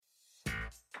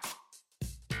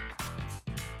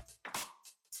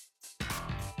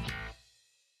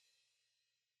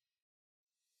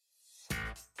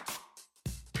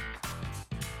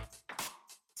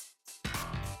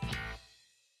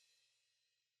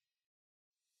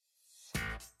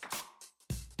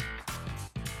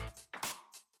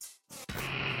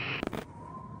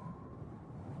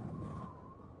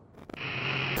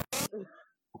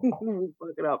We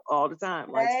fuck it up all the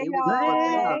time. Like, Hey, see, we fuck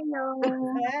it up.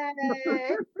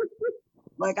 Hey.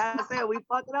 Like I said, we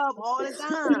fuck it up all the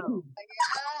time.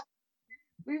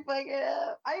 We fuck it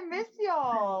up. I miss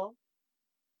y'all.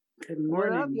 Good What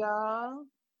up, morning. y'all?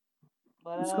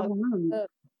 What's going on?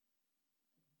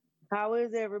 How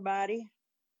is everybody?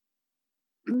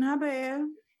 Not bad.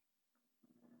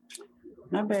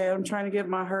 Not bad. I'm trying to get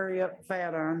my hurry up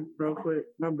fat on real quick.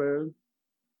 Not bad.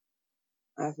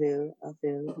 I feel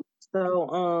it.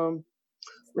 So,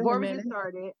 before we get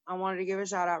started, I wanted to give a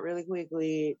shout out really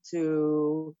quickly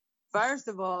to, first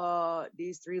of all,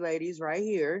 these three ladies right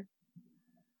here.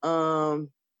 Always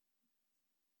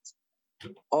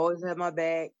have my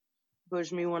back,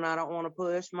 push me when I don't want to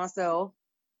push myself.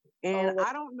 And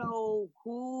I don't know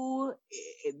who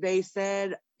they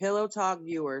said, Pillow Talk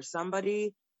viewer,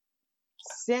 somebody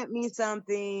sent me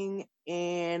something,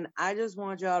 and I just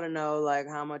want y'all to know like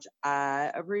how much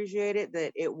I appreciate it,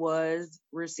 that it was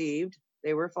received.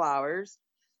 They were flowers.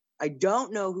 I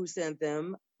don't know who sent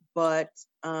them, but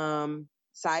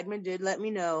Sideman did let me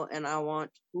know, and I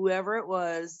want whoever it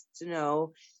was to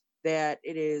know that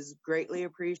it is greatly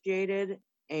appreciated.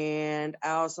 And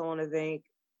I also want to thank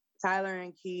Tyler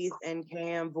and Keith and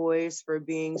Cam Voice for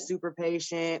being super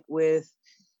patient with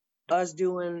us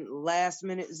doing last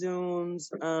minute Zooms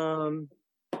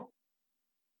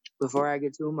before I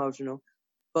get too emotional.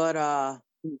 But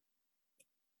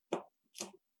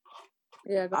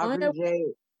yeah,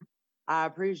 I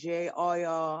appreciate all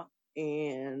y'all,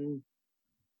 and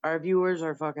our viewers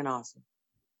are fucking awesome.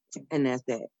 And that's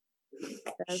that.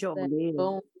 Sure.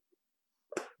 Boom.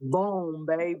 Boom,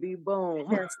 baby, boom.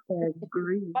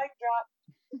 Green. Mic drop.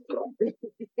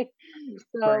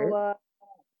 So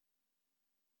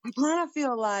I kind of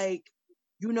feel like,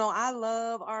 I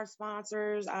love our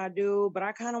sponsors, I do, but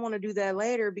I kind of want to do that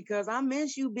later because I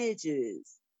miss you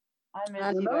bitches. I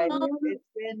miss you guys. It's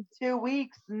been 2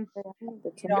 weeks since I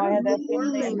had that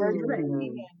family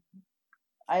emergency.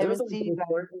 I haven't seen you guys.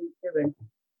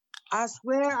 I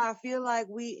swear, I feel like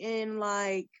we in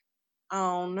like, I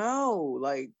don't know,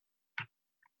 like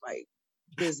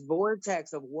this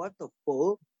vortex of what the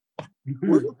fuck?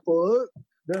 What the fuck?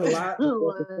 There's a lot.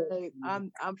 Like,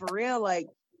 I'm for real. Like,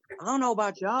 I don't know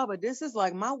about y'all, but this is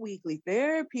like my weekly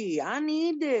therapy. I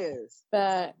need this.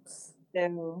 Facts.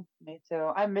 Me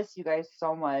too. I miss you guys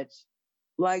so much.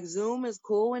 Like, Zoom is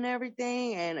cool and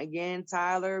everything. And again,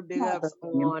 Tyler, big ups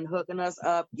on hooking us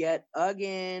up yet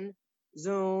again.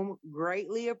 Zoom,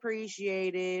 greatly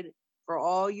appreciated for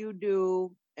all you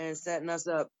do and setting us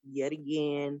up yet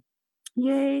again.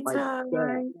 Yay, Like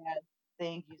Tyler. Yes.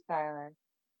 Thank you, Tyler.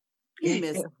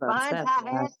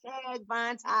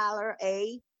 Find Tyler,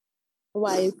 a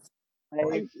Wife.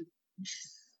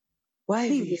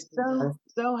 Wifey.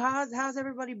 So how's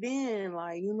everybody been?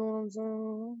 Like, you know what I'm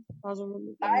saying? How's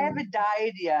everybody been? I haven't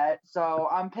died yet, so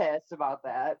I'm pissed about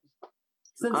that.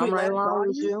 I'm right along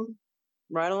with you.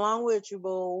 Right along with you,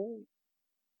 boo.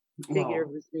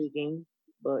 Figuratively speaking.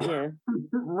 But yeah.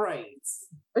 Right.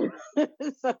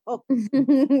 So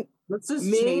let's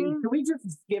just change. Can we just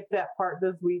skip that part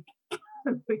this week?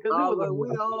 Because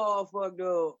we all fucked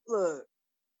up. Look,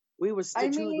 we were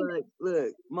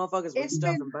look, motherfuckers were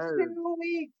stuffing birds. 2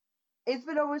 weeks. It's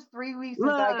been almost 3 weeks since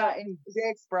I got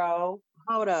injected, bro.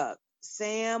 Hold up.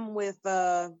 Sam with 2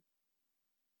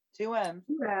 M's.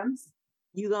 2 M's.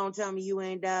 You gonna tell me you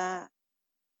ain't died?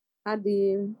 I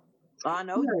did. I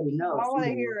know you know. I want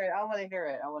to hear it. I want to hear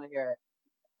it.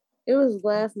 It was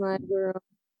last night, girl.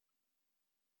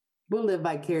 We'll live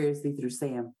vicariously through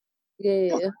Sam.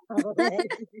 Yeah. Go ahead,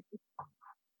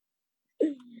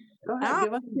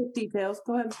 give us the details.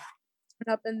 Go ahead.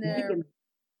 Up in there.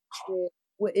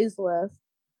 What is left?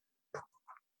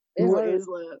 What is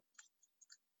left?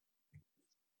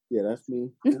 Yeah, that's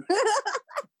me.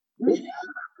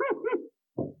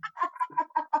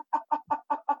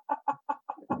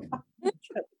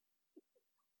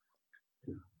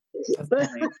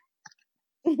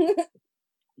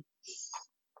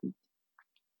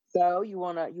 So you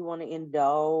wanna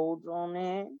indulge on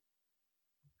that?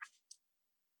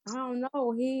 I don't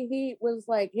know. He was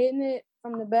like hitting it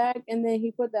from the back, and then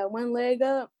he put that one leg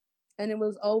up, and it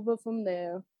was over from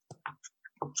there.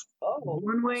 Oh,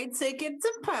 one-way ticket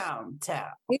to Pound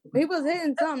Town. He was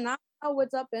hitting something. I don't know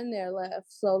what's up in there left.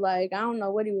 So like, I don't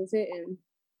know what he was hitting.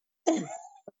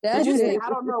 Did you say I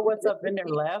don't know what's up in there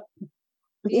left?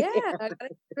 Yeah, I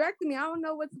got it corrected me. I don't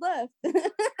know what's left.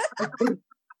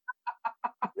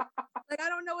 Like, I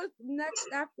don't know what's next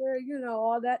after,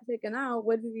 all that taken out.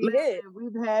 What did he Listen, hit?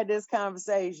 we've had this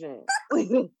conversation.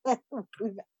 And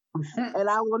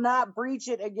I will not breach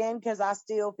it again because I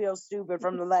still feel stupid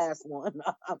from the last one.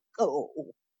 I'm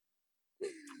cool.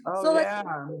 Oh, So,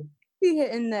 yeah. he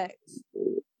hitting next.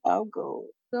 I'm cool.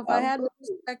 So if I had the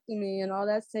mastectomy and all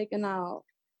that's taken out.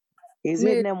 He's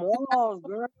hitting them walls,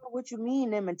 girl. What you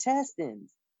mean, them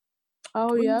intestines?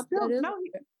 Oh, yep. That is. No.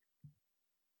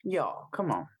 Y'all,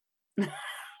 come on. That's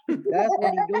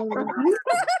what he's doing.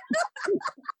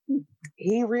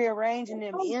 He rearranging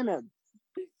them innards.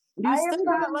 You still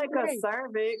got like a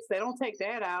cervix. They don't take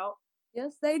that out.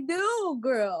 Yes, they do,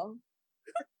 girl.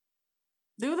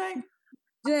 Do they?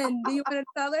 Jen, do you want to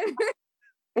tell her?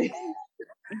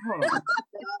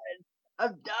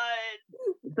 I'm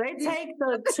done. They take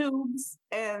the tubes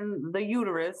and the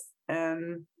uterus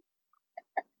and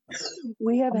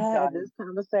we have had this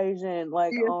conversation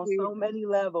like on so many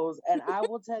levels, and I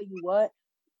will tell you what,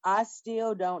 I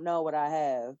still don't know what I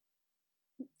have.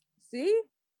 See?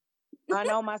 I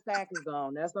know my sack is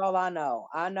gone. That's all I know.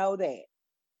 I know that.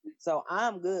 So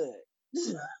I'm good.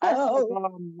 Can I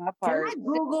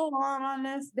Google on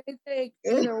this? They take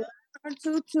either 1 or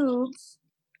 2 tubes.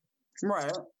 Right.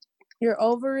 Your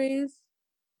ovaries.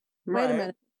 Right. Wait a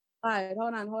minute. All right,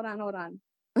 hold on.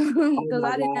 Because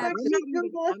I didn't have.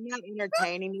 I'm not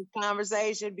entertaining this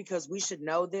conversation because we should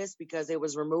know this because it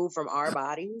was removed from our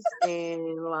bodies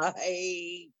and like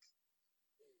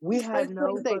we had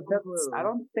no clue. I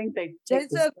don't think they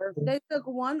took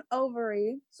 1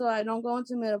 ovary so I don't go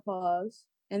into menopause,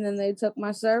 and then they took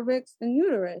my cervix and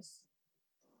uterus.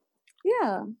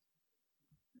 Yeah.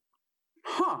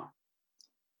 Huh.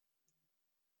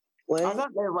 What? I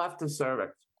thought they left the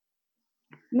cervix.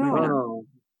 No.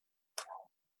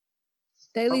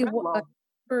 They leave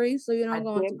ovary so you don't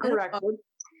go into menopause.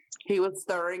 He was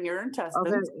stirring your intestines.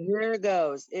 Okay, here it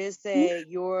goes. It said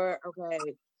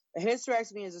a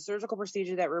hysterectomy is a surgical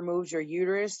procedure that removes your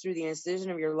uterus through the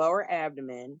incision of your lower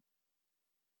abdomen.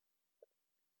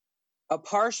 A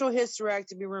partial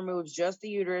hysterectomy removes just the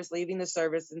uterus, leaving the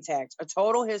cervix intact. A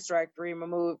total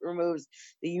hysterectomy removes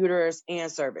the uterus and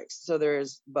cervix. So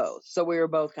there's both. So we were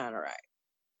both kind of right.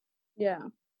 Yeah.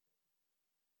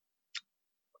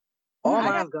 All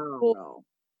mine's gone, though.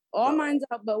 All mine's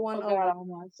out but 1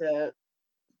 over.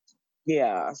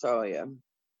 Yeah, so yeah.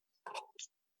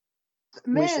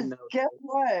 Man, guess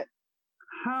what?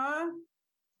 Huh?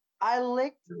 I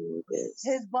licked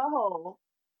his butthole.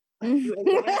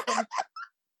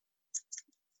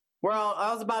 Well,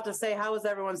 I was about to say, how was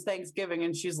everyone's Thanksgiving?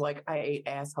 And she's like, I ate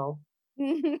asshole. I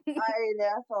ate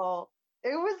asshole.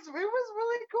 It was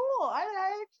really cool. I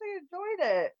actually enjoyed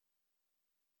it.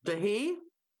 Did he?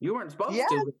 You weren't supposed to. Yeah,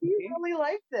 he really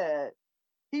liked it.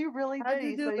 He really did. How'd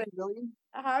you do it?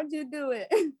 How'd you do it?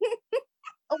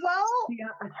 Well, yeah.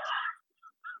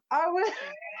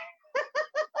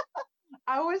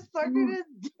 I was sucking his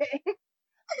dick,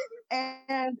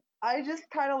 and I just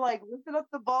kind of like lifted up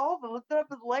the balls and lifted up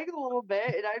his legs a little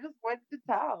bit, and I just went to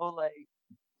town. Like,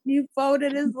 you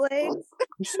folded his legs.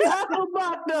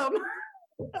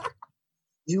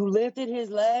 You lifted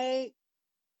his leg.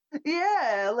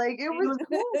 Yeah, like it was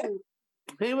cool.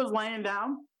 He was laying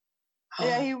down.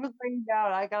 Yeah, he was laying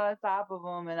down. I got on top of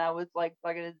him, and I was like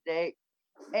sucking his dick,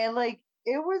 and like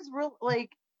it was real.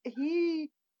 Like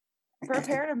he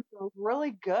prepared himself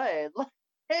really good.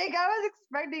 Like I was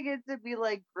expecting it to be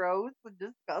like gross and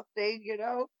disgusting,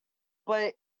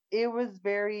 but it was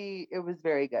very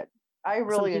good. I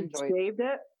really enjoyed it. Shaved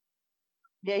it?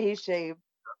 Yeah, he shaved.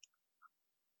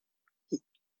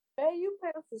 Hey, you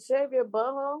supposed to shave your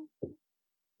butthole?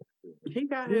 He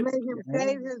got You made him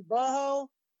shave his butthole?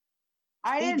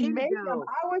 I didn't make him.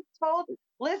 I was told.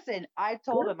 Listen, I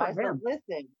told him. I said,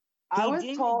 listen. I was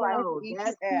told I had to eat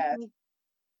your ass.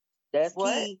 That's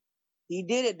key. He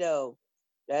did it though.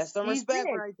 That's some respect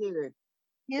right there.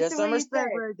 That's some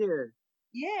respect right there.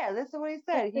 Yeah, that's what he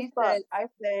said. I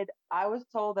said, I was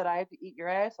told that I have to eat your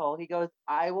asshole. He goes,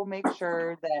 I will make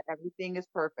sure that everything is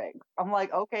perfect. I'm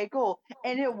like, okay, cool.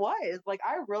 And it was. Like,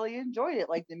 I really enjoyed it.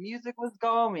 Like, the music was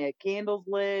going. We had candles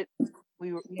lit.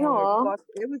 We were,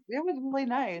 it was really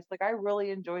nice. Like, I really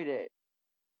enjoyed it.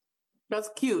 That's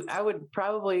cute. I would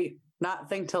probably not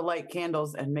think to light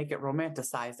candles and make it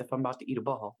romanticized if I'm about to eat a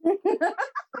butthole. It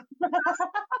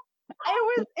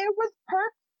was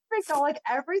perfect. Like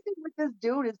everything with this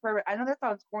dude is perfect. I know that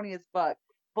sounds corny as fuck,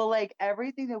 but like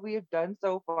everything that we have done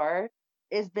so far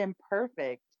has been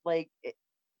perfect. Like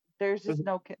there's just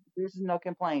no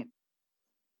complaints.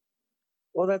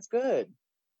 Well, that's good.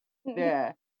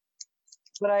 Yeah.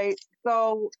 But I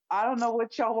don't know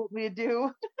what y'all want me to do.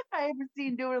 I haven't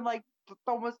seen doing like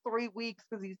almost 3 weeks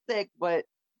because he's sick, but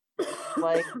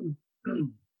like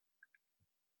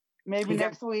maybe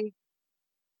next week.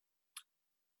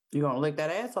 You gonna lick that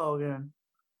asshole again?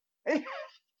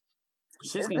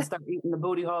 She's gonna start eating the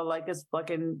booty hole like it's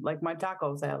fucking like my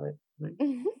taco salad.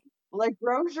 Like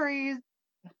groceries.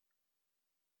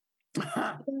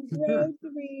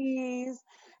 Groceries.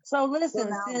 So listen,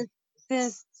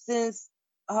 since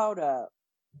hold up.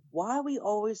 Why we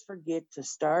always forget to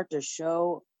start the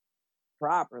show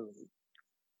properly?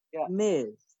 Yeah.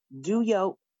 Ms. Do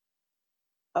yo.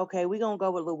 Okay, we're gonna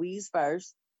go with Louise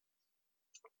first.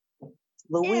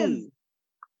 Louise.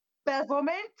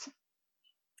 Embezzlement.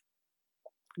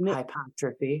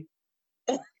 Hypertrophy.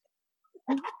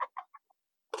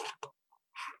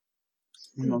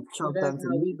 So that's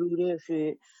how we do this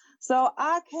shit. So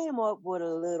I came up with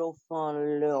a little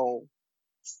fun little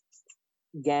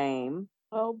game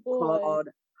called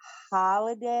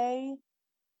Holiday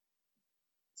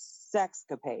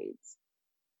Sexcapades.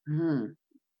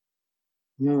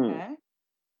 Okay.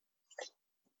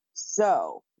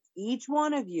 So each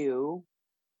one of you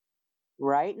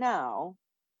right now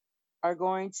are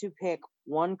going to pick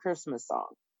one Christmas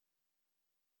song.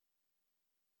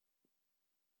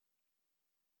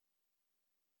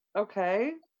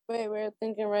 Okay. Wait, we're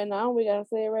thinking right now. We gotta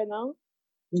say it right now.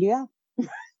 Yeah.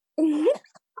 Baby,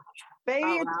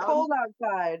 it's cold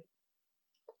outside.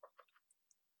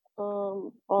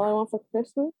 All I Want for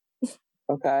Christmas.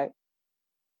 Okay.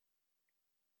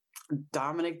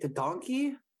 Dominic the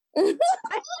Donkey? You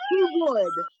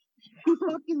would. You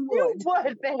fucking would. You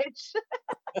would, bitch.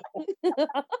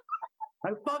 I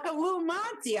fucking Lou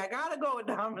Monty. I gotta go with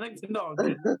Dominic the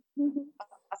Donkey.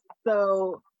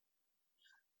 So,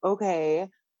 okay.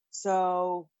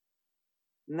 So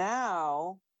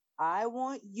now I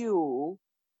want you,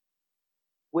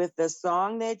 with the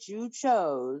song that you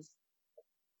chose,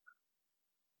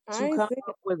 to come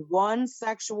up with one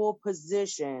sexual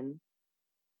position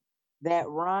that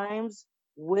rhymes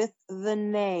with the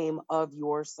name of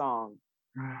your song.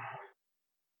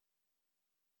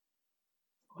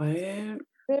 What?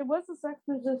 Wait, what's the sex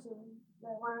position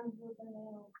that rhymes with the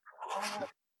name?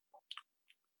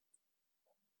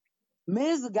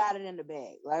 Miz got it in the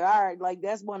bag. Like, all right, like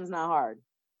that one's not hard.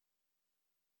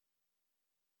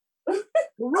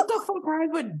 What the fuck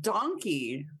rhymes with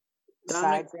donkey?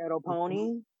 Side saddle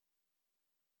pony.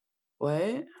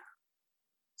 What?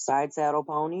 Side saddle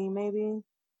pony, maybe.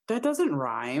 That doesn't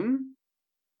rhyme.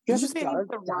 Did you say that's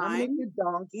the rhyme?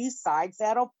 Donkey, side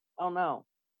saddle. Oh no,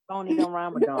 pony don't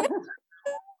rhyme with donkey.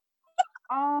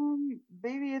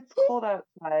 Baby, it's cold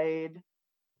outside.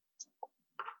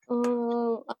 I'm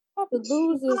about to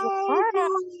lose this hard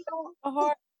stuff.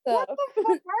 What the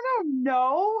fuck? I don't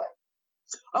know.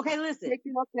 Okay, listen.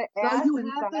 Taking up the So ass you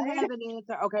inside. have to have an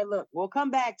answer. Okay, look, we'll come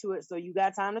back to it, so you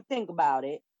got time to think about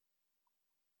it.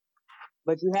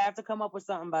 But you have to come up with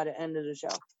something by the end of the show.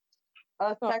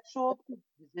 A sexual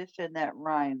position that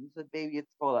rhymes with "Baby,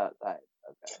 it's cold outside."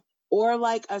 Okay. Or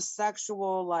like a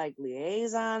sexual like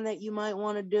liaison that you might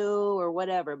want to do or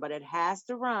whatever, but it has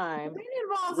to rhyme. It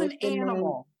involves an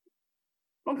animal.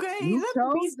 Okay, You that's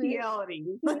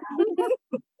bestiality.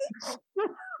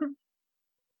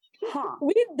 Huh.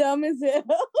 We dumb as hell.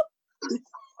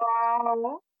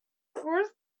 Oh, we're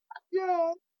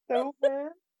so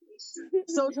bad.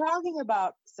 So talking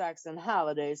about sex in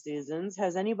holiday seasons,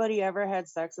 has anybody ever had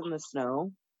sex in the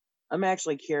snow? I'm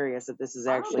actually curious if this is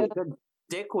actually the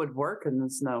dick would work in the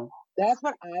snow. That's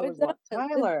what I was like.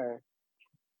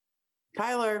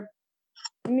 Tyler.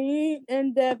 Me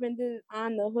and Devin did it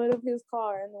on the hood of his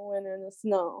car in the winter in the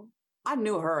snow. I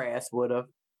knew her ass would have.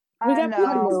 I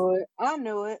knew it. I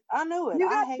knew it. You I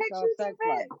got hate pictures those sex of it?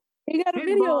 life. He got a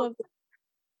video of it.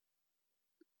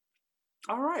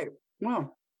 All right.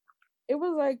 Well, it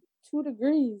was like 2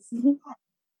 degrees.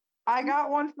 I got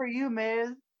one for you,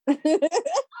 Miz.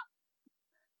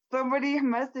 Somebody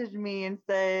messaged me and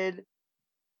said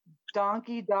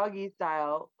donkey doggy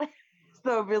style.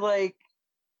 So it'd be like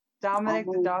Dominic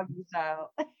the doggy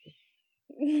style.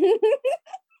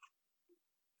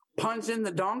 Punch in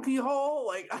the donkey hole?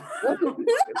 Like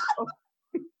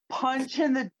punch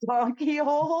in the donkey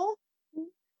hole?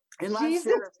 Unless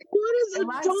Jesus, what is a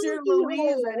donkey you're Louise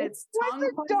hole? and it's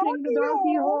tongue punching the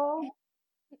donkey hole.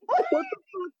 What the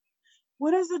fuck?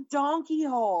 What is a donkey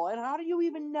hole? And how do you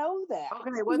even know that?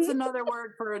 Okay, what's another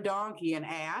word for a donkey? An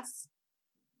ass?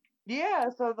 Yeah,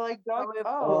 so like donkey. It's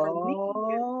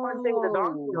punching the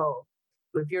donkey hole.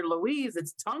 If you're Louise,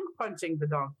 it's tongue punching the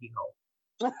donkey hole.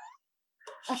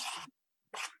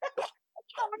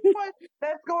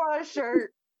 That's going on a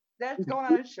shirt. That's going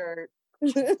on a shirt.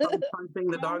 Tongue punching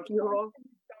the donkey hole.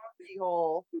 Donkey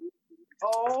hole.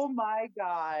 Oh my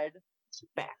God.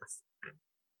 Facts.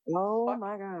 Oh Fuck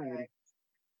my God. okay.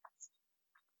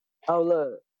 Oh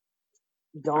look.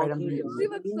 Right, I'm Donkey. reading She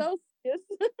looks so serious.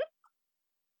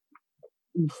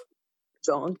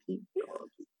 Donkey.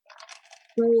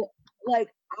 So, like,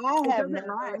 I It have doesn't never,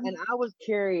 rhyme. and I was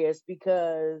curious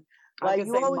because, I like, can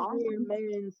you say always monkey. hear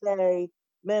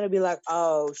men will be like,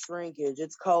 oh, shrinkage,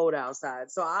 it's cold outside.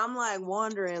 So I'm like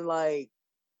wondering, like,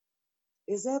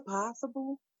 is that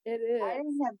possible? It I is.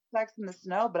 didn't have sex in the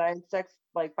snow, but I had sex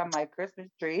like by my Christmas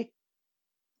tree.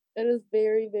 It is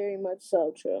very, very much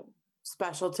so true.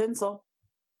 Special tinsel.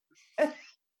 It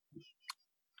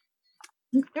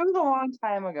was a long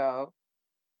time ago.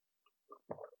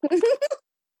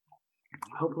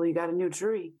 Hopefully you got a new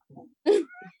tree.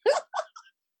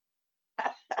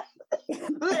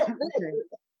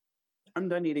 I'm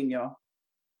done eating, y'all.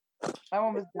 I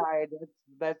almost died.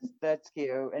 That's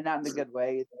cute, and not in the good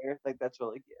way either. Like that's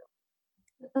really cute.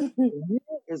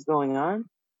 What is going on?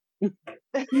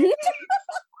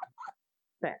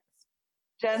 Facts.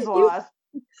 Jen's lost.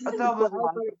 Athelma's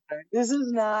lost. This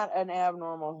is not an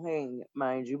abnormal thing,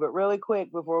 mind you. But really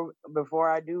quick, before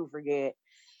I do forget,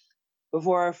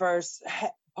 before our first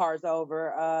part's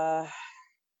over, I'm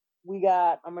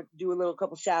gonna do a little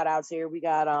couple shout outs here. We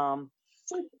got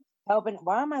helping.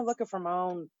 Why am I looking for my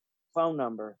own phone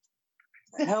number?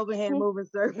 Helping Hand Moving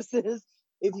Services.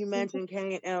 If you mention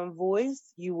K&M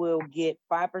Voice, you will get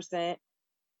 5%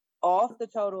 off the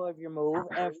total of your move.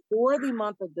 And for the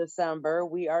month of December,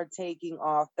 we are taking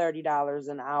off $30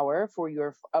 an hour for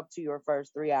your up to your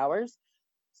first 3 hours.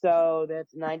 So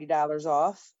that's $90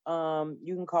 off.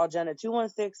 You can call Jen at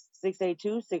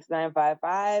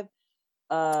 216-682-6955.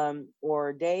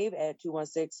 Or Dave at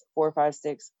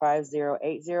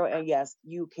 216-456-5080. And yes,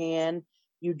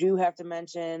 you do have to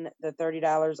mention the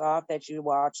 $30 off that you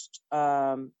watched,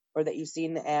 or that you've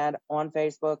seen the ad on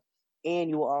Facebook, and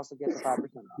you will also get the 5% off.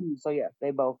 So yeah, they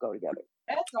both go together.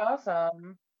 That's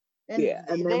awesome. And Yeah,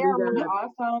 and they then are really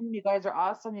awesome. You guys are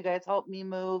awesome. You guys helped me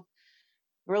move.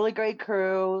 Really great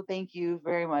crew. Thank you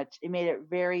very much. It made it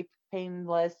very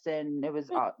painless, and it was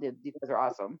you guys are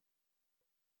awesome.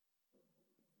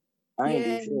 I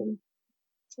ain't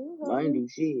do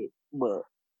shit, but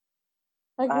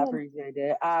I appreciate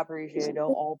that. I appreciate that.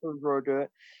 All appreciate.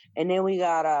 And then we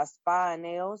got Spa and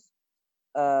Nails.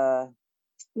 You're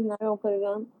not gonna put it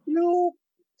on? Nope.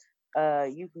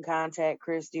 You can contact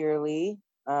Christy or Lee.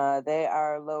 They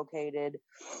are located.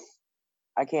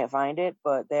 I can't find it,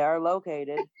 but they are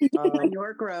located on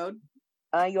York Road.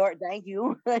 York. Thank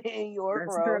you. In York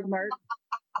Next Road. Drug Mart.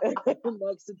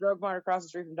 Next to Drug Mart, across the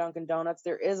street from Dunkin' Donuts.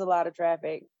 There is a lot of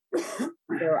traffic, so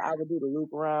I would do the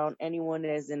loop around. Anyone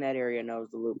that is in that area knows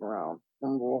the loop around.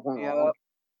 Yep.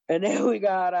 And then we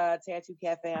got Tattoo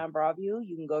Cafe on Broadview.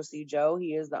 You can go see Joe.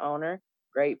 He is the owner.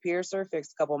 Great piercer.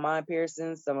 Fixed a couple of my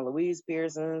piercings, some of Louise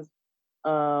piercings.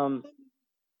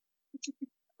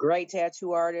 Great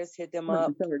tattoo artist. Hit them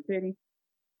up.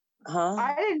 Huh?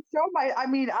 I didn't show my. I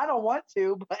mean, I don't want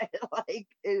to, but like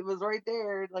it was right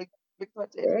there. Like fix my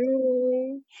titty.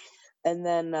 And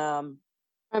then I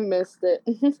missed it.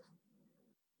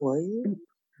 what?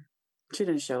 She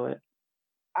didn't show it.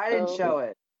 I didn't show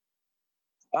it.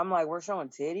 I'm like, we're showing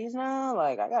titties now?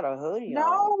 Like, I got a hoodie on.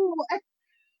 No.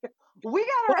 We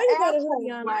got our Why you got a ass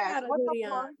hoodie on? I whacked. got a What the hoodie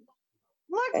fuck? on.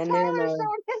 Look, And Tyler then,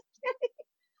 showed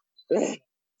his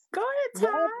Go ahead,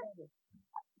 Ty.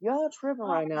 Y'all tripping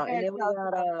right now. And then we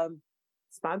got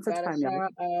Sponsor time,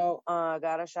 y'all.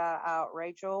 gotta shout out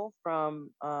Rachel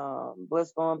from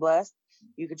Blissful and Blessed.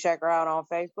 You can check her out on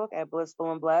Facebook at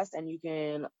Blissful and Blessed, and you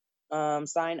can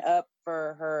sign up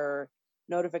for her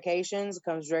notifications. It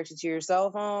comes directly to your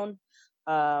cell phone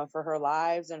for her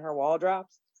lives and her wall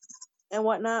drops and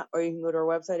whatnot. Or you can go to her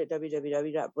website at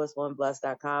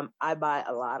www.blissfulandblessed.com. I buy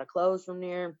a lot of clothes from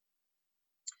there.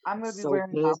 I'm gonna be So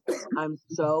wearing. pissed. I'm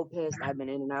so pissed. I've been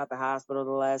in and out the hospital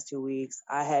the last 2 weeks.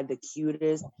 I had the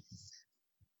cutest.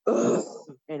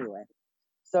 Anyway,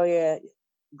 so yeah,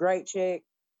 great chick.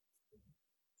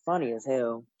 Funny as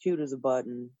hell. Cute as a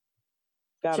button.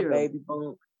 Got a baby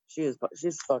bump. She's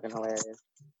fucking hilarious.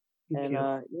 And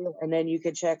yeah, and then you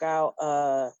can check out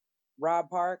Rob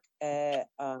Park at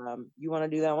you want to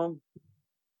do that one?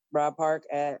 Rob Park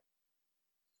at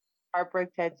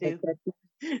Heartbreak Tattoo.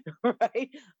 Right?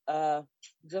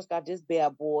 Just got this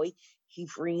bad boy. He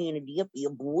free-handed the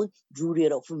bad boy. Drew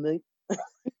that up for me.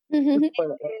 You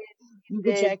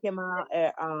can check him out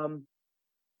at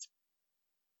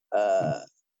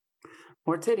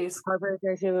more titties. Heartbreak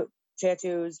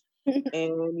Tattoos.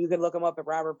 And you can look him up at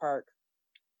Robert Park.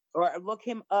 Or look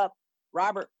him up,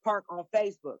 Robert Park, on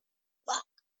Facebook.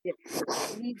 He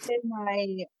did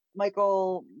my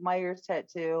Michael Myers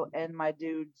tattoo and my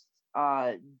dude's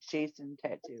Jason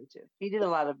tattoo too. He did a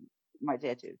lot of my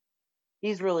tattoos.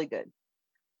 He's really good.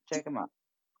 Check him out.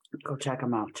 Go check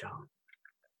them out, Joe.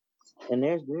 And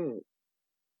there's good.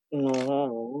 You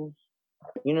know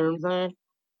what I'm saying?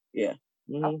 Yeah.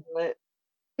 I feel it.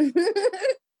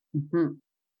 Mhm.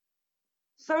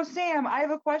 So Sam, I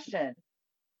have a question.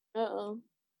 Uh-oh.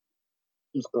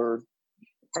 I'm scared.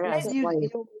 If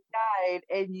you died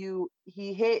and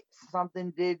he hit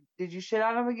something, did you shit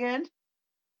on him again?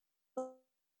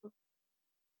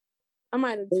 I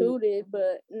might have tooted,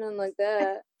 but nothing like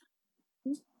that.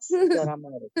 She said I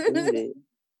might have tooted.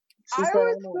 I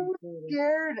was so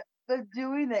scared of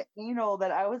doing the anal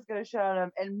that I was gonna shit on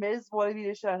him, and Miz wanted me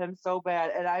to shit on him so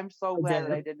bad, and I'm so glad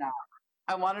that I did not.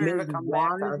 I wanted her to come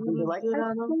back to us and be like,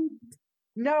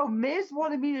 no, Miz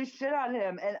wanted me to shit on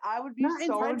him, and I would be not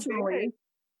so intentionally. embarrassed.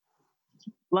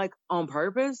 Like on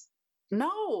purpose?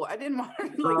 No, I didn't want her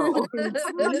to Oh. like.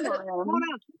 Hold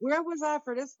on. Where was I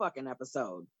for this fucking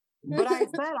episode? But I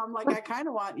said, I'm like, I kind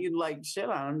of want you to like shit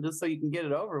on him just so you can get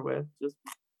it over with. Just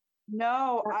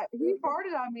No, he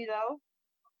farted on me though.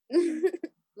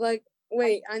 Like,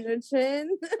 wait, on your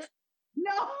chin?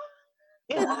 No.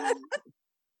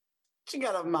 she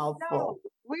got a mouthful. No,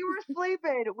 we were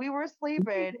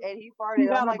sleeping, and he farted.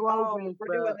 I'm like, oh,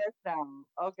 we're doing this now.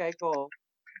 Okay, cool.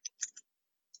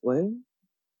 What?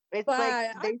 It's But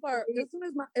like I fart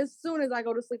as soon as I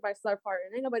go to sleep. I start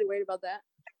farting. Ain't nobody worried about that.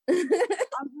 I'm just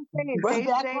saying, But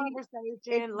that say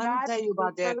conversation, let me tell you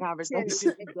about that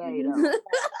conversation today, though.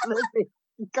 Listen,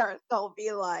 Kurt's gonna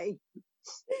be like,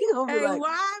 he gonna be Hey, like,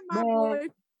 why my man, boy?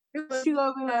 he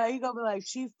gonna be like,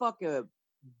 she fucking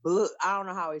blew, I don't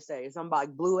know how he say it, something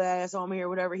like blew ass on me or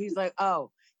whatever. He's like, oh,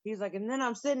 he's like, and then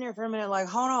I'm sitting there for a minute, like,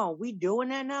 hold on, we doing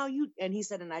that now? And he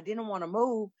said, and I didn't want to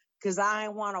move because I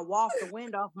didn't want to waft the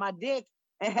wind off my dick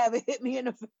and have it hit me in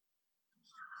the face.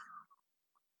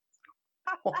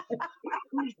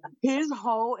 His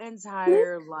whole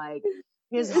entire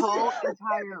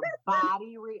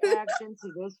body reaction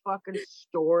to this fucking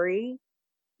story.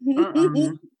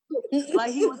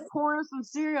 Like he was pouring some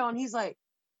cereal and he's like,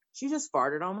 she just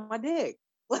farted on my dick.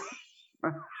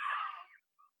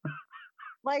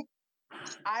 Like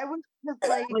I was just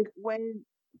like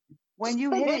when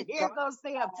you hit it, here goes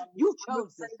Sam. You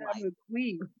chose this I'm gonna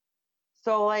queef.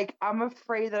 So like I'm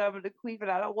afraid that I'm gonna queef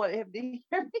and I don't want him to hear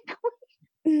me queef.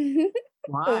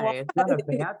 Why? It's not a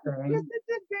bad thing. It's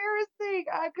embarrassing.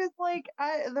 Cause like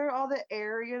they're all the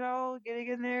air, getting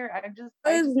in there.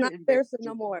 It's not embarrassing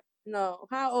no more. No.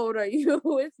 How old are you?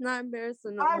 It's not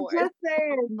embarrassing no more.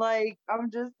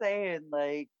 I'm just saying,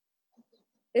 like.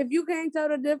 If you can't tell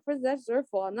the difference, that's your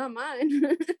fault, not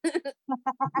mine.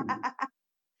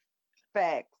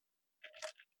 Facts.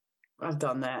 I've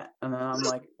done that, and then I'm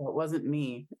like, well, it wasn't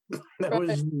me. That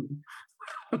was you.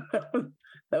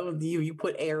 That was you. You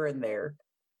put air in there.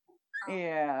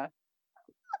 Yeah.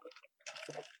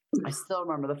 I still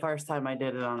remember the first time I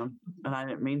did it on him, and I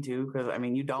didn't mean to because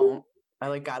you don't. I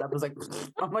like got up, was like,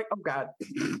 I'm like, oh god,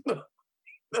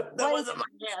 that wasn't my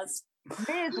guess.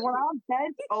 Miz, when I'm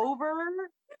bent over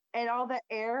and all the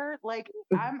air, like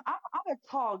I'm a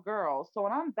tall girl, so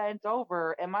when I'm bent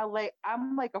over and my leg,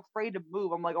 I'm like afraid to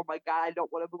move. I'm like, oh my god, I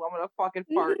don't want to move. I'm gonna fucking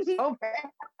fart so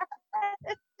bad.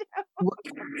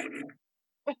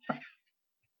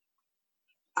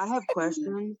 I have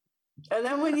questions. And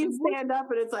then when you stand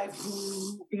up and it's like,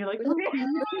 you're like,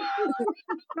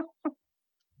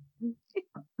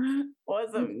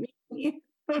 wasn't me.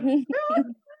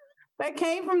 That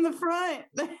came from the front.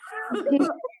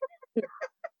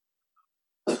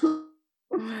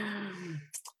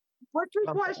 What's your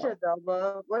question, though,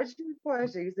 love? What's your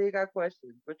question? You say you got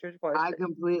questions. What's your question? I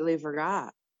completely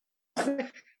forgot. That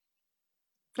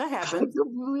happened.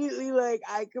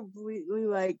 I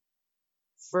completely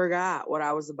forgot what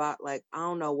I was about. Like, I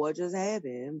don't know what just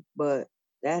happened, but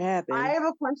that happened. I have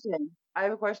a question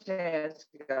to ask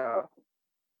you.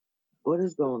 What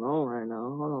is going on right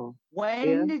now? Hold on.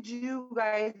 When did you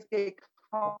guys get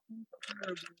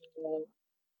comfortable?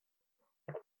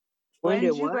 When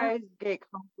did you guys get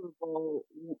comfortable?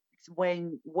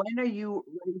 When are you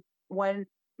ready?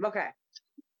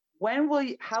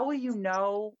 How will you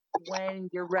know when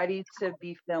you're ready to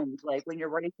be filmed? Like when you're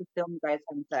ready to film you guys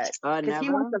on set? Because he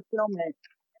wants to film it.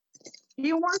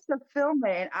 He wants to film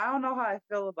it, and I don't know how I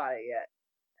feel about it yet.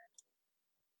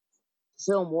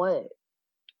 Film what?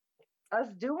 Us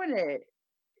doing it.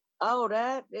 Oh,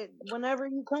 whenever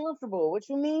you're comfortable. What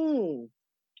you mean?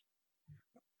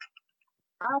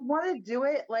 I want to do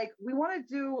it. Like, we want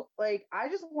to do, like, I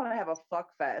just want to have a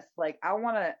fuck fest. Like,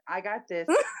 I got this.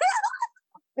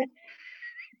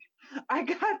 I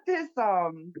got this.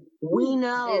 We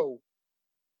know.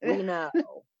 We know.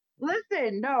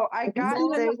 Listen, no, I You got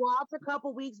let her this. watch a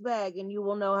couple weeks back, and you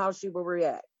will know how she will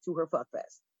react to her fuck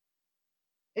fest.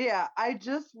 Yeah, I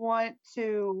just want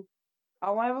to.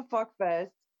 I want to have a fuck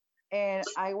fest, and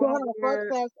I So want hold to on, wear.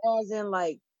 fuck fest as in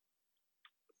like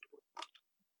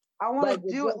I want like to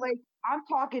do it like I'm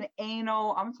talking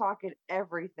anal. I'm talking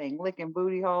everything, licking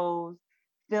booty holes,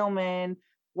 filming,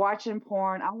 watching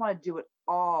porn. I want to do it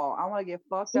all. I want to get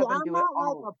fucked see, up and I'm do it not like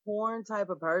all. a porn type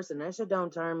of person. That shit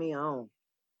don't turn me on.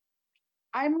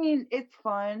 I mean, it's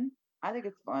fun. I think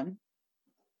it's fun.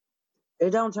 It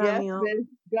don't turn Yes, me on. Miss.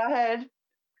 Go ahead.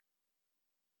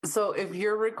 So if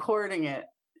you're recording it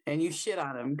and you shit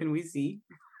on him, can we see?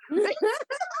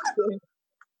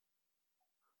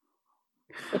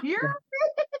 You're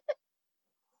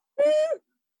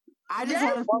I just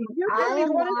yes, want to see. you I really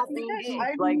am want not to see it. engaged.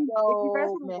 I Like, mean, if you guys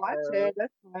so want to watch married. it,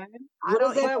 that's fine. I What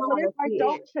don't is that even But what want if to I see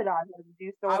don't it. shit on him? Do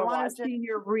you still I want to want watch to it? see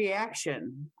your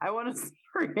reaction. I want to see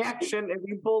your reaction if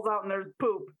he pulls out and there's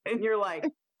poop, and you're like,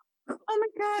 "Oh my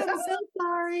god, I'm so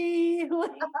sorry."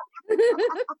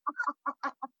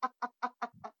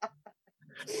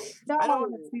 I don't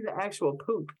want to see the actual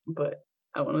poop, but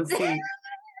I want to see.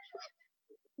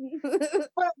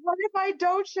 But what if I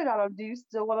don't shit on him? Do you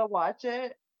still want to watch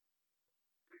it?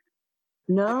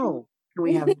 No. Can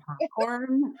we have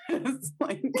popcorn? It's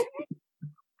like,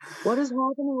 What is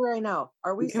happening right now?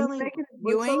 Are we can we selling? make it a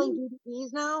We're selling viewing?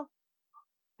 DVDs now.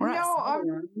 We're not No, I'm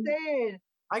selling just them. saying.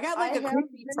 I got I like a have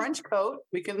creepy this- trench coat.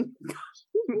 We can.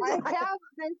 I have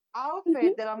this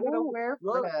outfit that I'm gonna Ooh, wear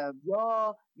for look, him.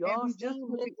 y'all we just seen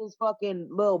took it- Mrs. fucking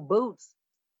little boots.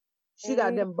 She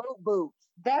got them boots.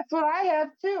 That's what I have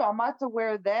too. I'm about to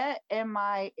wear that and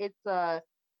it's a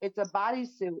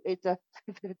bodysuit. It's a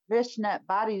fishnet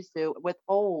bodysuit with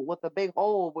a big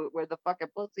hole where the fucking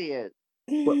pussy is.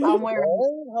 I'm wearing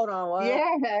Hold on, what?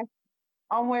 yeah.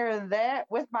 I'm wearing that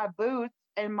with my boots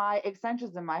and my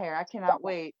extensions in my hair. I cannot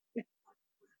wait. Girl,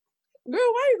 why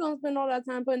are you gonna spend all that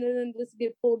time putting it in just to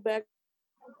get pulled back?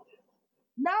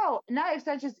 No, not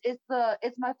extensions. It's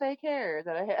my fake hair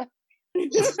that I have.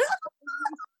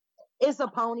 It's a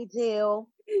ponytail.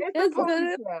 It's a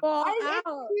gonna ponytail. fall It's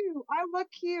out. cute. I look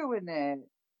cute in it.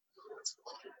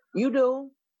 You do.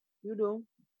 You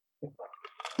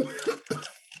do.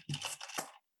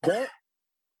 What?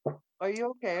 Are you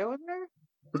okay with her?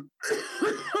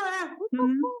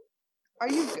 Mhm. Are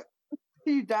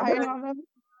you dying on them?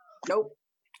 Nope.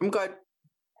 I'm good.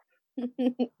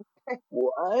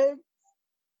 What?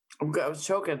 I'm good. I was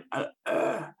choking.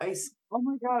 Ice. Oh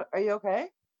my god, are you okay?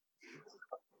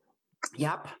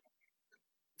 Yep.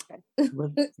 Okay.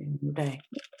 Live the same day.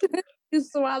 You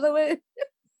swallow it.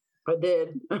 I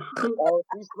did. Oh,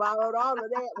 she swallowed all of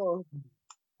that one.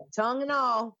 Tongue and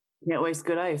all. Can't waste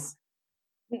good ice.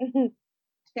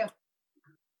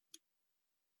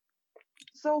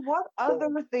 So what other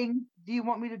things do you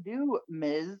want me to do,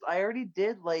 Ms.? I already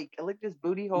did I licked this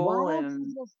booty hole Why don't and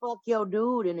you just fuck your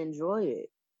dude and enjoy it?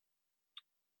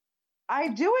 I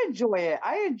do enjoy it.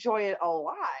 I enjoy it a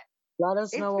lot. Let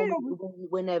us It's know been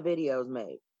when that video's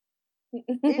made.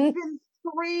 It's been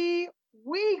 3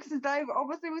 weeks since I've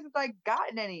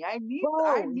gotten any. I need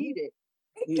it.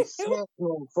 You sick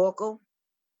motherfucker.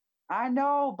 I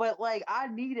know, but I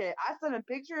need it. I sent him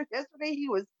pictures yesterday. He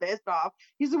was pissed off.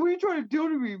 He said, "What are you trying to do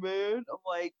to me, man?" I'm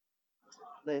like,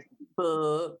 "Listen,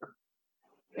 Fuck.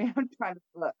 I'm trying to.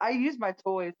 Look, I use my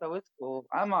toys, so it's cool.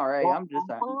 I'm all right. I'm just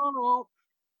happy."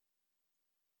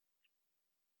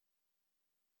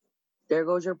 There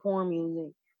goes your porn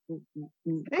music.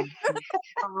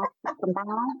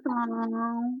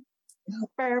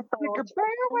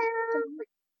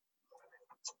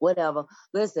 Whatever.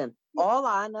 Listen, all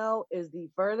I know is the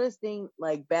furthest thing,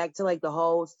 back to the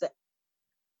whole.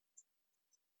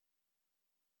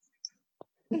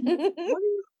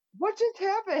 What just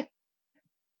happened?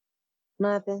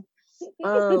 Nothing.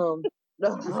 The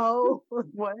whole.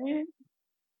 What?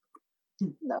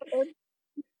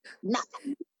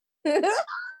 Nothing.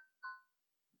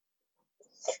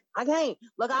 I can't.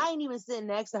 Look, I ain't even sitting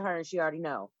next to her, and she already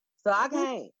know. So I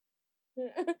can't.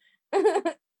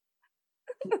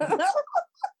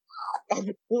 I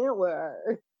can't with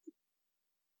her.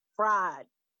 Fried.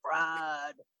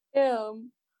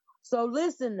 So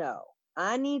listen, though.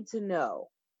 I need to know.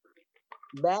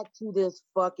 Back to this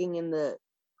fucking in the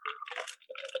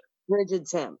frigid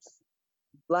temps.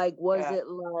 Was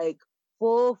it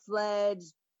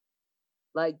full-fledged,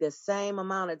 the same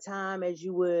amount of time as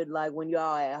you would when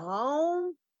y'all at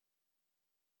home?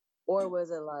 Or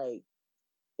was it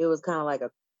it was kind of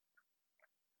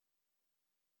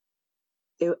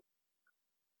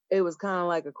it was kind of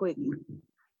like a quickie.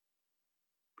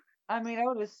 I mean, I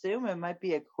would assume it might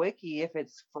be a quickie if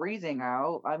it's freezing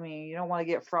out. I mean, you don't want to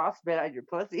get frostbite on your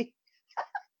pussy.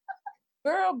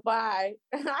 Girl, bye.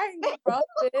 I ain't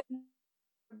frostbitten.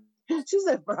 She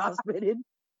said frostbitten.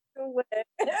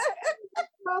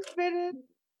 Frostbitten.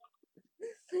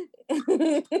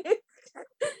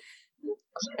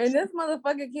 And this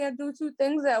motherfucker can't do two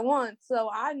things at once. So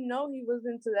I know he was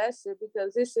into that shit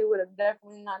because his shit would have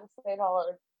definitely not stayed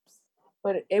hard.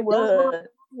 But it That's what was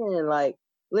I'm saying. Like,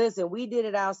 listen, we did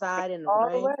it outside in the all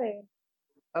the rain. way.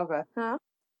 Okay. Huh?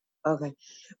 Okay.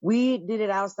 We did it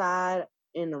outside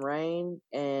in the rain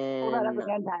Pull that up and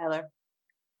again, Tyler.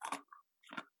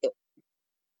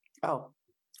 Oh,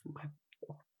 okay.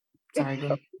 Sorry,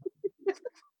 go.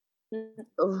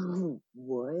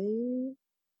 what?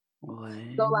 What?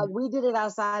 So like we did it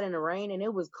outside in the rain and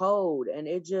it was cold and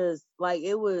it just like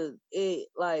it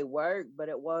like worked, but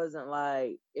it wasn't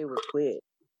like it was quick.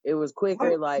 It was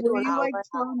quicker like Were you like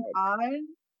outside. turned on?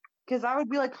 Because I would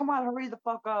be like, come on, hurry the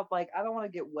fuck up. Like, I don't want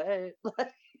to get wet. Look,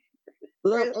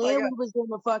 It's and like we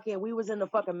was in the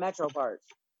fucking metro parts.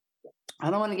 I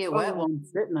don't want to get wet while I'm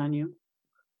sitting on you.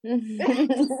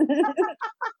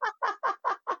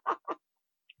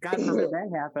 God forbid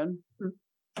that happen.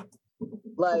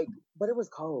 Like, but it was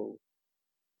cold.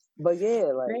 But yeah,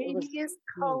 like it was it's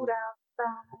cold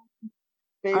outside.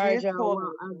 baby, all right, it's y'all. cold.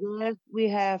 Well, I guess we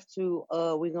have to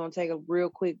we're gonna take a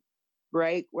real quick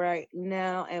break right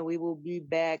now and we will be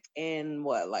back in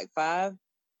what, like 5?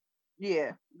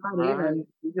 Yeah. Not even.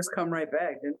 We just come right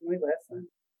back, didn't we, last time?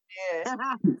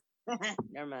 Yeah.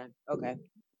 Never mind. Okay.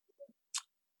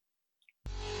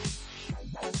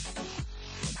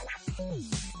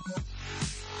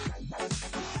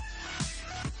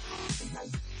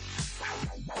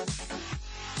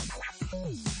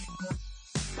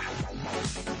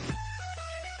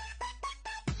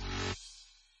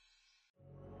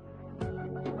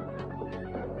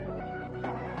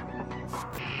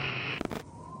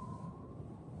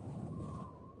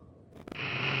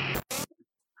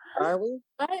 Are we?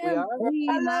 I We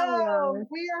am are? Hello.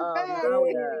 We are back. Now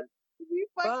we are. We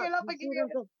fucked it up But again.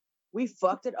 we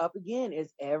fucked it up again.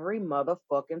 It's every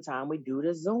motherfucking time we do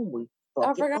the Zoom. We fuck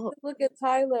I it forgot up. to look at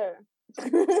Tyler.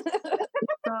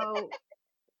 So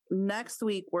next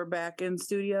week we're back in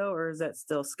studio, or is that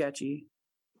still sketchy?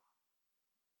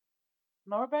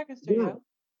 No, we're back in studio.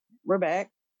 We're back.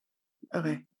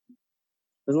 Okay.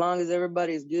 As long as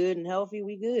everybody's good and healthy,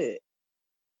 we good.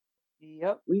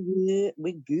 Yep. We good.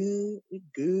 We good. We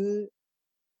good.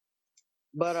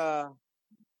 But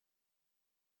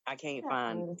I can't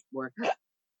find where.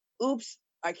 Oops,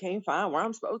 I can't find where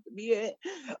I'm supposed to be at.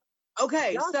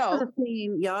 Okay, so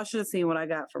Y'all should have seen what I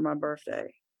got for my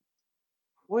birthday.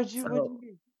 What'd you So-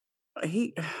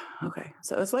 do? Okay,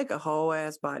 so it's like a whole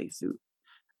ass bodysuit.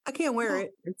 I can't wear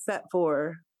it except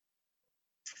for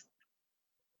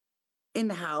in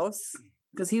the house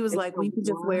because he was It's like, so "We can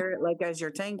just warm. wear it like as your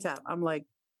tank top." I'm like,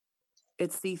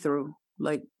 "It's see through.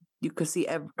 Like you could see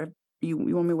you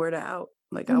want me to wear that out?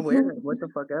 Like I wear it. What the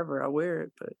fuck ever. I wear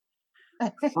it, but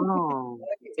Oh,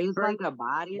 it's like a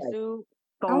bodysuit.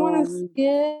 I want to see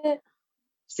it.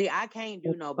 See, I can't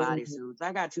do no bodysuits.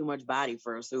 I got too much body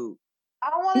for a suit. I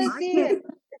want to see it.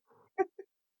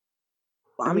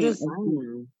 I'm mean, just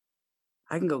saying.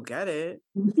 I can go get it.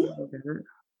 Yeah,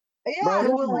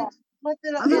 Bro, well, like, flip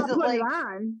it up. I'm Is not it putting like? it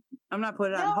on. I'm not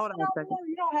putting it on. No, Hold on a second. no,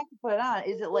 you don't have to put it on.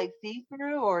 Is it like see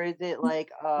through or is it like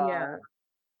Yeah,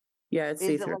 it's Is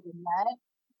see it through. like a net?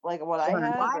 Like what I Hold on.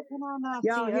 have? Why can I not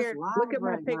Y'all see here, us look live at my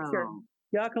right picture. now?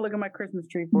 Y'all can look at my Christmas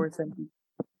tree for a second.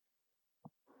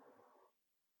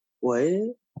 What?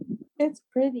 It's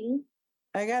pretty.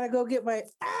 I gotta go get my.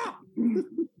 Ah!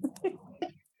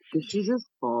 Did she just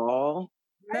fall?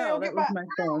 No, that was my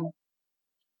phone.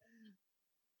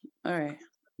 All right.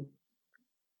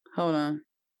 Hold on.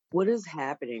 What is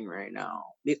happening right now?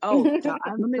 Let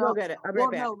Let me go get it. I'll be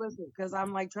right back. No, listen, because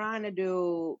I'm like trying to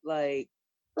do like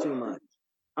too much.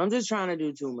 I'm just trying to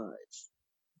do too much.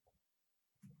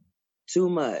 Too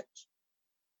much.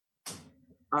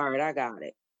 All right, I got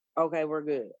it. Okay, we're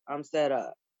good. I'm set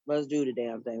up. Let's do the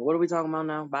damn thing. What are we talking about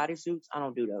now? Bodysuits? I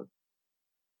don't do those.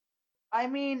 I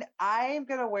mean, I am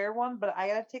gonna wear one, but I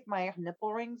gotta take my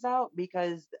nipple rings out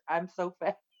because I'm so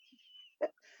fat.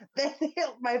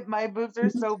 my boobs are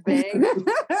so big.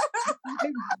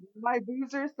 My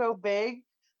boobs are so big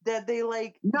that they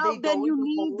like. No, they then go you into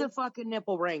need holes. the fucking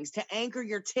nipple rings to anchor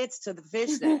your tits to the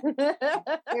fishnet.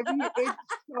 They're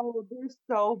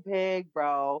so big,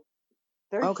 bro.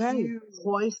 They're Okay. huge.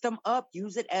 Hoist them up.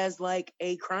 Use it as like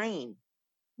a crane.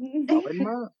 Up and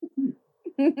up.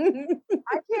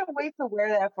 I can't wait to wear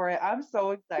that for it. I'm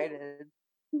so excited.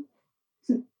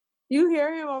 You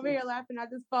hear him over here laughing at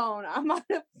his phone. I'm about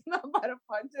to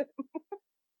punch him.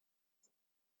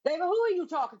 David, who are you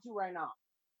talking to right now?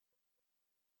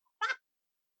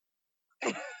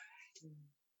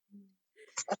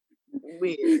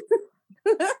 Weird.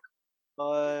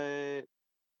 But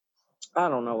I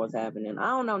don't know what's happening. I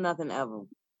don't know nothing ever.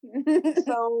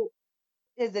 so,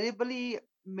 has anybody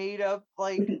made up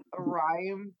like a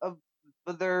rhyme of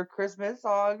their Christmas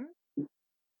song?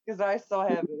 Because I still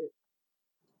have it.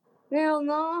 Hell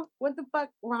no. What the fuck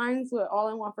rhymes with all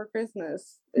I want for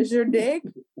Christmas? Is your dick?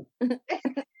 Is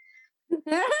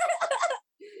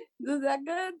that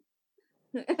good?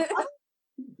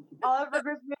 All I want for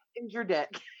Christmas is your dick.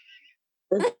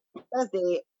 That's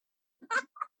it.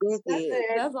 That's it.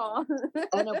 That's all.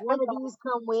 And if one of these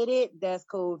come with it, that's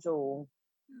cool too.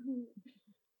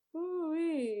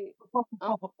 Ooh-wee.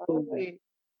 Wait.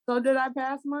 So did I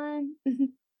pass mine?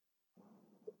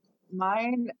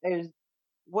 Mine is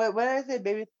what did I say?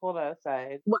 Baby, it's cold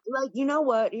outside. But, like, you know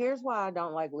what? Here's why I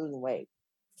don't like losing weight.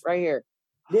 Right here.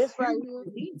 This right here.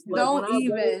 Don't when I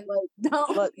even. weigh, Don't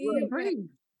look, even.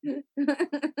 You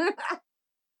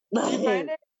find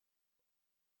it?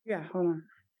 Yeah, hold on.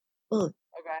 Look,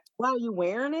 Okay. why are you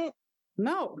wearing it?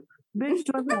 No, bitch,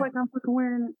 do I look like I'm fucking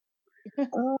wearing it?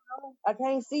 Oh, I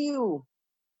can't see you.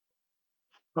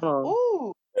 Hold on.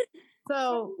 Ooh.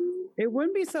 So it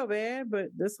wouldn't be so bad, but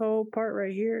this whole part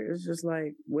right here is just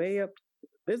like way up.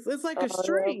 It's like a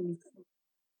string.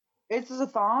 It's a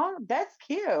thong? That's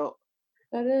cute.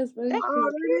 That is really That's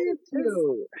Oh, cute. that is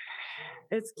cute.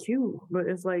 It's cute, but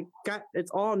it's like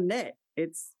it's all net.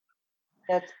 It's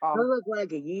That's It awesome. look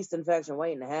like a yeast infection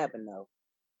waiting to happen, though.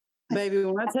 baby.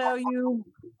 When I tell you,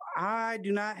 I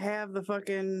do not have the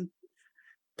fucking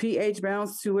pH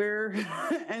balance to wear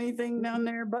anything down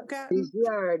there but See, cotton. she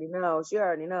already know. She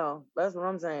already know. That's what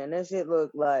I'm saying. That shit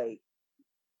look like.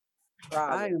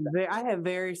 I have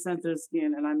very sensitive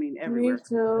skin, and I mean Me everywhere.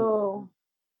 too.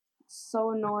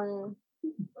 So annoying.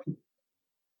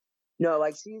 No,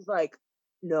 like she's like,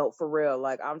 no, for real.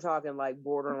 Like I'm talking like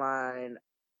borderline.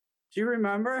 Do you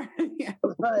remember?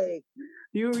 Like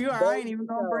you are. I ain't baby even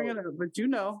gonna bring it up, but you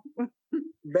know.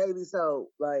 baby, so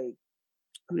like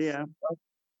Yeah.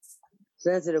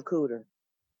 sensitive cooter.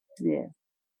 Yeah.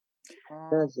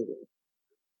 Sensitive.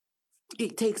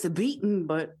 It takes a beating,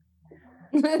 but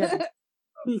you gotta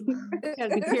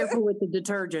be careful with the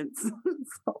detergents.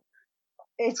 So,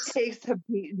 It takes a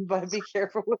beating, but be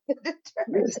careful with the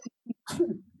detergent.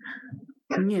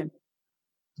 yeah.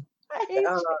 I hate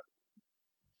you.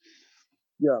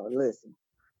 Yo, listen.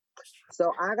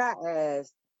 So I got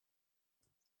asked.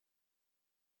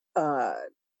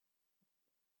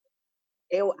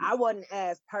 I wasn't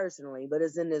asked personally, but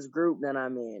it's in this group that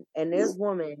I'm in, and this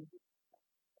woman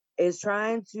is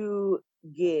trying to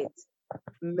get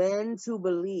men to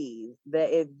believe that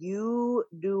if you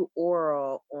do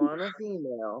oral on a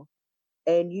female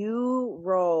and you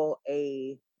roll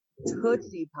a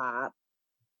Tootsie Pop,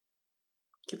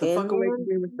 Get the fuck away from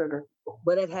me with sugar.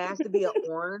 but it has to be an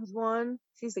orange one.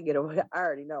 She said, "Get away." I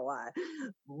already know why,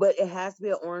 but it has to be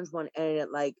an orange one, and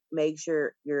it like makes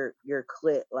your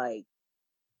clit like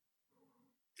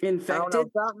Infected. I don't know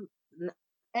something.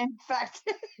 In fact,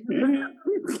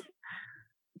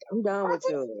 I'm done with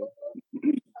you.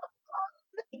 You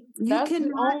That's the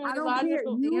cannot. only I don't care.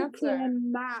 logical You answer.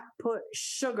 cannot put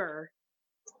sugar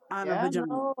on a Yeah, vagina,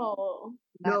 No.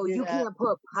 No, do you that. can't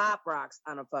put Pop Rocks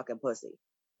on a fucking pussy.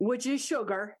 which is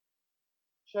sugar.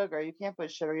 Sugar. You can't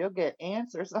put sugar. You'll get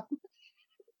ants or something.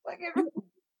 Like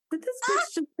Did this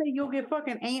bitch just say you'll get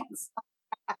fucking ants?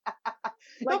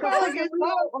 Like a, probably fucking get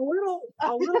little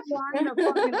line of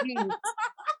fucking ants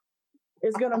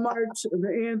is gonna march.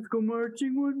 The ants go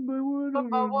marching one by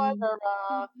one.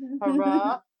 hurrah,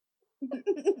 hurrah.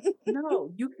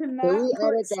 No, you Can cannot we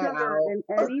put edit that sugar out? in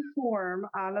any form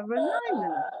on a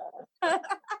vagina.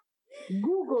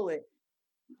 Google it.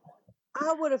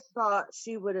 I would have thought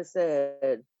she would have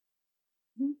said,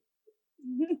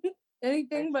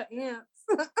 Anything but ants.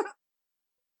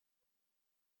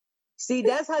 see,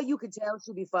 that's how you could tell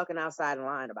she be fucking outside and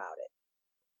lying about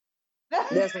it.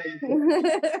 That's how you can.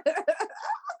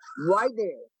 Right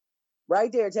there.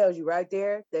 Right there tells you right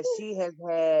there that she has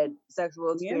had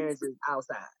sexual experiences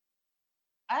outside.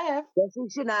 I have. That she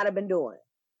should not have been doing.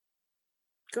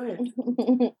 Go ahead.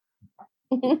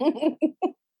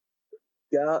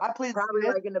 Yeah. I plead Probably the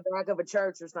fifth. like in the back of a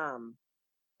church or something.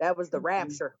 That was the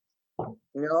rapture.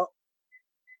 Yep.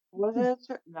 Was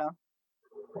it? No.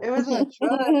 It was in a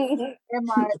truck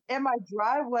in my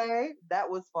driveway. That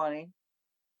was funny.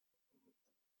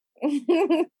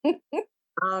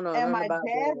 I don't know. And nothing my about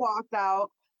dad that. walked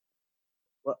out.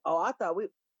 Well, oh, I thought we.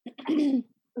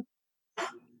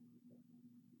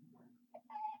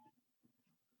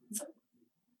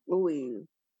 Louise.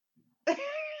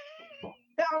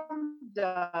 I'm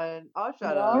done. I'll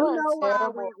shut No. up. You Oh, know where I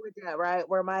terrible. went with that, right?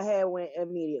 Where my head went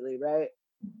immediately, right?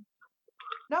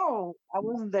 No, I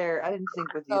wasn't there. I didn't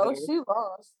sync with you Oh, there. she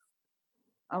lost.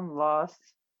 I'm lost.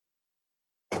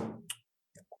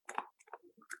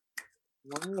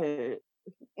 What?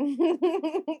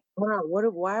 Hold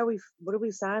on, why are we? What are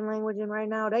we sign languaging right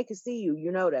now? They can see you.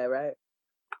 You know that, right?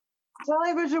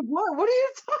 Television what? What are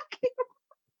you talking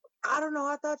about? I don't know.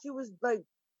 I thought you was like.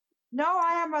 No,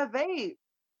 I have my vape.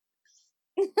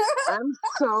 I'm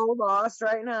so lost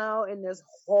right now in this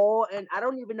whole, and I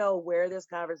don't even know where this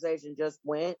conversation just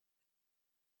went.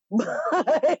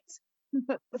 But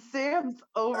Sam's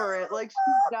over it. Like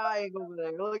she's dying over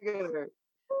there. Look at her.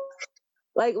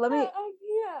 like, let me. Yeah.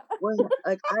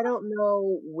 Like, I don't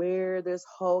know where this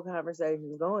whole conversation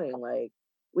is going. Like,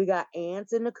 we got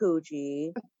ants in the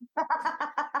coochie.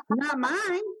 Not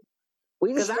mine,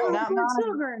 We because I don't Not put mine.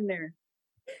 sugar in there.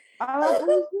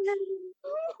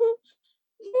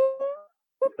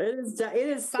 It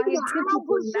is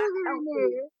scientifically not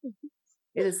healthy.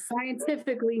 It is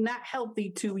scientifically not healthy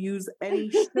to use any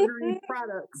sugary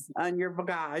products on your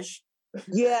bagage.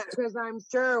 Yeah, because I'm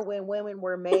sure when women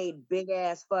were made, big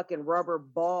ass fucking rubber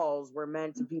balls were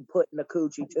meant to be put in the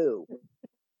coochie too.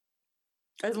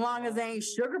 As long as they ain't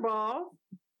sugar ball.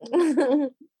 I'm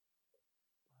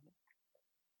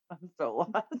so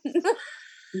lost.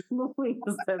 Louise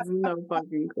has no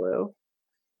fucking clue.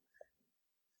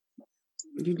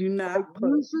 You do not Like, put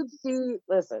you should see.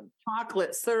 Listen,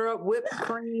 chocolate syrup, whipped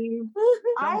cream.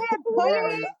 I had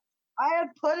pudding. I had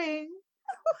pudding.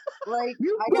 Like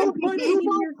You I put got pudding you in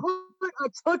won't put a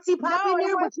Tootsie Pop No, in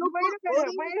there, but you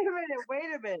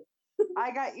wait a minute.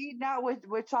 I got eaten out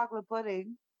with chocolate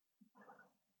pudding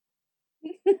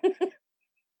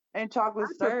and chocolate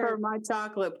I prefer syrup. my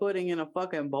chocolate pudding in a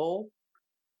fucking bowl.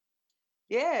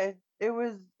 Yeah, it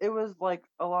was like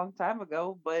a long time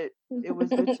ago, but it was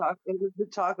good chocolate. It was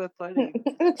good chocolate pudding.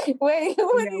 Wait,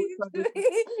 what Yeah, are you doing?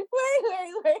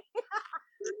 Wait.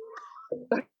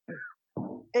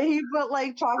 And he put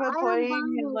like chocolate pudding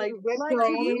and like whipped Like, if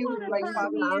cream, you want to like turn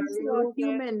me chocolate into a syrup.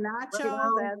 human nacho,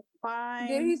 now. that's fine.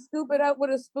 Did he scoop it up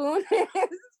with a spoon and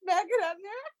smack it on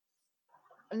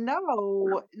there?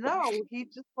 No, he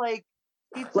just like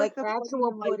he took like the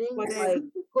actual pudding and, pudding, put it. like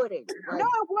pudding. No,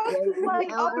 Like, it wasn't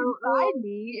like up LLO. inside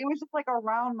me. It was just like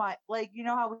around my, like, you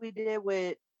know how we did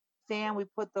with Sam? We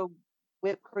put the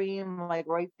whipped cream like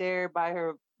right there by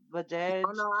her vajayjay.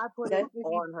 Oh no, I put That's it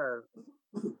what he- on her.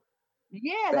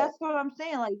 Yeah, that's what I'm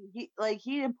saying. Like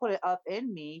he didn't put it up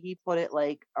in me. He put it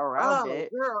like around Oh,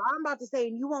 it. girl, I'm about to say,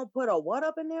 you won't put a what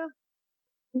up in there?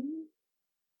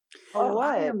 Or I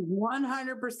what? am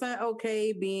 100%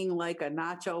 okay being like a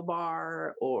nacho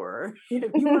bar, or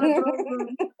if you want to throw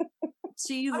some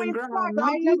cheese I mean, and fuck, ground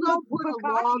I meat. You had gonna some put a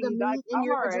log of Bukkake. meat in I'm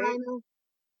your alright. vagina?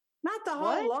 Not the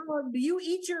What? whole log. Do you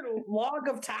eat your log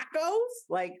of tacos?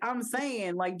 Like, I'm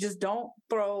saying, like, just don't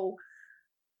throw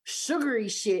sugary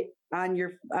shit on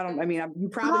your. You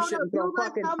probably Hold up, shouldn't throw you let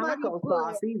fucking somebody taco put,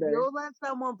 sauce either. you'll let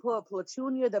someone put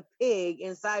Platunia the pig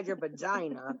inside your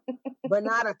vagina, but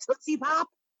not a Tootsie Pop?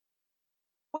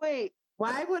 Wait,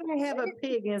 Why would I have a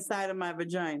pig inside of my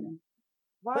vagina?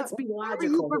 what? Let's be Whatever you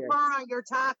logical here. prefer on your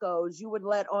tacos, you would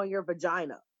let on your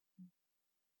vagina.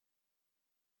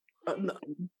 No,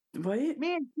 what?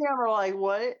 Me and Sam are like,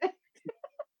 what?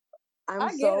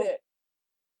 I get it.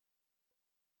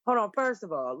 Hold on. First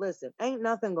of all, listen, ain't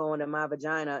nothing going in my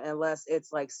vagina unless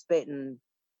it's like spitting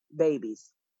babies,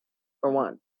 for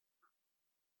one.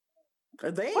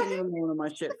 They ain't even going to my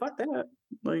shit. Fuck that.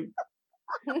 Like,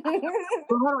 But hold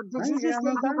on, did I you ain't just got say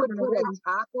no you time would for no put a babies.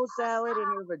 taco salad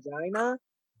in your vagina?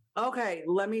 okay,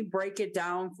 let me break it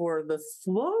down for the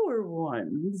slower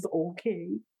ones. Okay.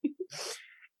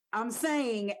 I'm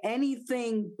saying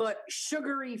anything but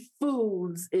sugary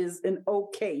foods is an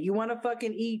okay. You want to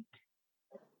fucking eat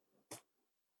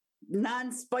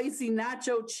non-spicy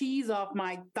nacho cheese off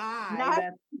my thigh? Not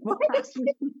That's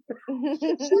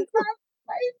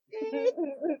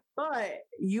but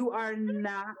you are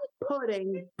not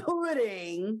putting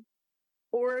pudding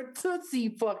or a Tootsie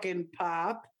fucking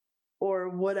Pop or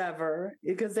whatever,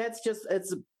 because that's just,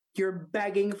 you're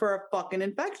begging for a fucking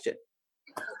infection.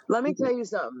 Let me tell you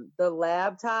something. The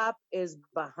laptop is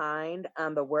behind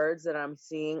on the words that I'm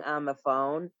seeing on the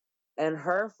phone, and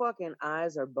her fucking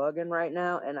eyes are bugging right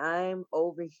now, and I'm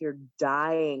over here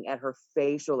dying at her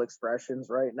facial expressions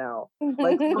right now.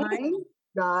 Like, Mine?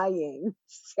 dying.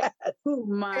 Yes. Who,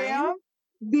 mine? Sam.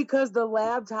 Because the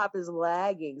laptop is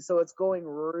lagging, so it's going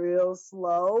real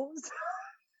slow.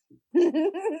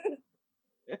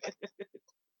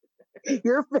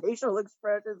 Your facial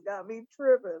expressions got me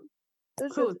tripping.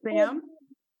 Who, Sam?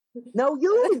 No,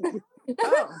 you.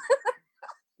 Oh.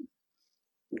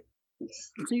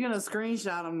 So you're gonna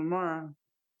screenshot them tomorrow.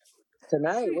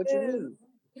 Tonight, what you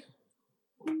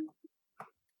mean?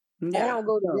 I don't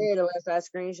go to bed unless I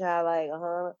screenshot like,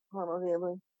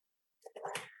 Hillary.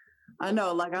 I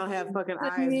know, like I'll have fucking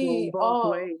eyes going Me both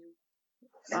off. ways.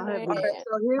 I'll have All right,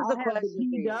 so here's the I'll have question.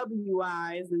 the PW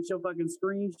eyes and she'll fucking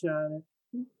screenshot it.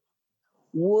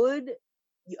 Would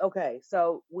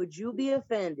you be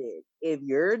offended if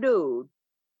your dude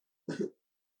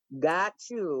got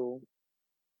you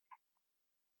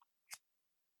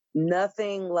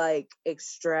nothing like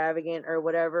extravagant or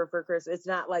whatever for Christmas? It's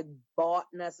not like bought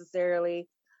necessarily,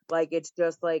 like it's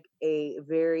just like a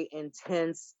very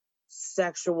intense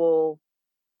sexual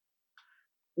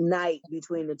night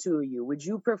between the two of you. Would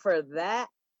you prefer that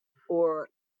or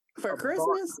For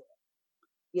Christmas?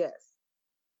 Yes.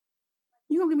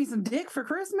 You gonna give me some dick for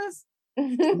Christmas? No.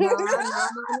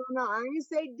 I didn't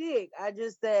say dick. I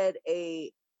just said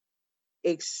a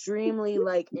extremely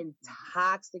like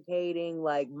intoxicating,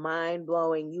 like mind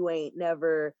blowing. You ain't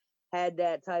never had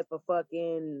that type of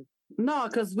fucking. No,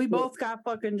 because we both got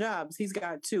fucking jobs. He's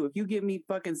got 2. If you give me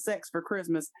fucking sex for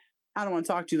Christmas, I don't want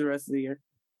to talk to you the rest of the year.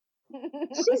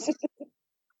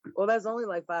 Well, that's only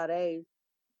like 5 days.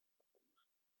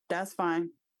 That's fine.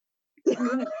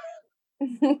 No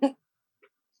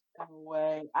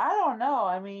way. I don't know.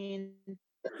 I mean,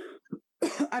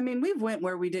 we've went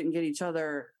where we didn't get each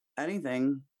other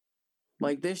anything.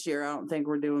 Like this year, I don't think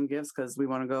we're doing gifts because we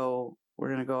want to go. We're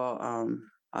gonna go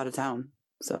out of town.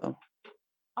 So.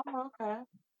 oh, okay.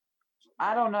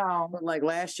 I don't know. But like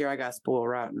last year, I got spoiled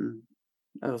rotten.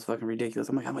 That was fucking ridiculous.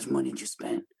 I'm like, how much money did you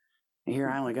spend? And here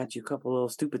I only got you a couple little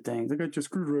stupid things. I got your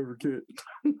screwdriver kit.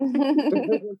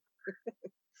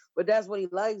 But that's what he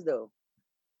likes, though.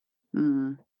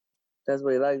 Mm. That's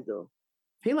what he likes, though.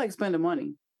 He likes spending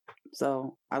money,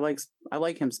 so I like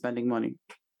him spending money.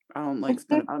 I don't like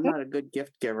spending. I'm not a good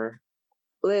gift giver.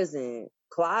 Listen,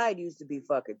 Clyde used to be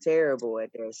fucking terrible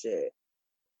at that shit.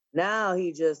 Now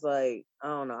he just like, I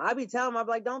don't know. I be telling him, I'm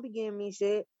like, don't be giving me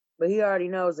shit. But he already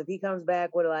knows if he comes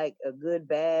back with like a good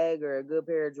bag or a good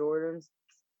pair of Jordans,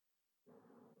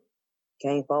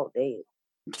 can't fault Dave.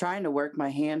 I'm trying to work my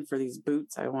hand for these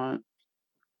boots I want.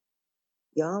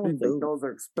 Y'all think those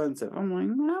are expensive. I'm like,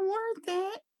 not worth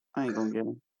it. I ain't gonna get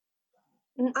them.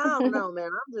 I don't know,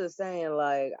 man. I'm just saying,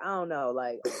 like, I don't know.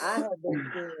 Like, I have been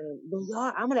seeing, but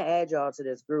y'all, I'm gonna add y'all to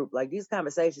this group. Like, these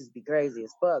conversations be crazy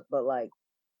as fuck, but like,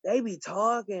 they be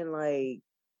talking like,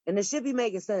 and it should be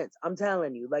making sense. I'm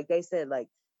telling you. Like, they said, like,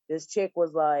 this chick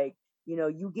was like,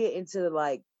 you get into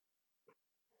like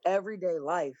everyday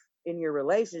life in your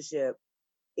relationship,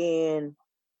 and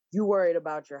you worried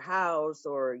about your house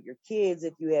or your kids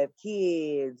if you have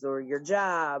kids or your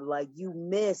job. Like, you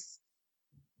miss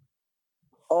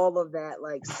all of that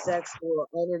like sexual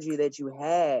energy that you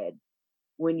had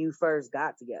when you first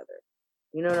got together.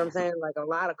 You know what I'm saying? Like a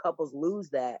lot of couples lose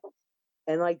that.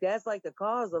 And like that's like the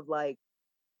cause of like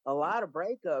a lot of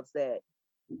breakups, that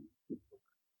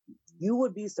you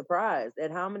would be surprised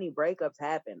at how many breakups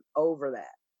happen over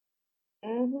that.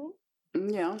 Mm-hmm.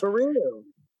 Yeah. For real.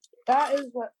 That is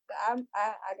what I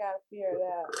gotta fear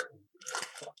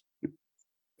that.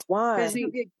 Why? Because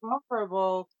you get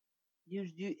comfortable,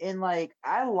 you and like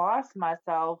I lost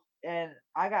myself and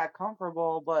I got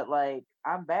comfortable, but like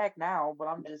I'm back now. But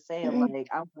I'm just saying, like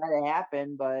I'm glad it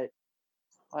happened, but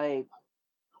like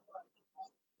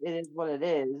it is what it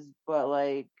is. But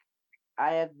like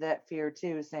I have that fear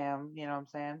too, Sam. You know what I'm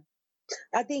saying?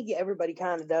 I think everybody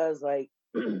kind of does, like,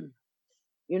 in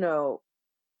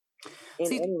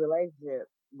any relationship,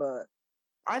 but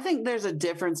I think there's a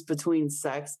difference between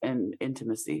sex and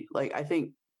intimacy. Like, I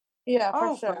think, Yeah,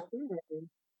 for sure.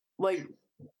 like,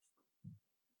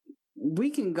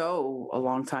 we can go a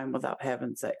long time without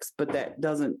having sex, but that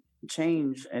doesn't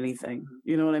change anything.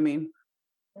 You know what I mean?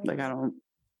 Like, I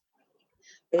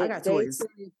got toys.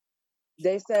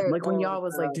 They said, like when y'all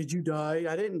was like, "Did you die?"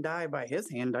 I didn't die by his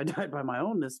hand. I died by my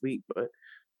own this week. But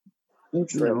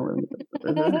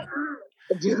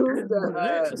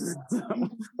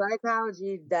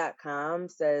Psychology.com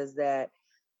says that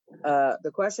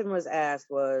the question was asked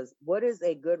was, what is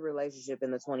a good relationship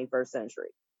in the 21st century?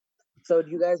 So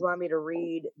do you guys want me to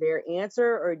read their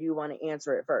answer, or do you want to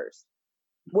answer it first?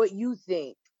 What you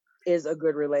think is a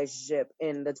good relationship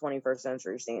in the 21st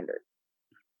century standard?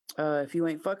 If you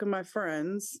ain't fucking my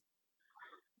friends,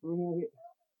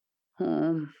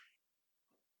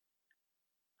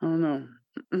 I don't know.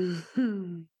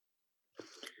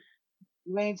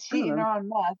 You ain't cheating on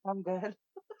us. I'm good.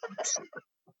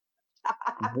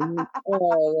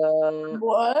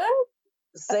 What?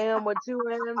 Sam with 2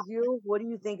 M's, what do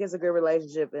you think is a good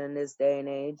relationship in this day and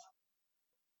age?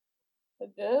 A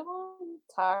good one?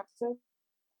 Toxic.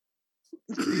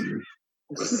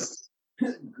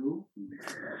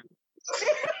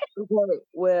 Okay,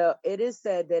 well, it is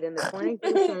said that in the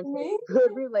 21st century,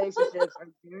 good relationships are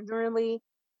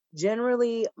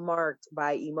generally marked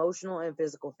by emotional and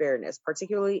physical fairness,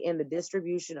 particularly in the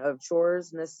distribution of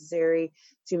chores necessary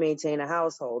to maintain a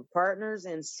household. Partners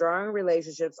in strong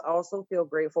relationships also feel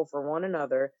grateful for one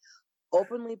another,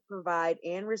 openly provide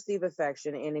and receive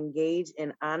affection, and engage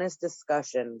in honest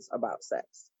discussions about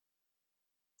sex.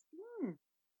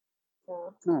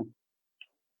 Hmm.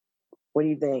 What do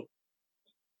you think?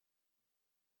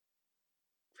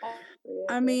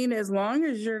 I mean, as long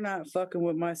as you're not fucking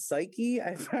with my psyche,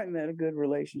 I find that a good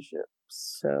relationship.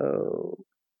 So,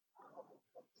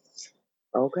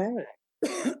 okay.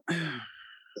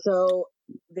 So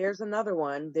there's another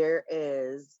one. There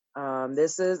is,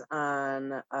 this is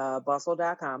on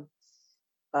bustle.com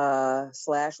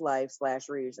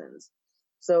 /life/reasons.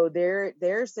 So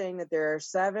they're saying that there are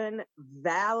 7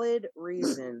 valid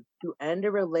reasons to end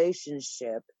a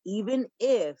relationship, even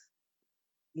if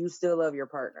you still love your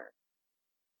partner.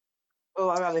 Oh,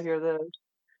 I'd rather hear this.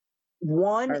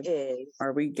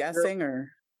 Are we guessing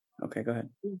or? Okay, go ahead.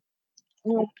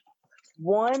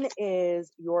 One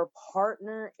is your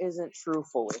partner isn't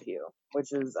truthful with you,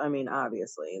 which is, I mean,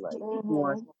 obviously, like,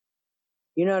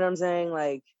 you know what I'm saying?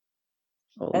 Like,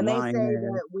 and they say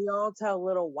that we all tell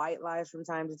little white lies from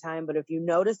time to time, but if you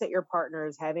notice that your partner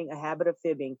is having a habit of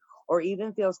fibbing or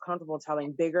even feels comfortable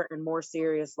telling bigger and more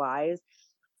serious lies,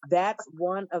 that's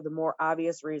one of the more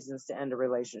obvious reasons to end a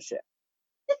relationship.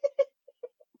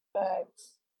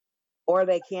 Facts. Or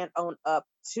they can't own up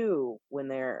to when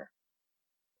they're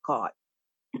caught.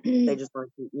 They just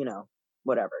want to,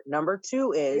 whatever. Number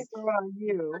 2 is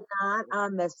you're not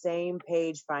on the same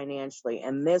page financially.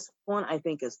 And this one I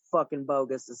think is fucking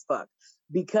bogus as fuck.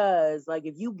 Because like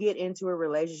if you get into a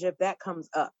relationship, that comes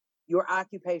up. Your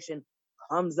occupation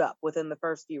comes up within the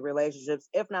first few relationships,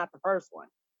 if not the first one.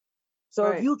 So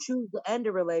if you choose to end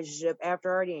a relationship after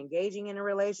already engaging in a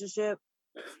relationship,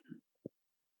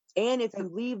 and if you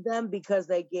leave them because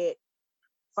they get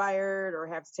fired or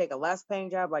have to take a less paying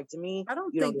job, like to me, I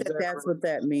don't think that that's what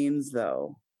that means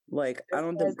though. Like, I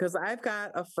don't think, because I've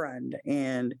got a friend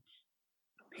and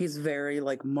he's very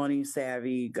like money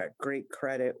savvy, got great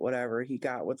credit, whatever. He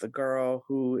got with a girl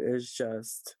who is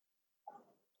just,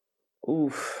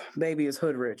 oof, baby is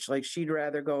hood rich. Like she'd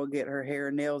rather go get her hair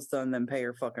and nails done than pay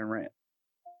her fucking rent.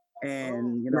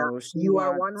 And you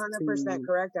are 100%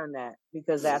 correct on that,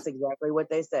 because that's exactly what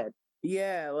they said.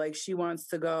 Yeah, like she wants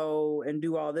to go and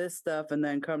do all this stuff and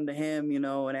then come to him,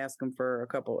 and ask him for a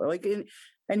couple, like, and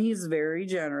he's very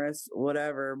generous,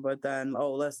 whatever. But then,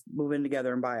 let's move in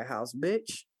together and buy a house,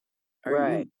 bitch.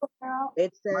 Right.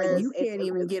 It says you can't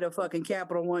even get a fucking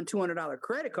Capital One $200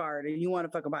 credit card, and you want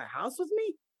to fucking buy a house with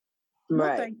me?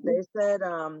 Right. No, they said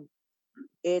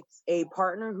it's a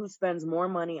partner who spends more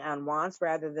money on wants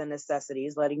rather than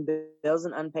necessities. Letting bills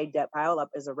and unpaid debt pile up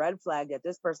is a red flag that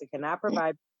this person cannot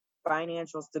provide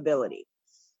financial stability.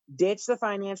 Ditch the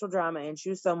financial drama and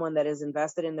choose someone that is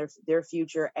invested in their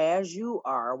future as you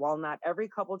are. While not every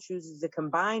couple chooses to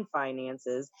combine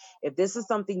finances, if this is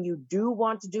something you do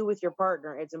want to do with your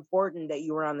partner, it's important that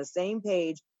you are on the same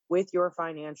page with your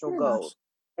financial goals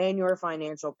and your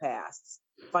financial pasts.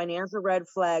 Financial red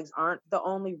flags aren't the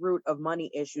only root of money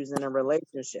issues in a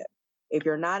relationship. If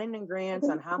you're not in agreement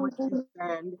on how much you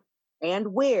spend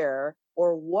and where,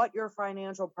 or what your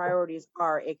financial priorities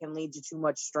are, it can lead to too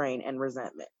much strain and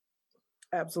resentment.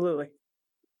 Absolutely.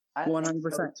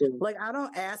 100%. Like, I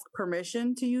don't ask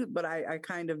permission to you, but I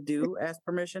kind of do ask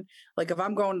permission. Like, if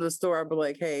I'm going to the store, I'll be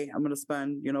like, hey, I'm going to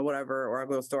spend, whatever, or I'll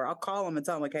go to the store. I'll call them and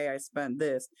tell them, like, hey, I spent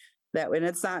this. That, and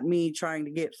it's not me trying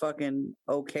to get fucking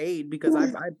okayed, because I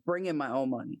bring in my own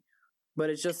money. But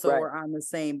it's just so we're on the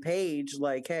same page,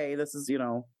 like, hey, this is,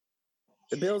 the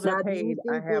bills are paid.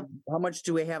 How much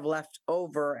do we have left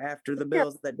over after the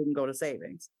bills that didn't go to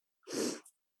savings?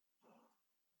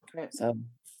 So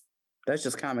that's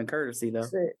just common courtesy, though.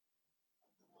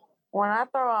 When I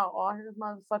throw out all his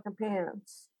motherfucking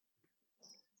pants,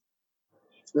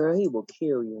 girl, he will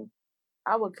kill you.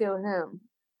 I will kill him.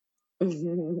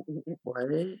 What?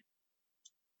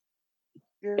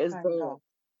 It's bad.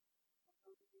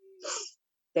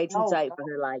 They too tight for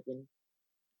her liking.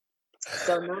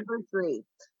 So number 3,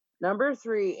 Number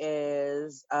 3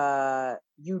 is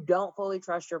you don't fully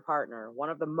trust your partner. One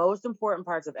of the most important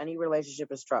parts of any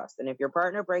relationship is trust. And if your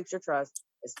partner breaks your trust,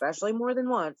 especially more than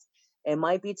once, it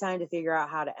might be time to figure out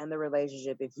how to end the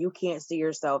relationship if you can't see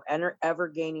yourself ever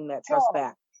gaining that trust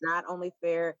back. It's not only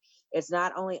fair, it's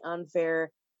not only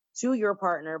unfair to your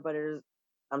partner, but it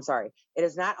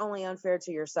is not only unfair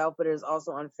to yourself, but it is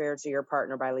also unfair to your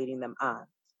partner by leading them on.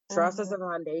 Trust is a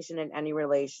foundation in any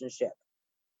relationship.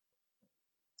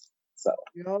 So,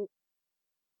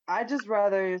 I just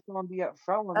rather someone be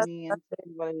upfront with me and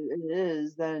say what it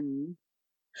is than,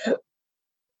 you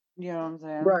know what I'm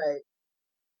saying? Right.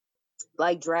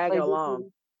 Like drag it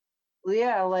along.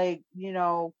 Yeah, like, you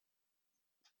know.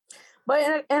 But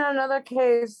in another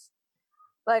case,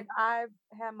 like I've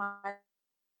had my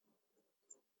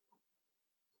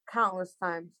countless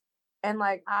times, and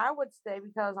like I would stay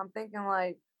because I'm thinking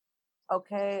like,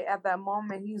 okay, at that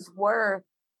moment he's worth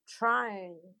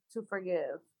trying to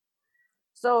forgive.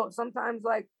 So sometimes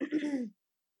like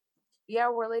yeah,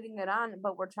 we're leading it on,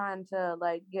 but we're trying to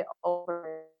like get over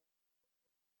it.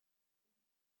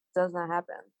 Doesn't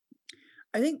happen.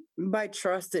 I think by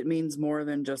trust it means more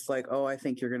than just like, oh, I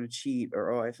think you're gonna cheat,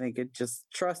 or oh, I think it just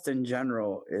trust in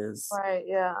general is right.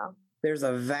 Yeah. There's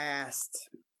a vast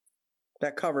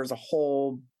that covers a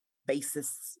whole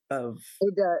basis of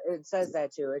it says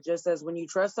that too. It just says when you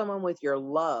trust someone with your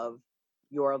love,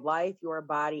 your life, your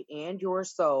body, and your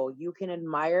soul, you can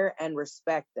admire and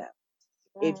respect them.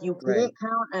 If you can't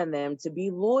count on them to be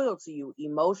loyal to you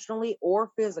emotionally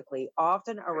or physically,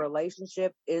 often a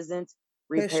relationship isn't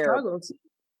repairable.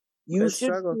 You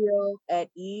should feel at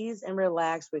ease and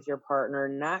relaxed with your partner,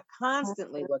 not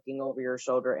constantly looking over your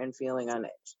shoulder and feeling on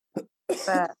edge.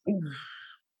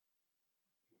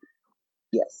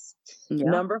 Yes. Yeah.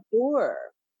 Number 4,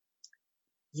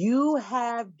 you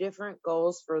have different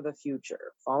goals for the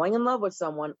future. Falling in love with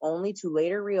someone only to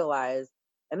later realize,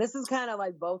 and this is kind of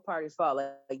like both parties' fault.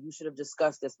 Like you should have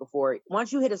discussed this before.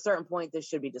 Once you hit a certain point, this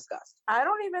should be discussed. I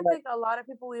don't even think a lot of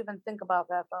people even think about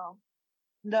that though.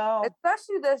 No.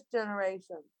 Especially this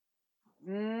generation.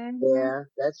 Mm-hmm. Yeah,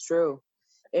 that's true.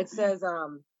 It says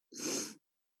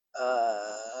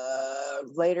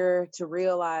later to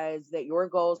realize that your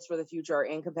goals for the future are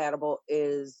incompatible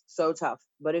is so tough.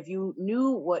 But if you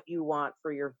knew what you want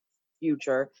for your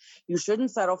future, you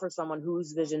shouldn't settle for someone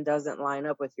whose vision doesn't line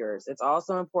up with yours. It's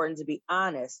also important to be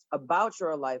honest about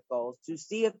your life goals to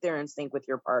see if they're in sync with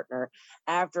your partner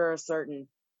after a certain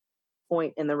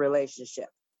point in the relationship.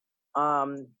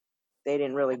 They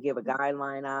didn't really give a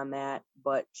guideline on that,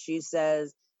 but she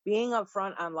says being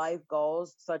upfront on life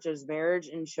goals such as marriage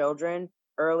and children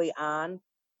early on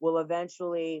will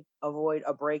eventually avoid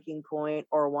a breaking point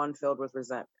or one filled with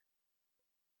resentment.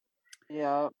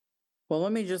 Yeah. Well,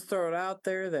 let me just throw it out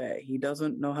there that he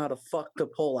doesn't know how to fuck to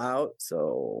pull out,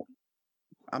 so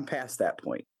I'm past that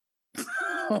point.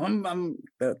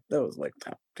 That was like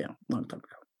long time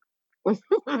ago.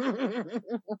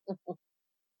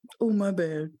 Oh, my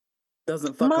bad.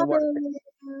 Doesn't fucking work.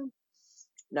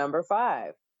 Number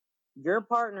 5. Your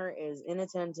partner is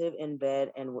inattentive in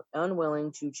bed and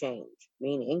unwilling to change,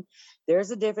 meaning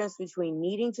there's a difference between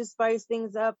needing to spice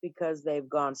things up because they've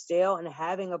gone stale and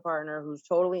having a partner who's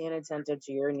totally inattentive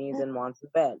to your needs and wants in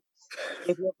bed.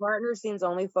 If your partner seems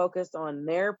only focused on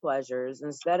their pleasures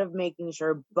instead of making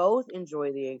sure both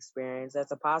enjoy the experience,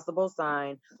 that's a possible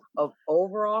sign of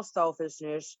overall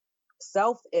selfishness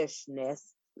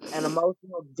and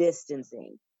emotional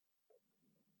distancing.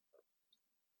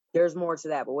 There's more to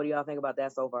that, but what do y'all think about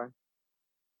that so far?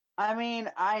 I mean,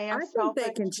 I think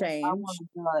they can change. I want to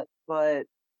do it, but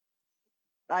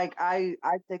like I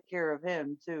take care of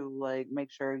him too. Like make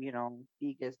sure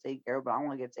he gets taken care of, but I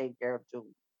want to get taken care of too.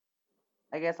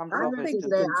 I guess I'm selfish.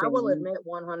 I will admit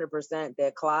 100%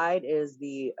 that Clyde is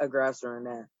the aggressor in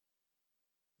that.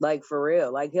 Like for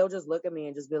real, like he'll just look at me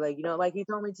and just be like, like he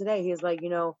told me today. He's like,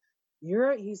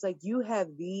 he's like, you have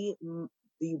the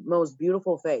most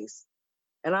beautiful face.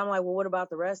 And I'm like, well, what about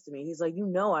the rest of me? He's like,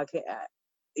 I can't.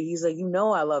 He's like,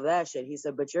 I love that shit. He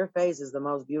said, but your face is the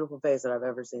most beautiful face that I've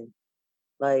ever seen.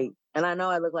 Like, and I know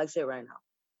I look like shit right now.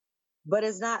 But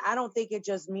it's not, I don't think it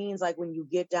just means like when you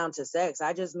get down to sex.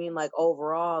 I just mean like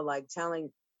overall, like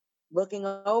looking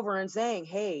over and saying,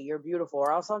 hey, you're beautiful.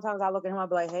 Or else sometimes I look at him, I'll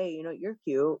be like, hey, you're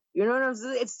cute. You know what I'm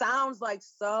saying? It sounds like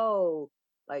so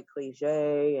like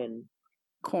cliche and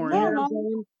corny. You know what I'm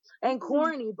saying? And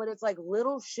corny, but it's like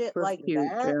little shit like cute,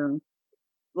 that. Yeah.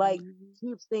 Like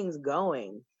keeps things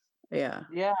going. Yeah.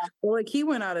 Yeah. Well, like he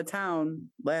went out of town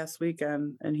last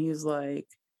weekend and he's like,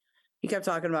 he kept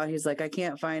talking about, he's like, I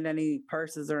can't find any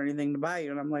purses or anything to buy you.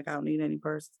 And I'm like, I don't need any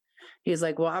purses. He's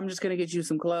like, well, I'm just gonna get you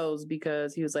some clothes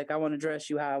because he was like, I want to dress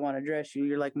you how I want to dress you.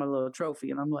 You're like my little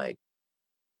trophy, and I'm like,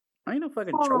 I ain't no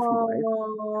fucking trophy wife.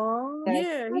 Aww.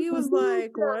 Yeah, he was That's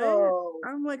like, what? beautiful.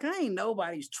 I'm like, I ain't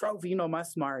nobody's trophy. You know my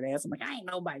smart ass. I'm like, I ain't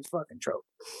nobody's fucking trophy.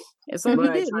 And so he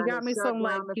Right, did. He trying got to me shut some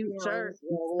like down the cute shirt feelings.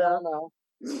 Yeah, and we stuff. all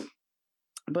know.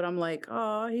 But I'm like,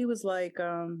 oh, he was like,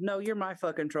 no, you're my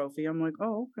fucking trophy. I'm like,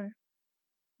 oh, okay.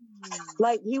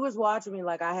 Like he was watching me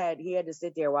like he had to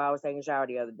sit there while I was taking a shower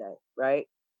the other day, right?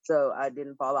 So I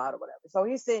didn't fall out or whatever. So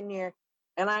he's sitting there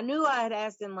and I knew I had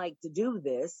asked him like to do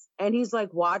this. And he's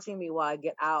like watching me while I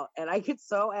get out. And I get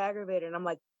so aggravated. And I'm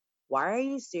like, why are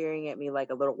you staring at me like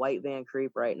a little white van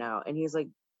creep right now? And he's like,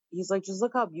 just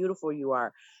look how beautiful you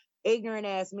are. Ignorant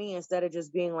ass me, instead of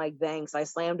just being like, thanks. I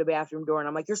slammed the bathroom door and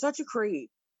I'm like, you're such a creep.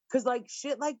 Cause like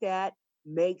shit like that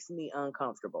makes me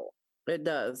uncomfortable. It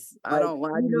does. Like, I do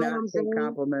you know what not I'm take saying?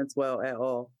 compliments well at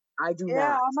all. I do Yeah,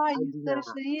 not. I'm not I used do to that not.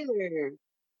 shit either.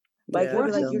 Like Yeah, he'll We're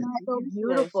be like, just "You're not so used to that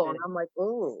beautiful," and shit. I'm like,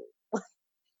 "Oh."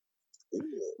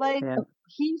 Like yeah.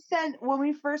 he sent when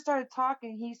we first started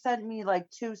talking, he sent me like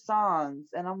 2 songs,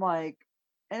 and I'm like,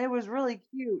 and it was really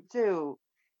cute too.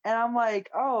 And I'm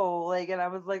like, oh, like, and I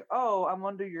was like, oh, I'm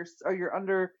under you're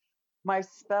under my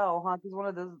spell, huh? Because one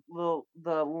of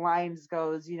the lines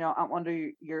goes, you know, I'm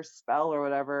under your spell or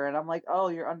whatever, and I'm like, oh,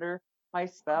 you're under my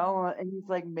spell, and he's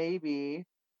like, maybe,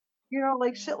 you know,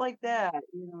 like shit like that,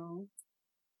 you know.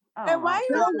 I don't And why know.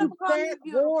 you don't You never call me fat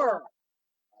beautiful? whore.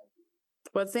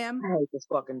 What, Sam? I hate this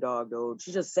fucking dog, dude.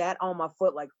 She just sat on my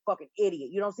foot like a fucking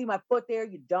idiot. You don't see my foot there,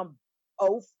 you dumb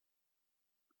oaf.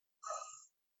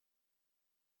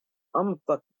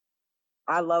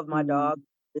 I love my dog.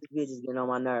 This bitch is getting on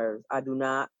my nerves. I do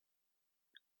not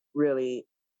really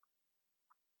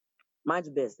mind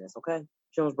your business, okay?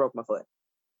 She almost broke my foot.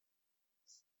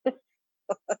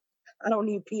 I don't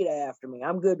need PETA after me.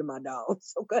 I'm good to my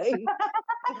dogs, okay?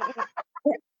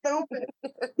 Stupid.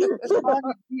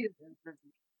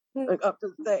 Like, I'm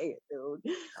just saying, dude.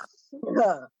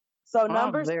 So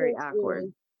I'm very 6 awkward.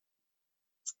 is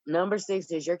Number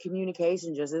 6 is your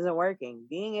communication just isn't working.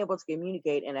 Being able to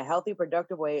communicate in a healthy,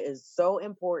 productive way is so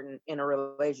important in a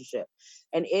relationship.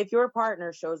 And if your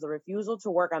partner shows the refusal to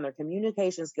work on their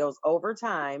communication skills over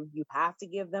time, you have to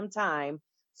give them time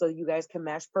so you guys can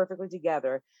mesh perfectly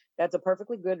together. That's a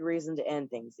perfectly good reason to end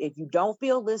things. If you don't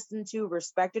feel listened to,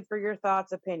 respected for your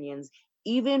thoughts, opinions,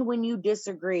 even when you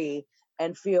disagree,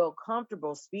 and feel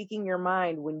comfortable speaking your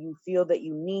mind when you feel that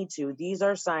you need to, these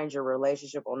are signs your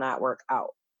relationship will not work out.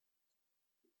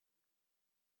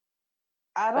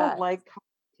 I don't like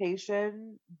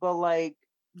confrontation, but like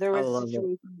there I was a love it.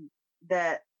 situation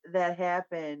that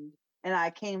happened, and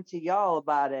I came to y'all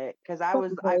about it because I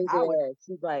was She's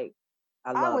like,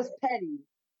 I was petty.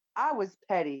 I was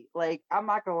petty. Like I'm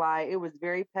not gonna lie, it was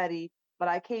very petty. But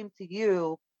I came to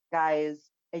you guys,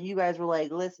 and you guys were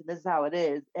like, "Listen, this is how it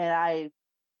is," and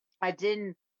I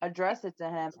didn't address it to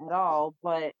him at all,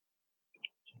 but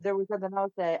there was something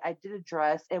else that I did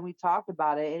address and we talked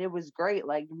about it and it was great.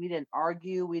 Like we didn't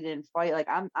argue, we didn't fight. Like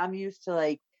I'm used to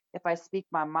like if I speak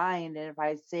my mind and if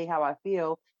I say how I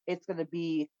feel, it's gonna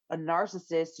be a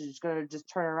narcissist who's gonna just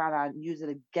turn around and use it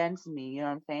against me. You know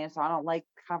what I'm saying? So I don't like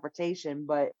confrontation,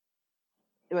 but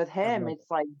with him it's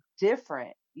like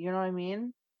different. You know what I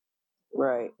mean?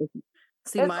 right.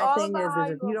 See, It's my all thing about is how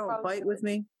if you you don't approach fight it. with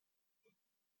me,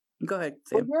 go ahead,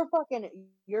 Well, Sam.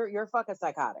 you're fucking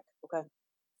psychotic, okay?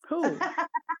 Who?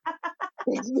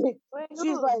 Wait, She's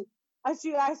who? like, I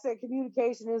said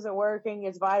communication isn't working.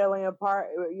 It's vitally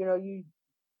important. You know, you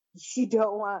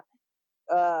don't want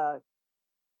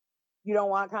you don't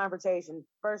want confrontation.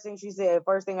 First thing she said,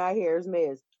 first thing I hear is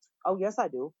Ms. Oh, yes, I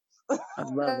do. I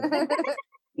love it.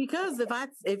 Because if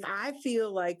I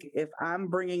feel like if I'm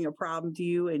bringing a problem to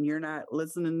you and you're not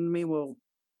listening to me, well,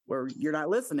 or you're not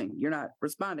listening, you're not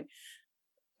responding.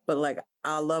 But like,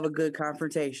 I love a good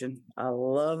confrontation. I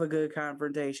love a good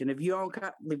confrontation. If you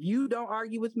don't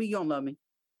argue with me, you don't love me.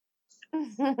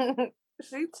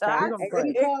 She Yeah, we gonna toxic.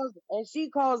 play. She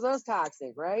calls us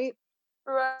toxic, right?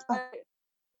 Right.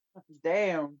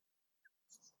 Damn.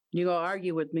 You gonna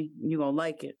argue with me? You gonna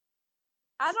like it?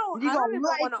 I You don't gonna even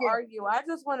like want to it. argue. I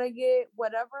just want to get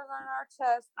whatever's on our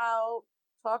chest out,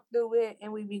 talk through it,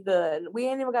 and we be good. We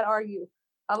ain't even got to argue.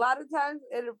 A lot of times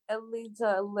it leads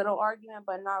to a little argument,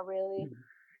 but not really.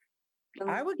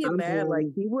 I would get mad. Like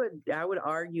I would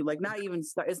argue. Like not even.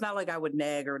 It's not like I would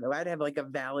nag or I'd have like a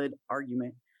valid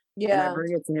argument. And I Yeah.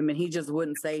 bring it to him, and he just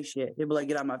wouldn't say shit. He'd be like,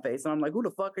 "Get out my face," and I'm like, "Who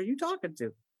the fuck are you talking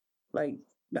to?" Like,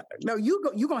 no, you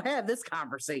gonna have this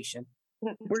conversation.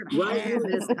 We're gonna have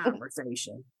this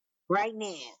conversation right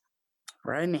now.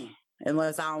 right now.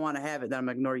 Unless I don't want to have it, then I'm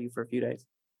gonna ignore you for a few days.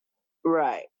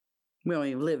 Right. We don't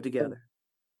even live together.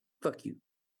 Fuck you.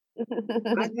 I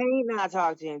can't not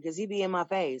talk to him because he be in my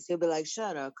face. He'll be like,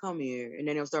 "Shut up, come here," and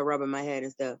then he'll start rubbing my head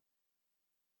and stuff.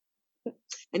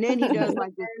 And then he does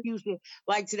like this cute shit.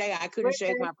 Like today, I couldn't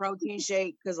shake my protein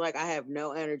shake because like I have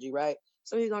no energy, right?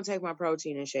 So he's gonna take my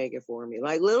protein and shake it for me.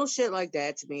 Like little shit like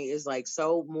that to me is like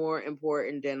so more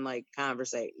important than like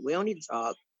conversate. We don't need to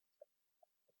talk.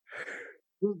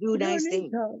 We do nice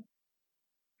things.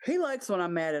 He likes when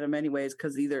I'm mad at him anyways,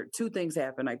 because either two things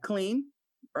happen. I clean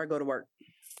or I go to work.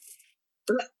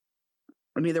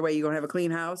 And either way, you're going to have a clean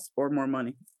house or more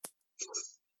money.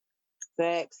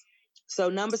 Facts. So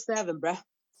number 7, bruh.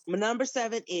 Number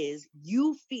 7 is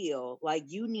you feel like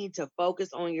you need to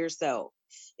focus on yourself.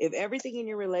 If everything in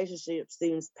your relationship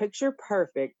seems picture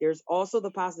perfect, there's also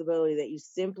the possibility that you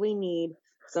simply need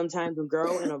some time to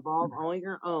grow and evolve on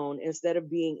your own instead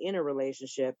of being in a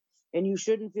relationship. And you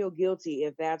shouldn't feel guilty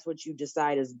if that's what you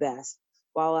decide is best.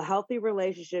 While a healthy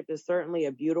relationship is certainly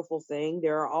a beautiful thing,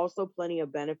 there are also plenty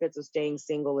of benefits of staying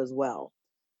single as well.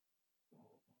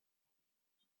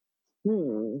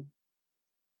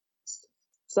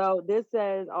 So this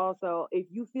says also, if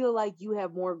you feel like you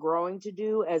have more growing to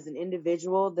do as an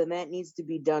individual, then that needs to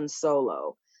be done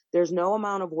solo. There's no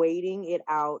amount of waiting it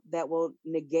out that will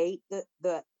negate the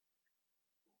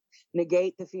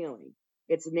feeling.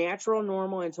 It's natural,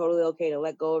 normal, and totally okay to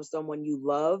let go of someone you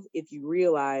love if you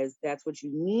realize that's what you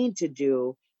need to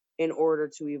do in order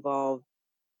to evolve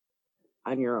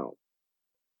on your own.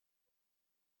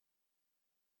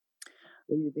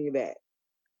 What do you think of that?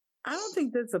 I don't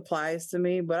think this applies to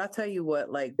me, but I'll tell you what,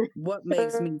 like, what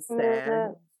makes me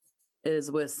sad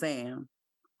is with Sam.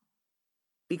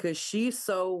 Because she's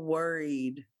so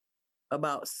worried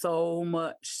about so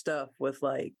much stuff with,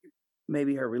 like,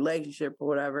 maybe her relationship or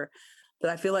whatever, that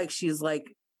I feel like she's,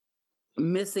 like,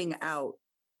 missing out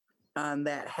on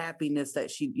that happiness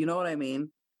that she, you know what I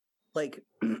mean? Like,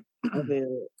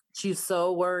 she's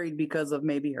so worried because of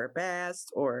maybe her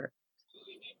past or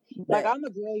like I'm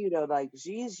gonna tell you though, like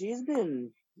she's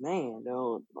been, man,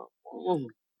 though.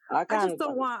 I just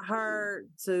don't want her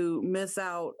to miss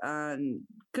out on,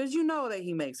 because you know that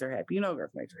he makes her happy. You know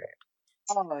Griff makes her happy.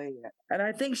 Oh yeah. And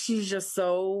I think she's just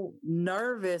so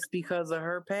nervous because of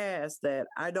her past that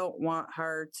I don't want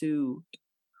her to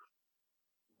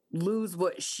lose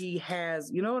what she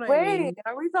has. You know what I mean? Wait,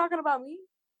 are we talking about me?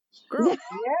 Girl, Yeah.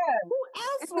 who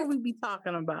else would we be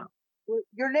talking about?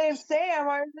 Your name's Sam,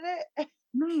 isn't it?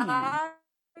 Man.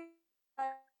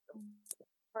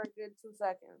 For a good 2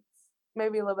 seconds,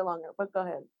 maybe a little bit longer, but go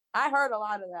ahead. I heard a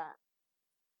lot of that.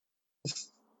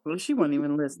 Well, she wasn't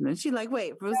even listening. She like,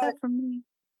 wait, was that from me?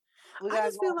 I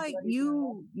just feel like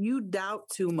you doubt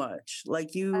too much. Like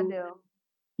I do.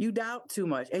 You doubt too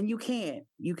much, and you can't.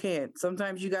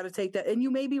 Sometimes you got to take that, and you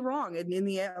may be wrong. And in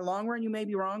the long run, you may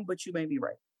be wrong, but you may be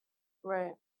right.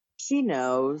 Right. She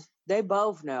knows. They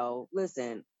both know.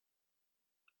 Listen,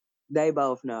 they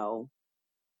both know.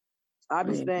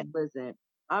 Listen,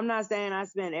 I'm not saying I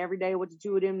spend every day with the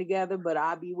two of them together, but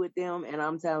I be with them, and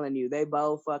I'm telling you, they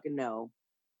both fucking know.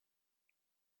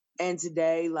 And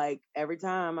today, like every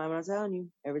time, I'm not telling you,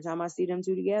 every time I see them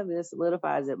two together, it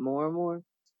solidifies it more and more.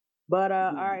 But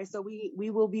all right, so we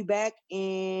will be back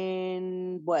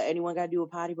in what? Anyone got to do a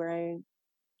potty break?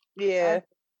 Yeah.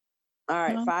 All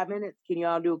right, 5 minutes. Can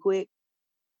y'all do it quick?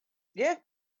 Yeah.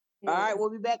 All right,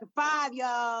 we'll be back in 5,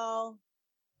 y'all.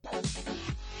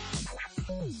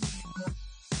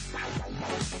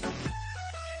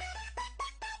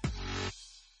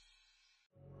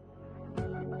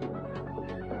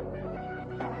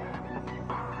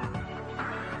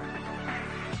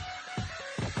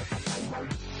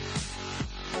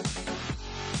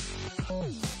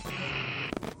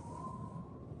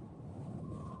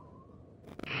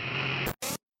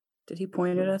 Did he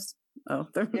point at us? Oh,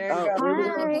 There you go.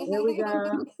 Here we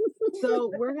go.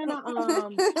 So we're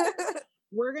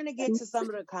gonna get to some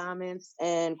of the comments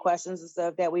and questions and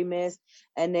stuff that we missed,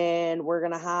 and then we're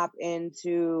gonna hop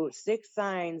into 6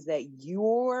 signs that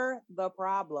you're the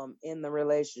problem in the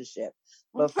relationship.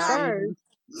 But first,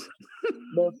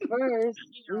 I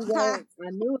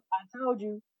told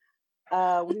you,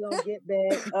 we're gonna get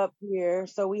back up here.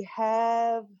 So we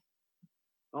have,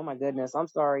 oh my goodness, I'm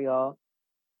sorry, y'all.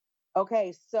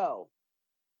 Okay, so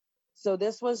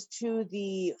this was to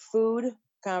the food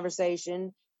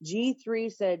conversation.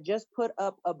 G3 said, just put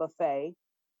up a buffet.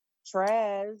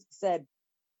 Traz said,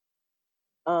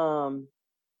 or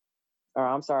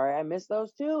I'm sorry, I missed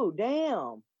those two.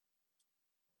 Damn.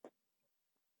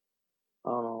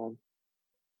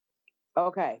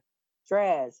 Okay.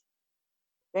 Traz.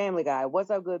 Family Guy. What's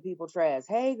up, good people? Traz.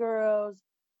 Hey, girls.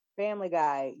 Family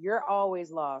Guy. You're always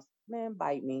lost. man,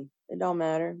 bite me. It don't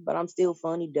matter, but I'm still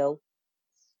funny though.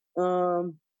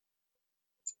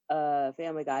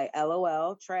 Family Guy,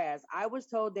 LOL, Traz. I was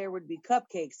told there would be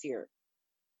cupcakes here.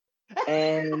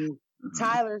 And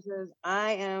Tyler says,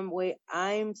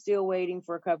 I'm still waiting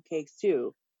for cupcakes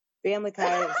too. Family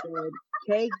Guy said,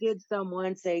 cake, did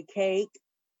someone say cake?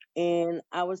 And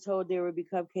I was told there would be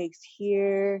cupcakes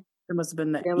here. It must have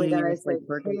been that Family Guy like said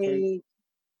birthday cake. cake.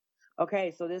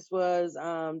 Okay, so this was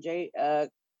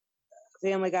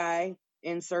Family Guy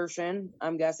insertion.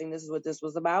 I'm guessing this is what this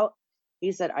was about.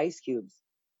 He said ice cubes.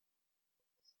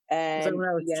 And so when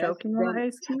I was yes, choking on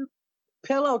ice cube?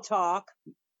 Pillow Talk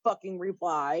fucking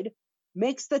replied,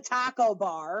 mix the taco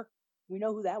bar. We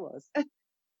know who that was.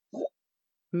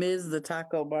 Ms. the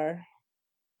taco bar.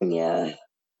 Yeah,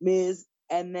 Ms.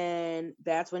 And then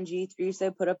that's when G3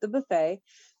 said, put up the buffet.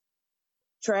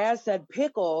 Traz said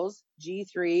pickles.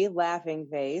 G3 laughing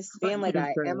face. Family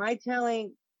Guy. Am I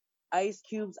telling ice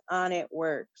cubes on it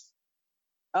works?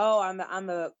 Oh, on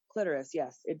the clitoris.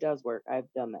 Yes, it does work.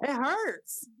 I've done that. It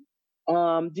hurts.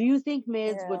 Do you think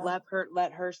Ms. would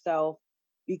let herself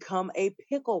become a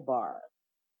pickle bar?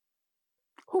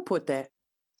 Who put that?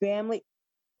 Family,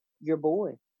 your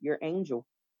boy, your angel,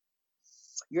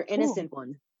 your innocent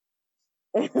one.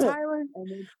 Tyler,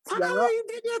 Tyler, you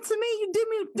did that to me. You did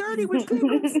me dirty with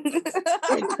pickles.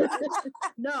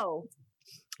 No,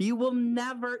 you will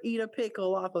never eat a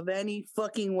pickle off of any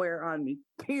fucking wear on me.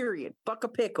 Period. Fuck a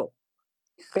pickle.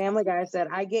 Family Guy said,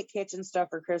 I get kitchen stuff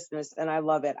for Christmas and I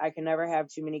love it. I can never have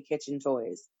too many kitchen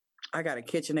toys. I got a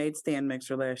KitchenAid stand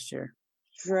mixer last year.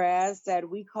 Traz said,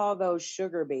 we call those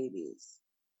sugar babies.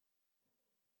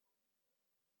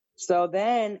 So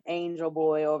then Angel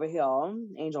Boy over here,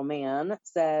 Angel Man,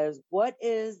 says, what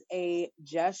is a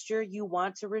gesture you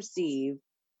want to receive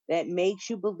that makes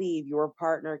you believe your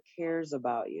partner cares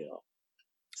about you?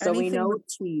 So anything we know with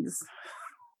cheese.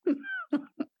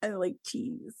 I like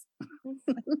cheese.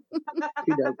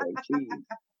 She does like cheese.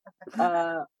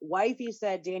 Wifey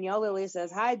said, Danielle Lily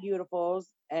says, hi, beautifuls.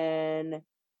 And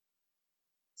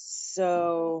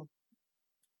so,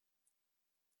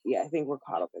 yeah, I think we're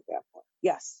caught up at that point.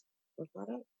 Yes. We're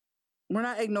caught up. We're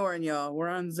not ignoring y'all. We're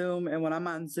on Zoom, and when I'm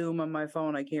on Zoom on my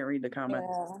phone, I can't read the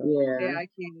comments. Yeah, I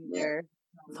can't either.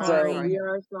 Sorry. So we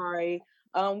are sorry.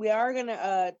 We are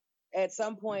gonna at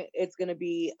some point it's gonna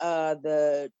be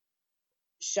the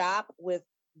shop with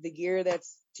the gear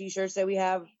that's t-shirts that we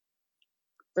have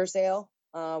for sale.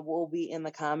 Will be in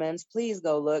the comments. Please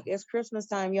go look. It's Christmas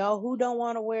time, y'all. Who don't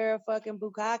want to wear a fucking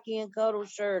Bukkake and Cuddle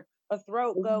shirt, a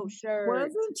throat goat shirt?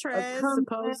 Wasn't Trez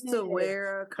supposed to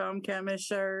wear a Cum Chemist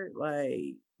shirt?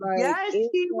 Like yes,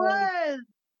 he was.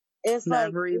 It's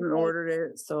never like, even ordered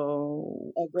it,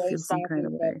 so a great stocking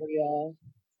stuffer, y'all.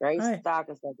 Great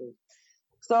stocking stuffer.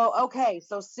 So okay,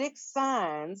 so 6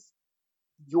 signs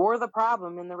you're the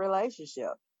problem in the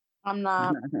relationship. I'm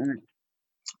not.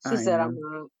 She said, I'm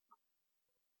not.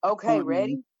 Okay,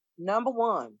 ready? Number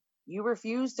 1, you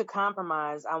refuse to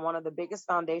compromise on one of the biggest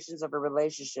foundations of a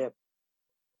relationship.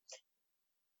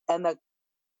 And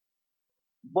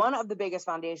one of the biggest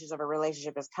foundations of a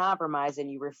relationship is compromise,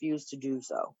 and you refuse to do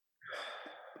so.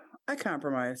 I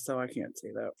compromise, so I can't say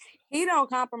that. He don't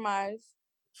compromise.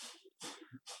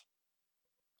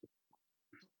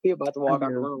 He about to walk out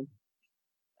the room.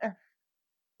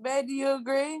 Babe, do you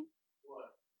agree? What?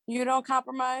 You don't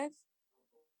compromise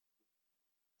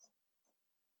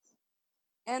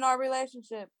in our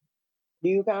relationship. Do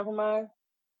you compromise?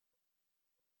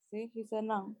 See, he said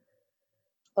no.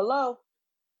 Hello?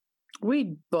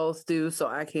 We both do, so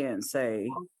I can't say.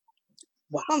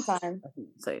 Sometimes. I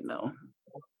can't say no.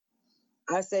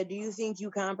 I said, do you think you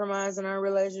compromise in our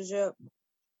relationship?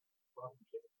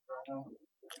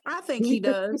 I think he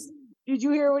does. Did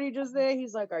you hear what he just said?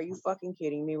 He's like, are you fucking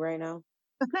kidding me right now?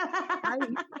 I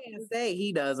can't say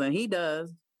he doesn't. He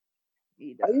does.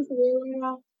 He does. Are you for real right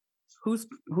now?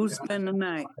 Who's spending the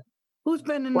night? Who's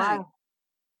spending the night?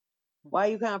 Why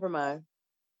you compromise?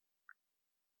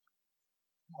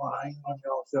 Why?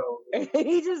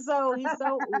 he's so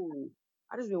ooh.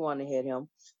 I just be wanting to hit him.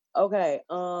 Okay.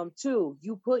 2,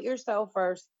 you put yourself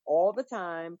first all the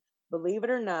time. Believe it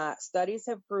or not, studies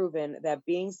have proven that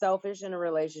being selfish in a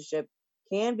relationship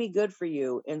can be good for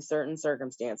you in certain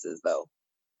circumstances, though.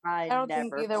 I don't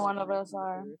think either one of us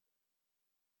are.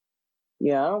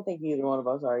 Yeah, I don't think either one of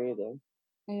us are either.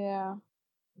 Yeah.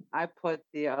 I put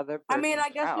the other. I mean, I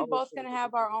guess we both can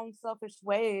have our own selfish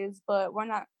ways, but we're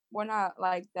not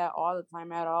like that all the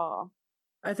time at all.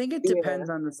 I think it depends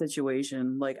on the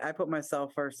situation. Like, I put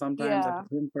myself first sometimes. I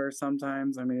put him first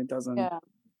sometimes. I mean, it doesn't. Yeah.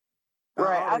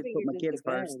 Right. I always put my kids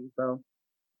first. So.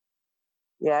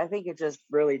 Yeah, I think it just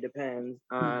really depends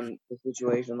on the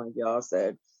situation, like y'all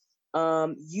said.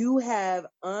 You have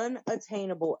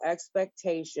unattainable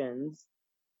expectations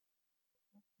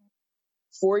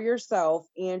for yourself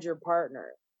and your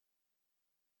partner.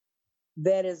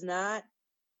 That is not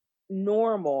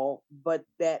normal, but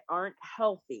that aren't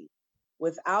healthy.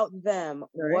 Without them,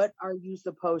 Right. what are you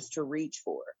supposed to reach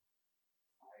for?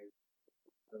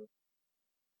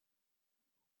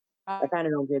 I kind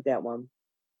of don't get that one.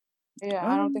 Yeah,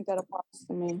 I don't think that applies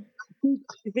to me.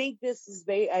 I think this is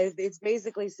it's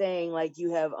basically saying like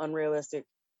you have unrealistic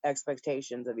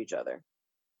expectations of each other.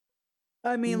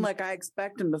 I mean, like, I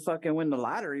expect him to fucking win the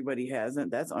lottery, but he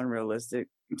hasn't. That's unrealistic.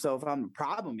 So if I'm a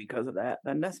problem because of that,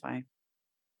 then that's fine.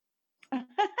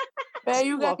 Babe,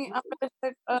 you got any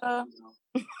unrealistic,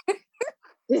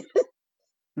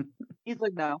 He's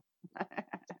like, no.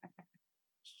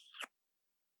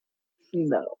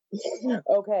 No.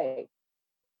 Okay.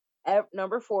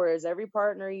 Number 4 is every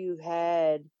partner you've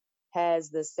had has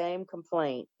the same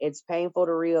complaint. It's painful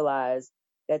to realize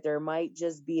that there might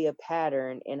just be a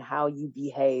pattern in how you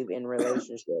behave in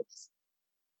relationships.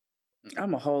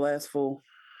 I'm a whole ass fool.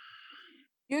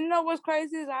 You know what's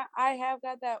crazy is I have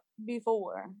got that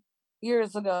before,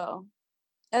 years ago.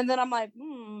 And then I'm like,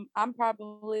 I'm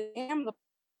probably am the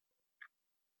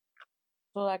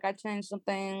so like I changed some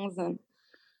things and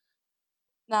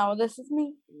now this is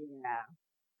me. Yeah.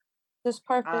 This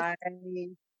perfect. I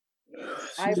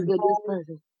She's good.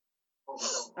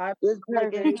 I This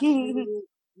like perfect. it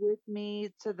with me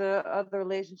to the other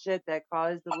relationship that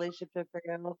caused the relationship to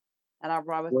fail, and I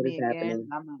brought with What me is again. happening?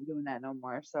 I'm not doing that no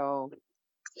more. So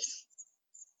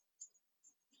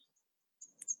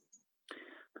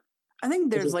I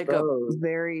think there's just like goes. a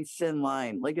very thin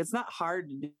line. Like, it's not hard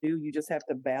to do. You just have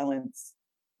to balance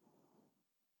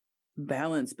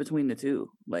between the two.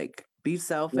 Like, be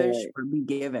selfish Right. or be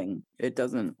giving. It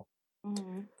doesn't.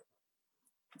 Mhm.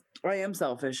 I am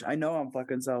selfish. I know I'm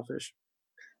fucking selfish.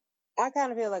 I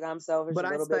kind of feel like I'm selfish But a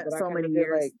I little bit, spent but I so kind many of feel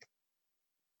years like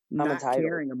I'm not entitled.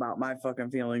 caring about my fucking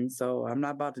feelings, so I'm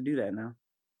not about to do that now.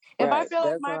 If I Right. feel like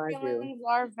That's my how I feel. feelings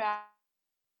are valid,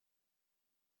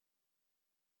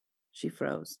 She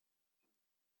froze.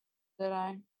 did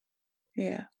I?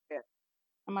 Yeah.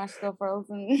 Am I still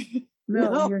frozen? No,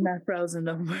 No. you're not frozen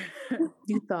no more.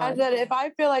 You I thought. said if I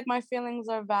feel like my feelings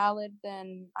are valid,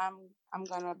 then I'm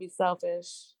gonna be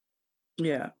selfish.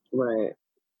 Yeah. Right.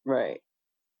 Right.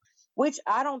 Which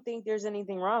I don't think there's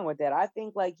anything wrong with that. I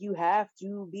think like you have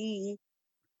to be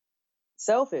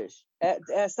selfish.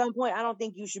 At some point, I don't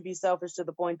think you should be selfish to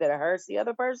the point that it hurts the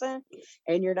other person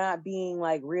and you're not being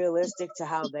like realistic to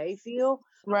how they feel.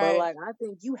 But Right. like I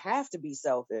think you have to be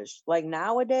selfish. Like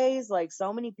nowadays, like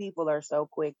so many people are so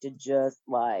quick to just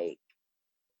like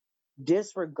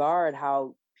disregard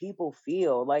how people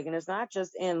feel. Like, and it's not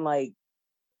just in like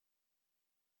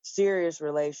serious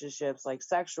relationships, like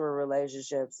sexual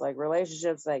relationships, like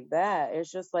relationships like that.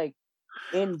 It's just like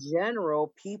in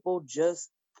general, people just,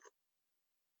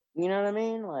 you know what I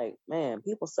mean? Like, man,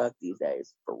 people suck these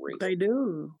days for real. They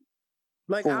do.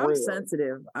 Like, For I'm real.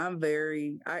 sensitive. I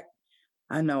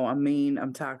know I'm mean,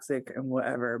 I'm toxic and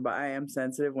whatever, but I am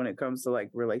sensitive when it comes to like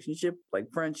relationship, like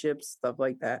friendships, stuff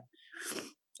like that.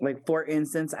 Like, for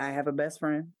instance, I have a best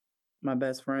friend. My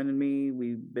best friend and me,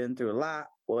 we've been through a lot,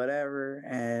 whatever.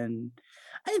 And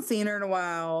I ain't seen her in a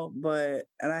while,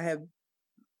 and I have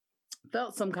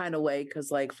felt some kind of way because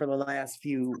like for the last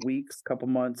few weeks, couple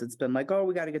months, it's been like, oh,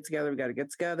 we got to get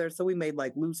together. So we made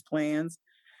like loose plans.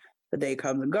 The day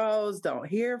comes and goes, don't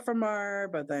hear from her,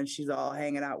 but then she's all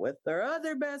hanging out with her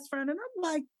other best friend. And I'm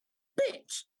like,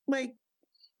 bitch, like,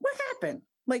 what happened?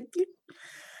 Like,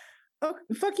 oh,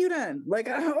 fuck you then. Like,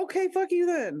 okay, fuck you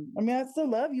then. I mean, I still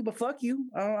love you, but fuck you.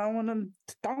 I don't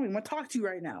even want to talk to you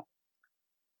right now.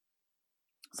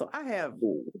 So I have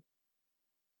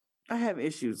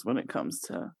issues when it comes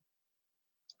to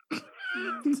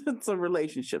to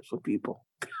relationships with people.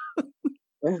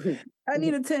 I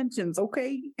need attentions,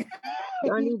 okay?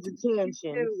 I need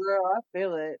attention. girl, I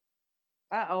feel it.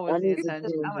 I always I need need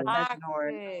attention. I'm attention. attention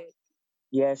whore. Toxic.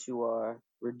 Yes, you are.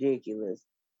 Ridiculous.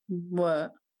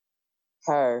 What?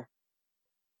 Her.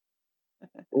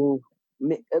 Ooh.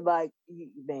 Like,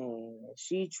 man,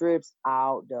 she trips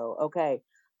out though. Okay.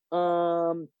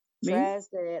 Me? Trash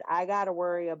said, I gotta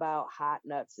worry about hot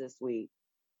nuts this week.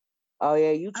 Oh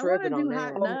yeah, you I want to tripping on do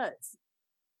that. hot nuts.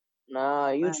 Nah,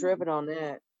 you tripping on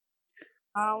that.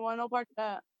 I don't want no part of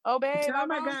that. Oh babe, Tell I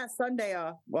him I found got Sunday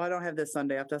off. Well, I don't have this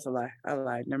Sunday off. That's a lie. I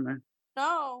lied. Never mind.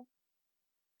 no.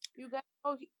 You gotta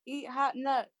go eat hot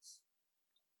nuts.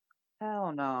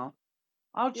 Hell no.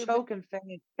 I'll You're choke and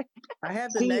faint. I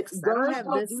have the See, next. I don't girls have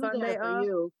don't this do Sunday that for off.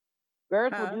 you.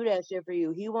 Girth will Huh? do that shit for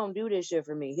you. He won't do this shit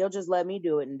for me. He'll just let me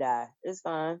do it and die. It's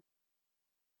fine.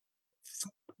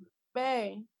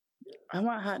 Bae. I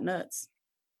want hot nuts.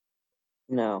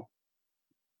 No.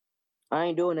 I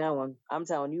ain't doing that one. I'm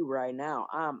telling you right now.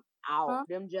 I'm out. Huh?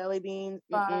 Them jelly beans.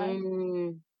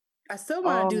 Fine. I still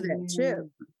want to do that chip.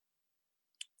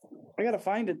 I gotta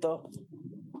find it though.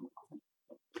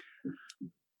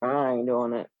 I ain't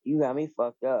doing it. You got me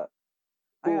fucked up.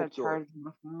 I gotta Cool, charge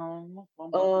my phone.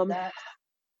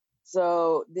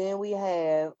 So then we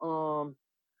have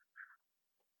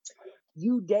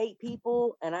you date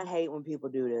people, and I hate when people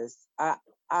do this. I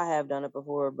have done it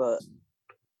before, but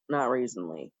not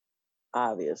recently,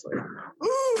 obviously.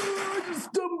 I just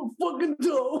stubbed my fucking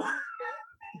toe.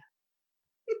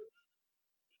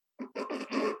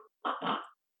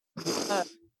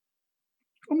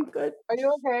 I'm good. Are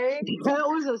you okay? That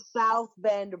was a south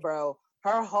bend, bro.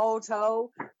 Her whole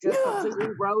toe just completely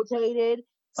rotated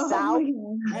south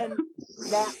and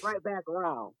snapped right back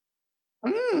around.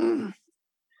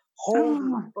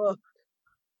 Holy fuck.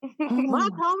 My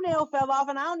toenail fell off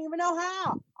and I don't even know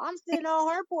how. I'm sitting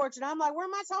on her porch and I'm like,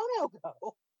 where'd my toenail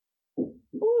go?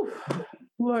 Ooh.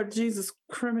 Lord Jesus,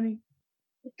 criminy.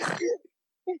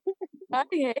 I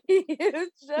hate you.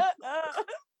 Shut up.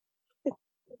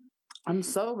 I'm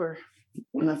sober.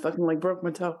 And I fucking like broke my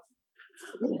toe.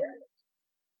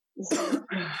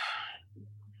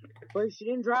 But she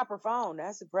didn't drop her phone.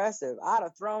 That's impressive. I'd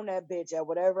have thrown that bitch at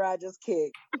whatever I just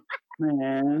kicked.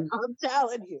 Man. I'm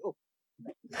telling you.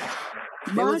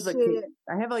 It My was like shit.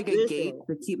 I have like a Listen. gate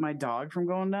to keep my dog from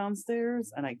going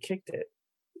downstairs, and I kicked it.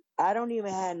 I don't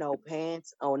even have no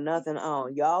pants or nothing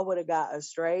on. Y'all would have got a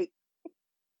straight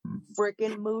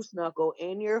freaking moose knuckle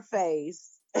in your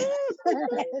face. Like,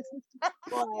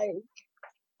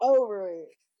 over it.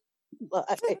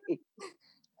 Like,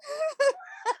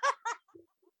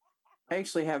 I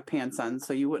actually have pants on,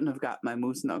 so you wouldn't have got my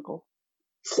moose knuckle.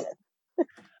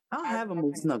 I'll have a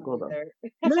moose knuckle though.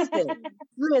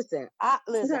 listen. I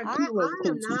got cute little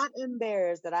am coochie. not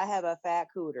embarrassed that I have a fat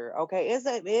cooter. Okay,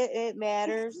 it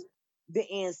matters the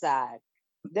inside.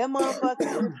 Them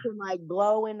motherfucking lips can like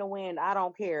blow in the wind. I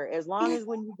don't care. As long as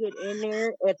when you get in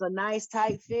there, it's a nice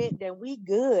tight fit, then we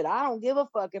good. I don't give a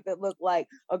fuck if it look like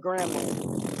a gremlin.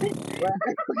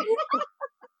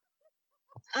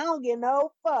 I don't give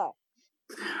no fuck.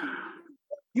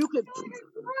 You could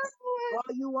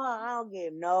all you want. I don't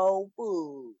give no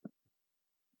food.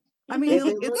 I mean, If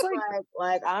it it's looks like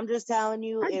like I'm just telling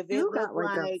you, I if it do looks got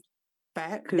like a like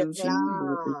fat the coochie. But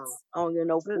I don't get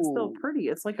no but it's still food. pretty.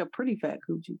 It's like a pretty fat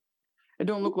coochie. It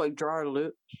don't look like dry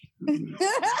lips.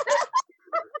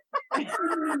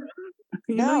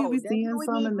 You know you No, be then you seeing would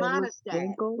some need and they look monostat.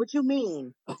 wrinkled. What you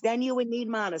mean? Then you would need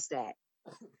monostat.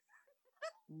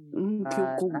 Cute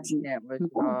I coochie. can't with My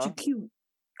y'all. coochie cute.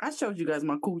 I showed you guys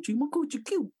my coochie. My coochie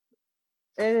cute.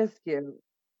 It is cute.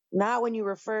 Not when you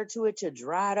refer to it to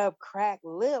dried up cracked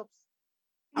lips.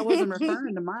 I wasn't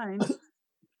referring to mine.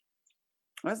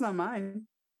 That's not mine.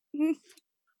 It's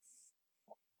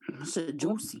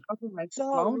juicy.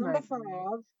 So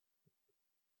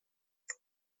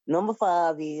number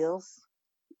five is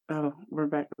Oh, we're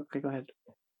back. Okay, go ahead.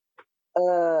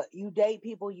 you date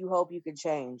people you hope you can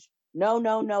change.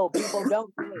 No. People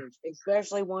don't change,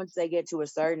 especially once they get to a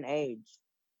certain age.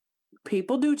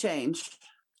 People do change,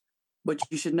 but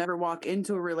you should never walk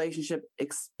into a relationship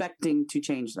expecting to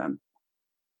change them.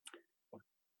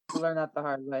 Learn that the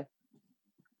hard way.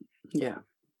 Yeah.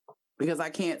 Because I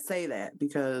can't say that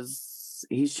because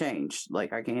he's changed.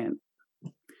 Like I can't.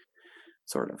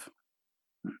 Sort of.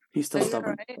 He's still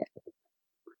stubborn. Right?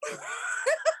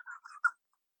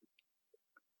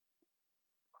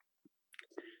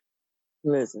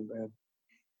 Listen, bro.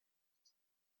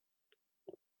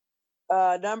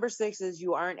 Number 6 is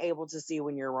you aren't able to see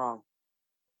when you're wrong.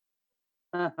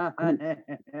 I Oh,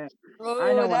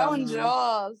 know what that I'm one's doing.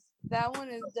 yours. That one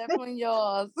is definitely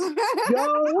yours.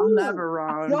 I'm never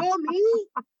wrong. Yo, me?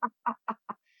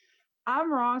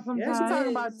 I'm wrong Yeah, sometimes. she's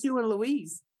talking about you and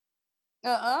Louise.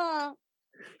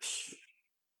 Shh.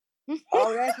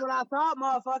 Oh, that's what I thought,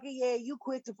 motherfucker. Yeah, you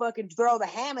quick to fucking throw the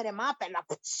hammer in my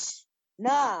face.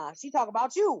 Nah, she talking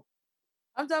about you.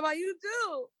 I'm talking about you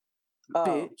too. Oh,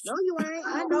 Bitch. no, you ain't.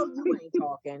 I know you ain't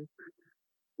talking.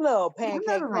 Little pancake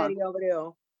never wrong. patty over there.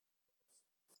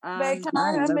 Babe, can I I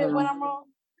am never admit when wrong. I'm wrong?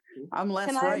 I'm less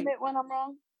Can I right. admit when I'm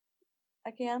wrong?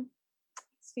 I can.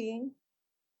 Seeing.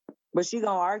 But she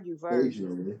gonna argue first.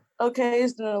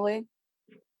 Occasionally.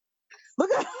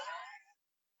 Look at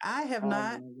I have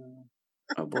not.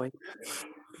 Oh boy.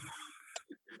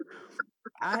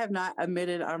 I have not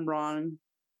admitted I'm wrong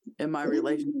in my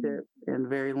relationship in a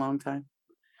very long time.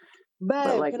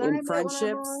 But Babe, like can I in admit when I'm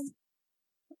friendships, wrong?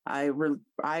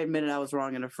 I admitted I was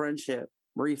wrong in a friendship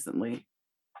recently.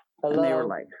 And they were Hello?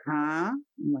 like, huh? I'm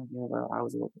like, yeah, well, I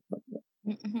was a little bit fucked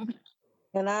up.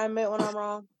 Can I admit when I'm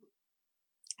wrong?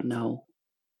 No.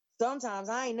 Sometimes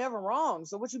I ain't never wrong.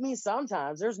 So what you mean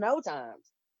sometimes? There's no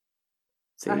times.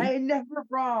 See? I ain't never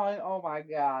wrong. Oh my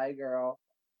god, girl.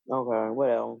 Okay,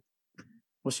 whatever.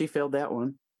 Well, she failed that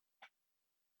one.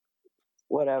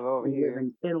 Whatever over here.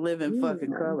 Live in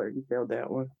fucking color. You failed that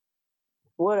one.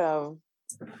 Whatever.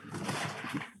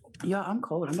 Yeah, I'm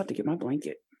cold. I'm about to get my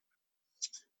blanket.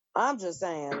 I'm just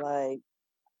saying, like,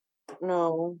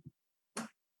 no.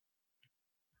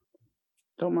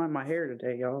 Don't mind my hair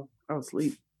today, y'all. I was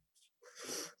asleep.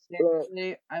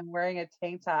 Seriously, I'm wearing a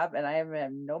tank top and I have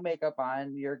no makeup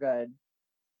on. You're good.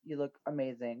 You look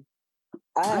amazing.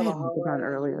 I have a had whole makeup on lot of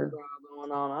earlier. eyebrow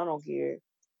going on. I don't care.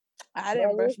 I didn't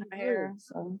Well, brush this is my true. hair,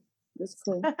 so it's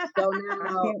cool. So I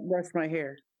now, can't brush my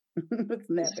hair. It's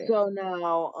that bad. so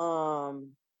now,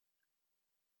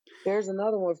 here's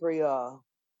another one for y'all.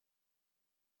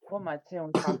 Well, my chin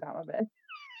was popped out my bed.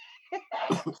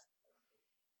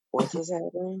 What's just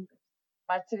happening?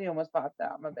 My titty almost popped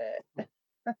out my bed.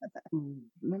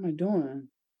 What am I doing?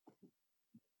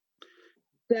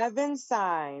 7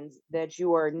 signs that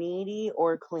you are needy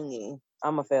or clingy.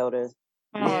 I'ma fail this.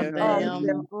 Yeah,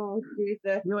 damn. Oh,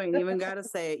 Jesus. You ain't even got to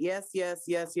say it. Yes, yes,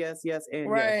 yes, yes, yes, and yes.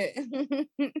 Right.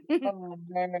 Oh,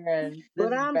 man. This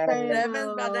But is I'm bad. saying,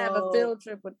 Devin's about to have a field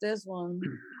trip with this one.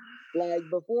 like,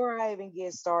 before I even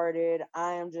get started,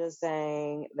 I am just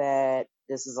saying that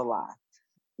this is a lie.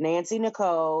 Nancy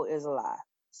Nicole is a lie.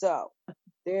 So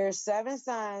there's 7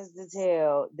 signs to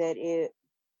tell that it.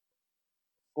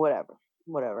 Whatever.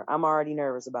 I'm already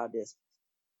nervous about this.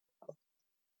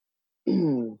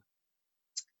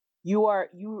 You are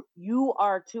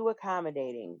too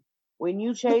accommodating. When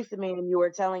you chase a man, you are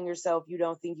telling yourself you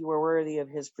don't think you are worthy of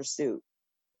his pursuit.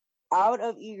 Out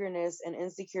of eagerness and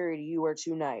insecurity, you are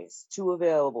too nice, too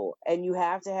available, and you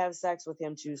have to have sex with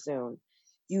him too soon.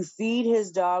 You feed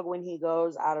his dog when he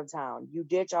goes out of town. You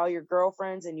ditch all your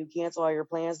girlfriends and you cancel all your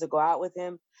plans to go out with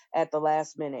him at the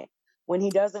last minute. When he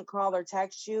doesn't call or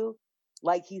text you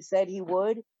like he said he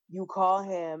would, you call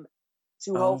him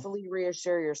to hopefully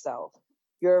reassure yourself.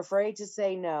 You're afraid to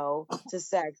say no to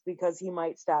sex because he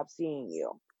might stop seeing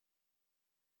you.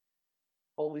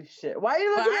 Holy shit. Why are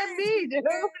you looking at me, dude?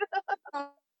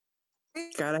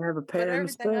 Gotta have a But pair in the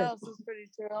everything spread. else is pretty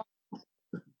chill.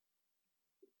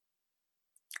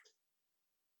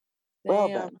 Well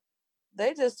Damn. done.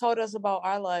 They just told us about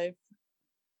our life.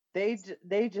 They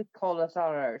just called us out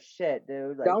on our shit,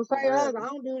 dude. Like, Don't for say us. real. I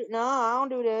don't do it. No, I don't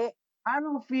do that. I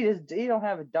don't feed his. He don't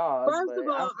have a dog. First but of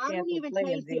all, I don't cancel even plans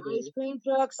chase the either. ice cream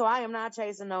truck, so I am not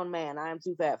chasing no man. I am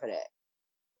too fat for that.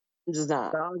 I'm just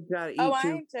not. Dogs gotta eat Oh, I too.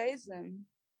 ain't chasing.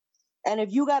 And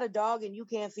if you got a dog and you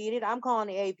can't feed it, I'm calling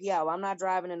the AP out. I'm not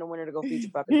driving in the winter to go feed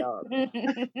your fucking dog.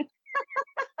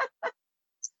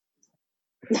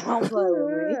 Don't play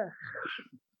with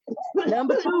me.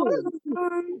 Number 2.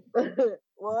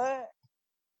 What? I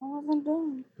wasn't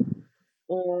done.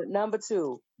 Number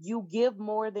 2, you give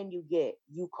more than you get.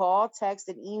 You call, text,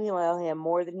 and email him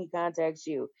more than he contacts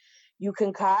you. You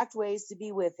concoct ways to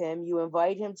be with him. You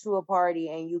invite him to a party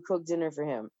and you cook dinner for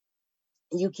him.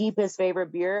 You keep his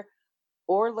favorite beer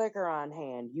or liquor on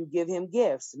hand. You give him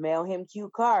gifts, mail him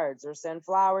cute cards, or send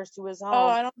flowers to his home. Oh,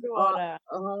 I don't do all that.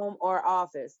 Home or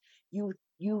office. You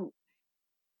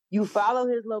follow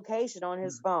his location on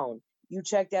his phone. You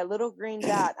check that little green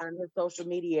dot on his social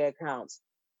media accounts.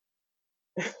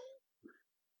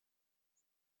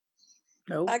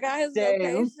 Nope. I got his Damn.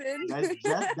 location. That's David.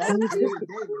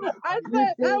 I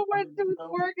said I went to his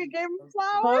work and gave him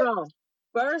flowers. Hold on.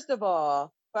 First of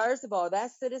all,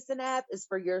 that Citizen app is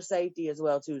for your safety as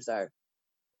well, too, sir.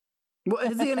 What,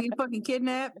 is he gonna get fucking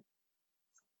kidnapped?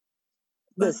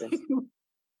 Listen.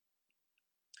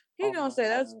 He gonna say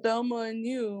that's Thelma and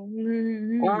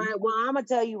you. All right. Well, I'm gonna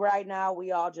tell you right now,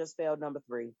 we all just failed number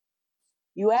 3.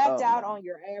 You act out on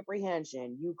your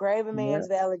apprehension. You crave a man's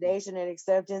validation and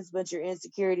acceptance, but your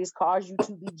insecurities cause you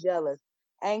to be jealous,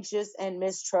 anxious, and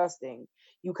mistrusting.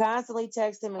 You constantly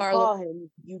text him and call him.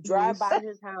 You drive by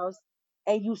his house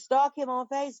and you stalk him on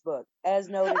Facebook, as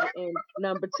noted in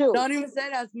number 2. Don't even say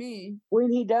that's me.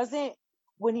 When he doesn't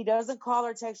call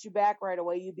or text you back right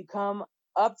away, you become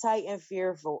uptight and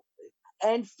fearful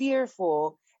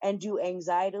and do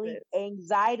anxiety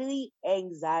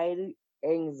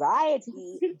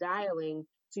dialing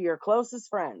to your closest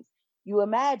friends. You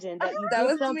imagine that you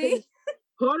did something. Me.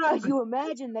 Hold on. You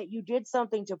imagine that you did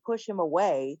something to push him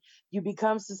away. You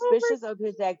become suspicious of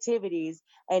his activities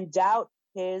and doubt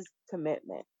his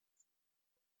commitment.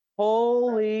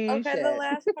 Holy Okay, shit. the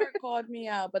last part called me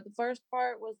out, but the first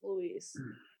part was Luis.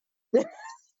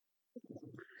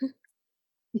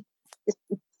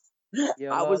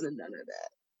 I wasn't none of that.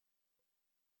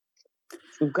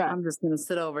 Okay. I'm just gonna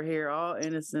sit over here, all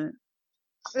innocent.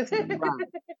 Right.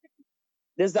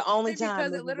 This is the only time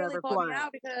Because this it is literally ever called me quiet.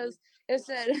 out because it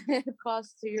said it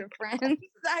costs to your friends.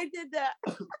 I did that.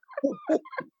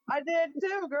 I did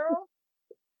too, girl.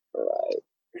 Right.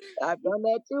 I've done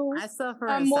that too. I suffer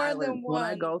I'm in more silence. than When I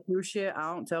one. go through shit,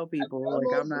 I don't tell people. I've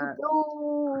Like done that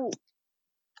too.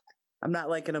 I'm not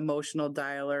like an emotional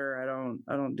dialer.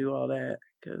 I don't do all that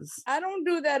because I don't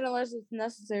do that unless it's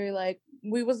necessary. Like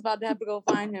we was about to have to go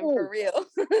find him for real.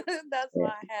 That's why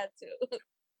I had to.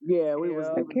 Yeah, we was.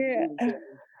 I can't.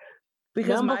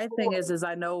 because Number my thing 4. is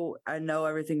I know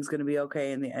everything's gonna be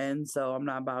okay in the end. So I'm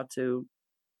not about to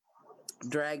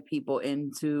drag people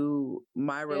into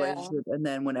my relationship, and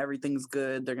then when everything's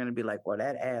good, they're gonna be like, "Well,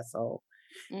 that asshole,"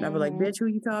 and I'll be like, "Bitch, who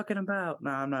you talking about?" No,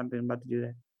 I'm not being about to do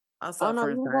that. I'll Oh no, suffer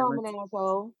in you call him silence. an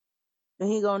asshole,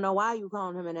 and he gonna know why you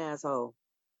calling him an asshole.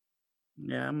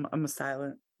 Yeah, I'm a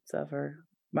silent sufferer.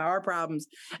 Our problems,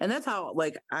 and that's how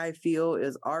like I feel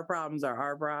is our problems are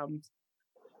our problems.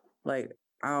 Like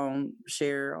I don't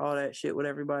share all that shit with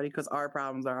everybody because our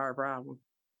problems are our problems.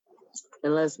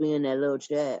 Unless we in that little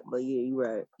chat, but yeah, you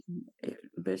right.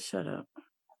 Bitch, shut up.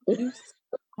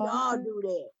 Y'all do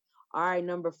that. All right,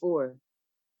 number 4.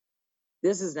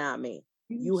 This is not me.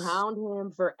 You hound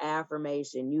him for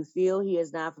affirmation. You feel he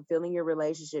is not fulfilling your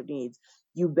relationship needs.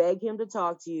 You beg him to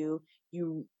talk to you.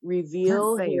 You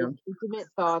reveal his intimate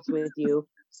thoughts with you,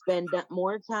 spend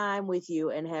more time with you,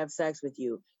 and have sex with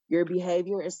you. Your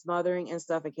behavior is smothering and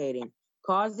suffocating,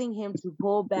 causing him to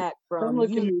pull back from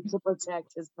you to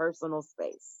protect his personal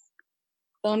space.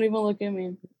 Don't even look at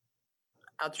me.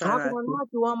 I'll try How not can I not?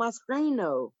 You on my screen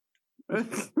though?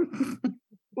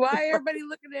 Why everybody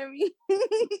looking at me?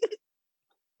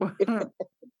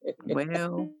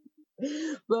 Well,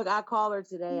 look, I call her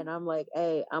today and I'm like,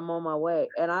 hey, I'm on my way.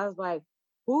 And I was like,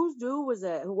 whose dude was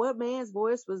that? What man's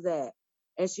voice was that?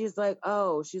 And she's like,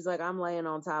 I'm laying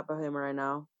on top of him right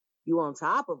now. You on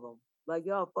top of him? Like,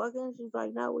 y'all fucking? She's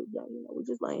like, no, we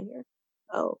just laying here.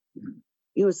 Oh,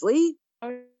 you asleep?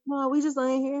 No, we just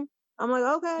laying here. I'm like,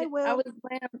 okay, well. I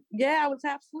was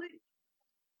half asleep.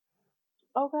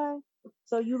 Okay.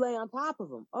 So you lay on top of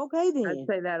him. Okay, then. I'd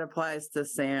say that applies to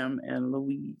Sam and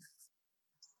Louise.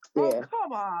 Yeah. Oh,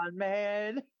 come on,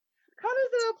 man. How does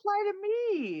it apply to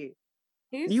me?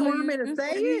 You want me to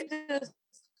say it?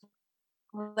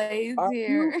 Lays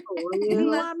here. You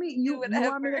want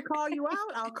me to call you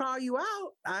out? I'll call you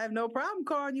out. I have no problem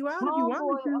calling you out if you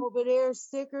want me to. Over there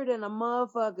sicker than a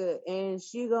motherfucker, and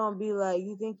she gonna be like,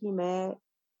 "You think he mad?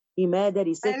 He mad that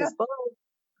he's sick as fuck?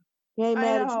 He ain't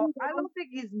mad at you." I don't think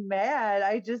he's mad.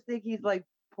 I just think he's like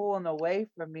pulling away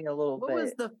from me a little bit. What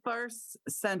was the first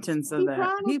sentence of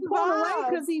that? He pulled away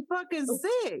because he fucking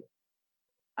sick.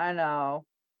 I know.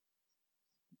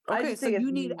 Okay, so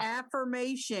you need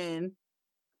affirmation.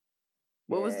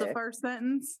 What was the first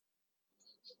sentence?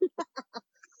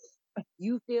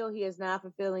 You feel he is not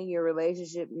fulfilling your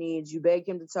relationship needs. You beg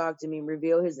him to talk to me,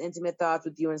 reveal his intimate thoughts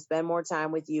with you, and spend more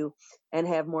time with you, and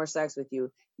have more sex with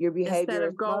you. Your behavior instead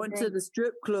of going to the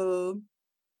strip club.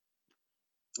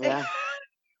 Yeah,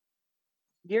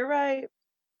 you're right.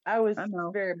 I was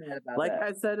know. very mad about like that.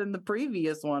 I said in the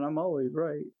previous one, I'm always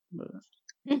right.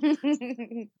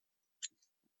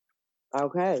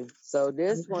 Okay, so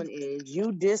this one is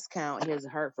you discount his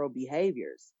hurtful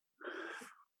behaviors,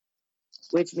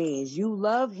 which means you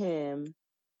love him.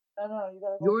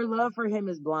 Your love for him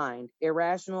is blind,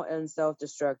 irrational, and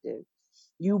self-destructive.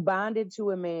 You bonded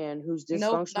to a man whose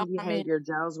dysfunctional behavior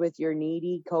gels with your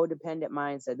needy, codependent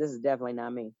mindset. This is definitely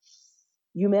not me.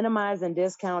 You minimize and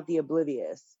discount the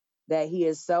oblivious, that he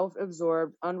is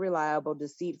self-absorbed, unreliable,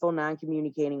 deceitful,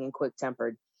 non-communicating, and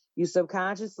quick-tempered. You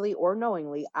subconsciously or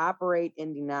knowingly operate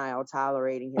in denial,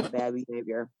 tolerating his bad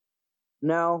behavior.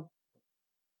 No.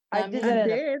 I did that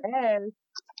in the past.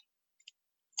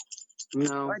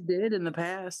 No. I did in the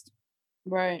past.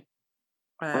 Right.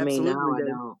 I mean, now I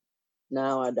don't.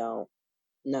 No,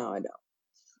 I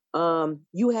don't.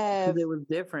 You have. It was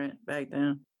different back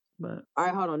then. But all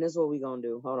right, hold on. This is what we're gonna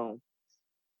do. Hold on.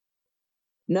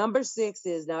 Number 6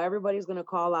 is now everybody's gonna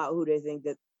call out who they think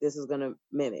that this is gonna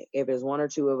mimic. If it's one or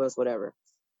two of us, whatever.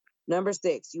 Number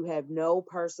 6, you have no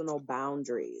personal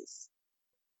boundaries.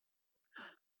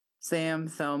 Sam,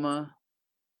 Thelma.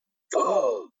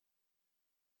 Oh.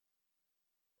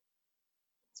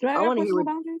 Do I have personal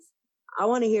boundaries? I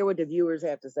want to hear what the viewers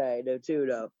have to say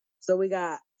though. So we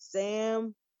got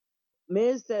Sam.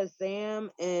 Ms. says Sam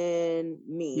and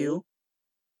me. You.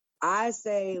 I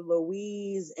say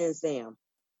Louise and Sam.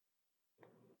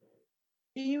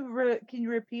 Can you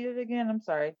repeat it again? I'm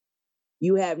sorry.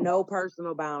 You have no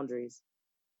personal boundaries.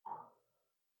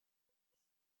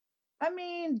 I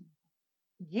mean,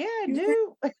 yeah, I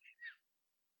do.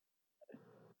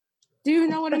 Do you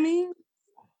know what I mean?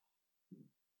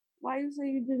 Why you say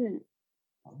you didn't?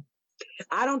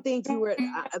 I don't think you were,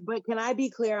 but can I be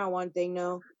clear on one thing,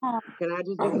 though? Can I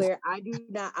just be clear? I do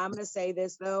not, I'm going to say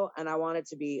this, though, and I want it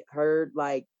to be heard.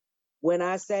 Like, when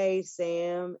I say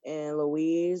Sam and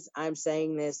Louise, I'm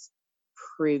saying this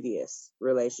previous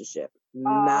relationship,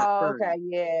 not current.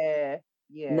 Okay,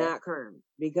 yeah. Not current,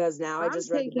 because now I I'm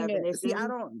just read the taking it. definition. See, I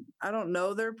don't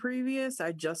know their previous.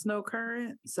 I just know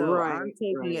current. So I'm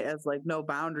taking it as like no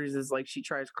boundaries. Is like she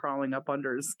tries crawling up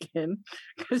under his skin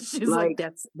because she's like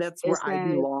that's where I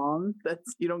belong.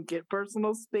 That's you don't get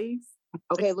personal space.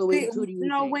 Okay, Louise, who do you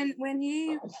think? when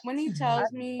he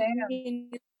tells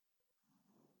me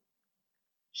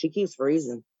she keeps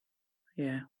freezing.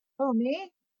 Yeah. Oh, me?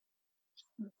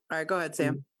 All right, go ahead,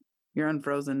 Sam. You're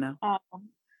unfrozen now.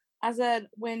 I said,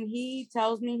 when he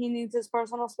tells me he needs his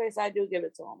personal space, I do give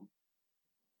it to him.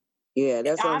 Yeah,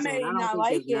 that's what I'm saying. I may not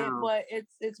like it, but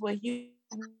it's what he.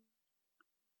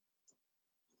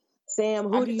 Sam,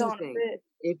 who do you think?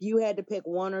 If you had to pick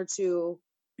one or two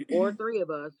or three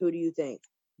of us, who do you think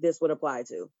this would apply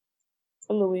to?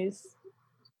 Louise.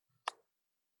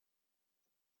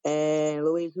 And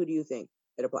Louise, who do you think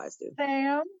it applies to?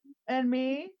 Sam and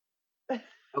me.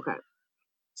 Okay.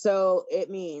 So it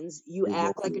means you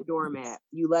act like a doormat.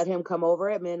 You let him come over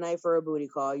at midnight for a booty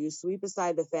call. You sweep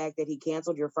aside the fact that he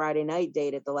canceled your Friday night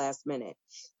date at the last minute.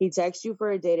 He texts you for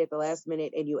a date at the last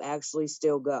minute and you actually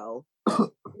still go.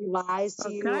 He lies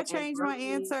to you. Can I change my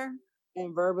answer?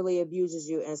 And verbally abuses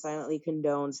you and silently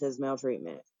condones his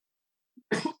maltreatment.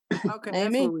 Okay,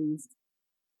 that's Louise.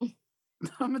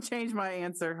 I'm going to change my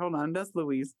answer. Hold on. That's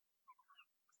Louise.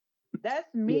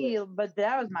 That's me, but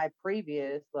that was my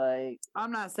previous. Like,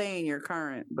 I'm not saying you're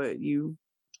current, but you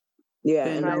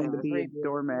been known to be a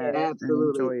doormat.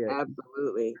 Absolutely,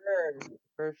 absolutely,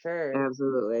 for sure,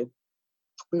 absolutely.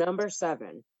 Number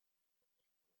 7.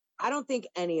 I don't think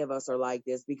any of us are like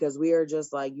this because we are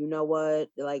just like, you know what?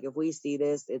 Like, if we see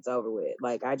this, it's over with.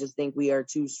 Like, I just think we are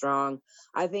too strong.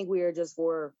 I think we are just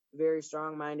 4 very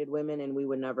strong-minded women, and we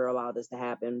would never allow this to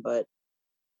happen. But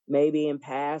maybe in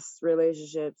past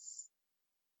relationships.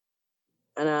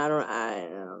 And I don't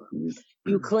know.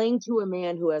 You cling to a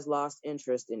man who has lost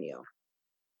interest in you.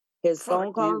 His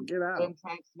phone calls and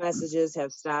text messages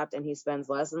have stopped, and he spends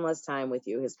less and less time with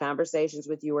you. His conversations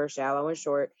with you are shallow and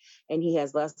short, and he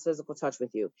has less physical touch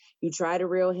with you. You try to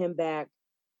reel him back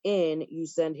in. You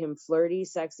send him flirty,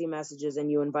 sexy messages, and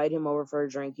you invite him over for a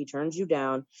drink. He turns you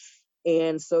down.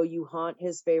 And so you haunt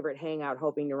his favorite hangout,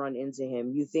 hoping to run into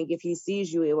him. You think if he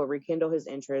sees you, it will rekindle his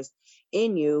interest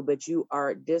in you, but you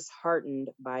are disheartened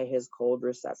by his cold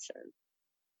reception.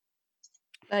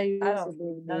 I don't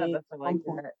think none of us are like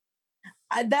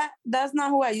that. That's not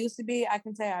who I used to be. I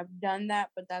can say I've done that,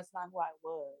 but that's not who I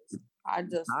was. I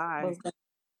just was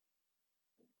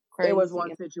crazy. There was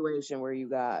one situation where you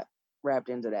got wrapped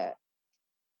into that.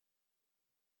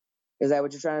 Is that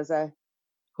what you're trying to say?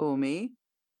 Who, me?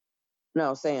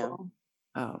 No, Sam.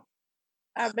 Oh.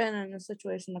 I've been in a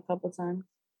situation a couple times.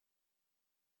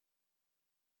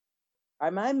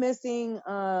 Am I missing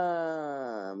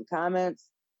comments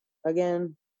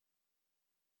again?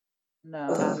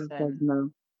 No. No.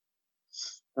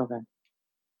 Okay.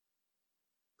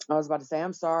 I was about to say,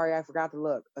 I'm sorry, I forgot to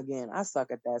look. Again, I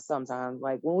suck at that sometimes.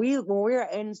 Like when we're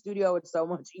in the studio, it's so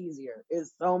much easier.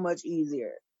 It's so much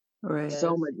easier. Right.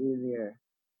 So much easier.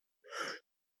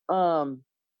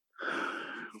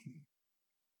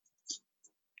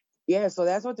 Yeah, so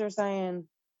that's what they're saying.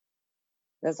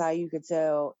 That's how you could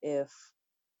tell if.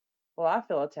 Well, I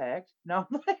feel attacked. No.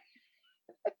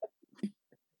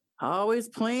 Always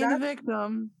playing the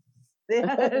victim.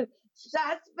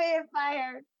 Shots being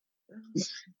fired.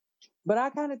 But I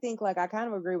kind of think, like, I kind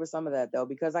of agree with some of that, though,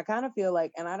 because I kind of feel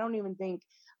like, and I don't even think,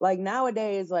 like,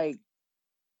 nowadays, like,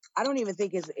 I don't even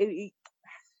think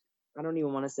I don't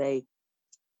even want to say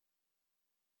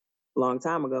a long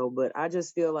time ago, but I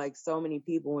just feel like so many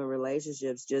people in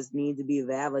relationships just need to be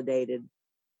validated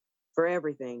for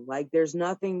everything. Like, there's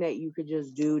nothing that you could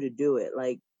just do to do it.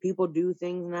 Like, people do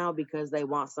things now because they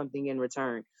want something in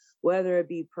return, whether it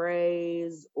be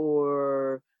praise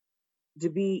or to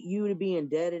be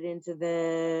indebted into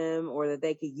them, or that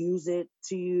they could use it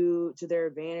to their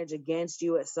advantage against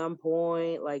you at some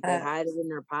point. Like, they hide it in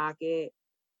their pocket.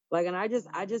 Like, and I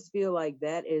just feel like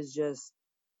that is just,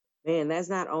 man, that's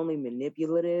not only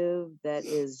manipulative, that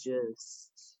is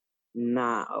just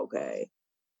not okay.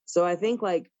 So I think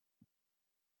like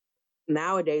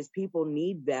nowadays people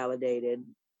need validated.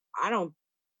 I don't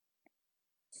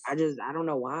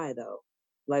know why though.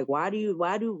 Like why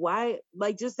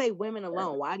like just say women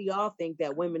alone. Why do y'all think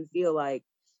that women feel like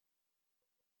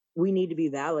we need to be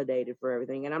validated for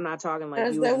everything? And I'm not talking like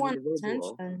Because you they as an want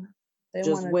individual, attention. They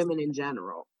just want women in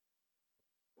general.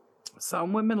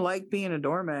 Some women like being a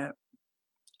doormat.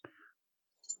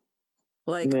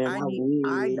 Like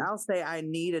Man, I'll say I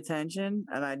need attention,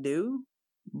 and I do,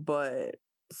 but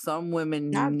some women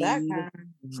not that need, kind.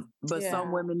 but some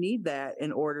Yeah. women need that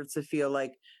in order to feel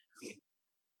like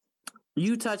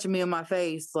you touching me on my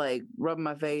face, like rubbing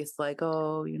my face, like,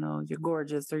 oh, you know, you're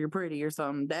gorgeous or you're pretty or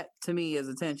something. That to me is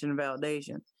attention and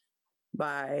validation.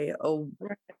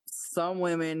 Some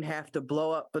women have to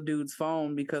blow up a dude's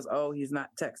phone because he's not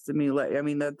texting me. Like, I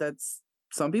mean, that's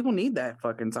some people need that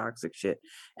fucking toxic shit,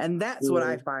 and that's what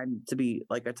I find to be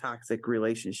like a toxic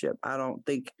relationship. I don't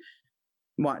think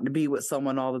wanting to be with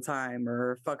someone all the time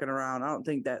or fucking around. I don't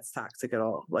think that's toxic at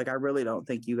all. Like, I really don't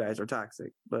think you guys are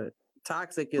toxic, but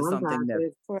toxic is something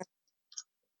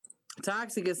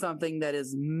that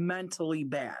is mentally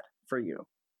bad for you.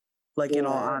 Like, in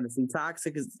all honesty,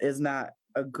 toxic is not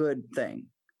a good thing.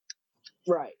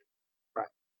 Right.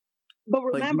 But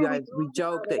remember, like we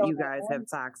joke that you guys have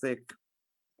toxic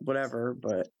whatever,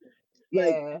 but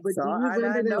yeah. But so do you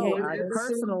remember I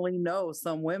personally know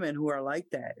some women who are like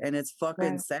that, and it's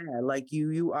fucking sad. Like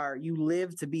you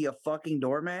live to be a fucking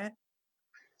doormat.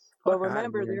 But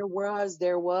remember, there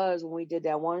was when we did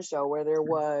that one show where there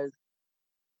was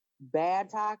bad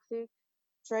toxic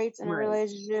traits in a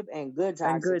relationship and good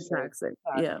toxic traits.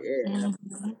 Yeah.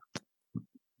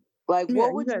 Like,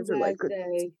 what would you guys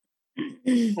say?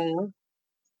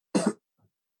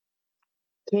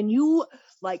 Can you,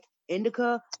 like,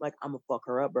 Indica, like, I'm gonna fuck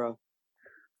her up, bro.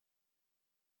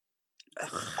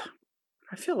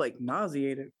 I feel like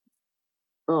nauseated.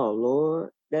 Oh,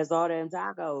 Lord. That's all them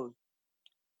tacos.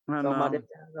 I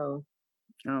don't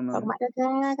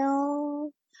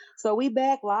know. So we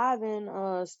back live in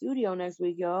studio next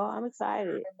week, y'all. I'm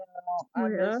excited. I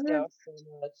miss y'all so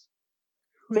much.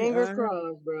 Fingers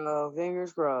crossed, bro.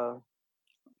 Fingers crossed.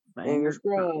 Fingers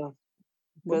crossed.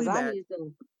 Because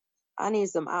I need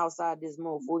some outside this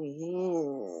motherfucking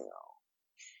hell.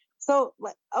 So,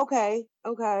 like, okay.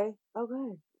 What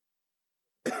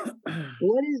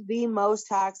is the most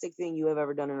toxic thing you have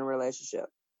ever done in a relationship?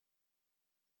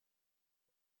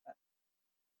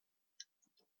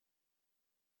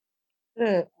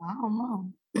 I don't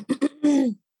know.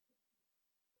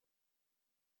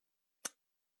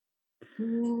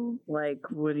 Like,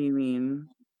 what do you mean?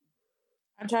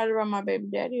 I tried to run my baby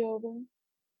daddy over.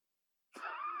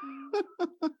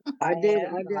 I did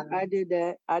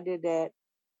that.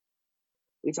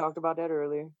 We talked about that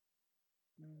earlier.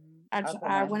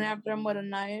 I went after him with a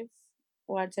knife,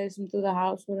 or I chased him through the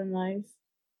house with a knife.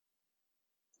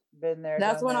 Been there.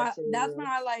 That's when I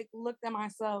like looked at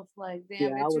myself like,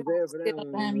 damn, I was there for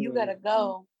that. Him. You gotta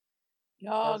go.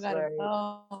 Y'all gotta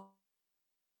go.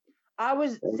 I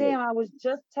was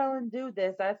just telling dude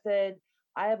this. I said,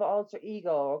 I have an alter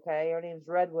ego, okay? Her name's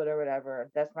Redwood or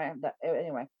whatever. That's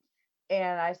anyway.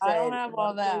 And I said, I don't have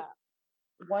all that.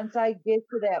 Once I get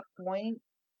to that point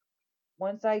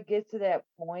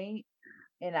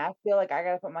and I feel like I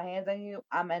gotta put my hands on you,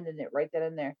 I'm ending it right then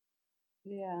and there.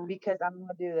 Yeah. Because I'm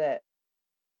gonna do that.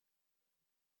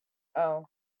 Oh.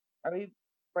 Are we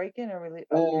breaking or are we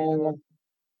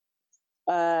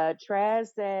Traz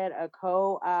said a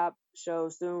co-op show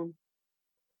soon.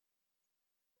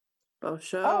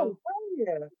 Show. Oh,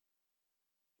 yeah.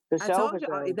 I told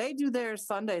you they do their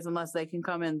Sundays unless they can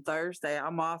come in Thursday.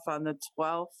 I'm off on the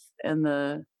 12th and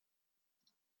the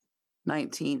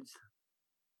 19th.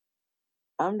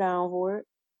 I'm down for it.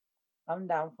 I'm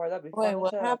down for that. Wait,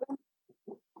 what happened?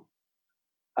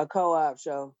 A co-op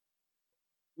show.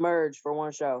 Merge for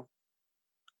one show.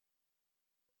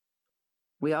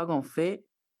 We all gonna fit?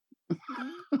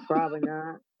 Probably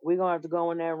not. We're gonna have to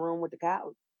go in that room with the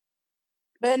couch.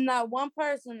 But not one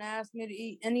person asked me to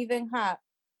eat anything hot.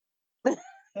 Well,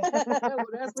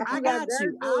 that's what I got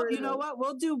you. You know what?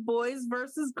 We'll do boys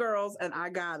versus girls, and I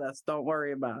got us. Don't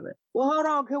worry about it. Well, hold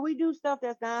on. Can we do stuff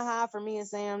that's not hot for me and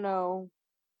Sam? No.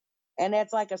 And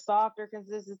that's like a softer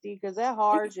consistency, because that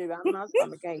hard shit, my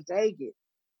stomach can't take it.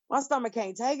 My stomach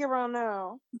can't take it right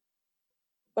now.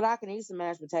 But I can eat some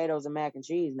mashed potatoes and mac and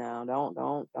cheese now. Don't.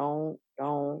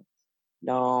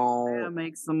 I'll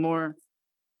make some more.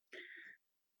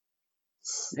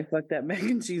 They fucked that mac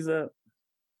and cheese up.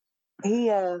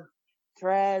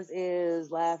 Traz is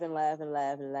laughing.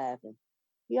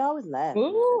 He always laughs.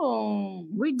 Ooh.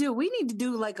 We need to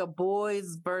do like a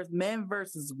boys versus men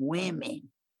versus women.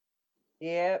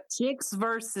 Yep. Chicks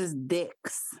versus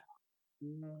dicks.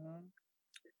 Mm-hmm.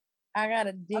 I got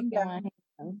a dick in my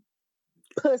hand.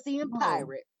 Pussy and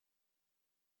pirate.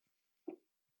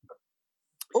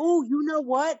 Oh, you know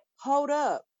what? Hold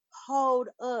up,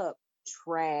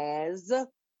 Traz.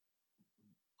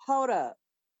 Hold up.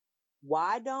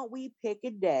 Why don't we pick a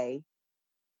day,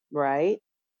 right?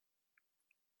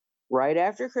 Right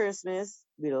after Christmas,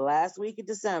 be the last week of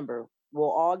December. We'll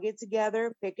all get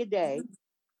together, pick a day.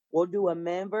 We'll do a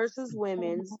men versus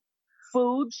women's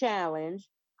food challenge.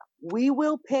 We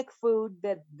will pick food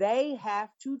that they have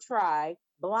to try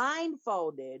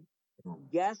blindfolded.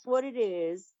 Guess what it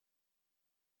is?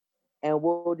 And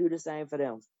we'll do the same for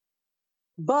them.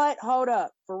 But hold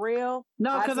up, for real?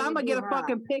 No, I because I'm can't gonna do get a hot.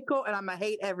 fucking pickle and I'm gonna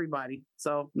hate everybody.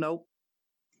 So nope.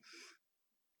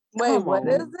 Wait, Come what on.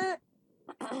 is it?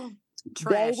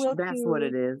 Trash. will That's what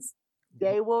it choose- is.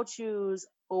 They will choose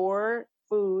 4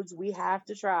 foods we have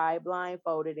to try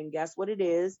blindfolded, and guess what it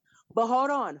is? But hold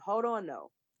on though.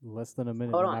 Less than a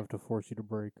minute, Hold and on. I have to force you to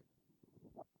break.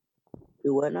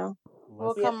 Do what now? We'll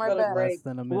Less, come right back. less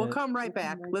than a minute. We'll come right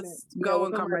back. right Let's back. go Yeah, we'll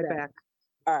and come come right right back.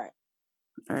 All right.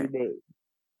 All right. You did.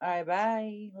 All right,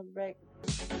 bye. We'll be back.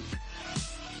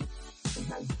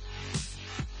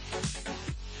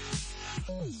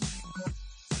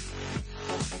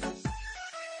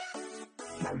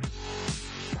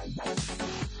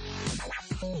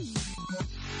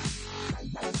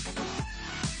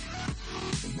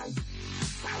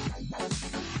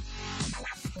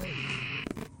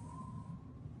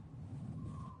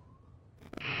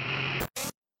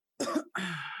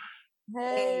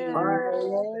 Hey. All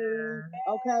right.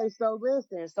 Okay, so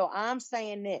listen. So I'm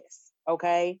saying this,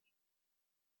 okay?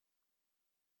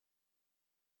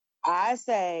 I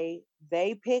say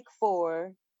they pick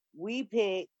 4, we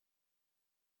pick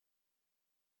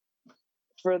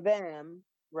for them,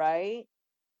 right?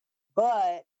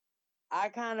 But I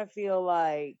kind of feel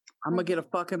like I'm gonna get a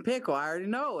fucking pickle. I already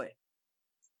know it.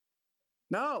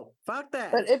 No, fuck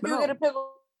that. But if you No. get a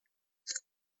pickle,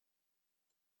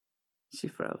 She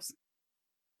froze.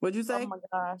 What'd you say? oh my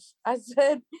gosh. I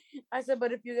said,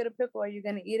 but if you get a pickle, are you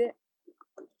gonna eat it?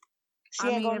 she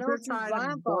I ain't mean, gonna if know they're she's trying to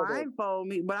blindfolded. blindfold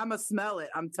me, but I'm gonna smell it.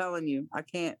 I'm telling you, I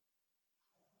can't.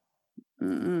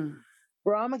 Mm-mm.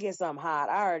 Bro, I'm gonna get something hot.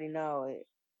 I already know it.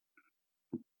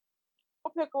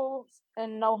 No pickles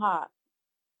and no hot.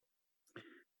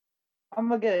 I'm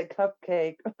gonna get a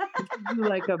cupcake. Do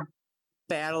like a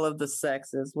battle of the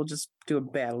sexes. We'll just do a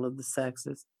battle of the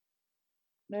sexes.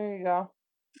 There you go.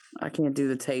 I can't do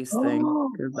the taste thing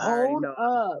because I already Hold know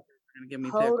up. gonna give me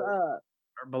Hold pickles up.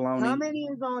 or bologna. How many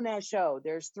is on that show?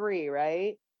 There's 3,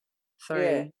 right? 3.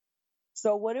 Yeah.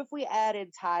 So what if we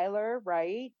added Tyler,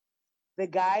 right? The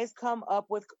guys come up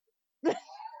with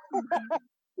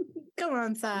Come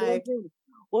on, Ty. Listen,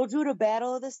 we'll do the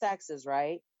battle of the sexes,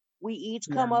 right? We each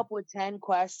come Yeah. up with 10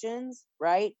 questions,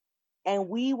 right? And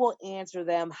we will answer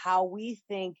them how we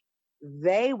think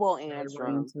they will answer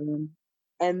them.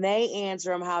 And they answer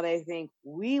them how they think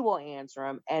we will answer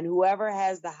them. And whoever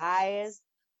has the highest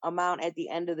amount at the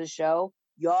end of the show,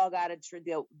 y'all got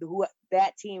to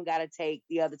that team got to take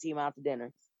the other team out to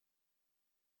dinner.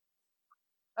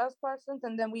 Us questions,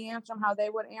 and then we answer them how they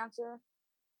would answer.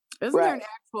 Isn't there an Right.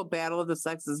 actual battle of the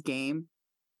sexes game?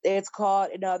 It's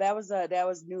called that was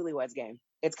Newlyweds Game.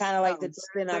 It's kind of like the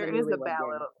spin on the There is a Newlyweds battle.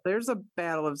 Game. There's a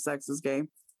battle of sexes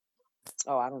game.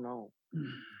 Oh, I don't know.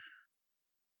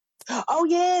 Oh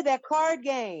yeah, that card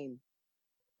game.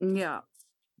 Yeah.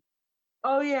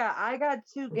 Oh yeah, I got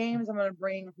 2 games I'm gonna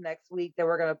bring next week that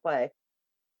we're gonna play.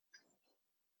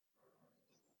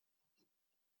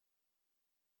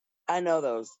 I know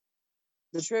those.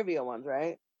 The trivia ones,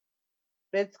 right?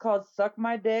 It's called Suck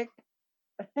My Dick.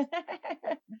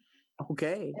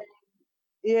 Okay.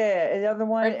 Yeah, and the other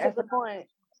one, Right to the point.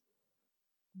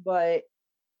 but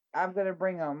I'm gonna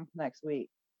bring them next week.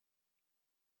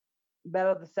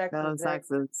 Battle of the Sexes. Battle of the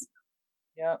sexes.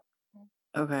 Yep.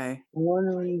 Okay. I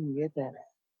wonder where you can get that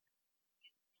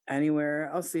at. Anywhere.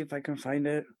 I'll see if I can find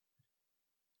it.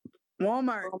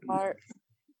 Walmart. Walmart.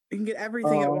 You can get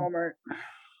everything at Oh. Walmart.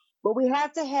 But we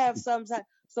have to have some time.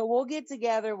 So we'll get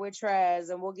together with Traz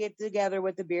and we'll get together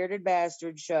with the Bearded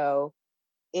Bastard show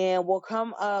and we'll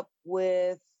come up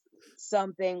with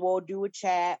something. We'll do a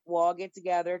chat. We'll all get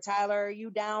together. Tyler, are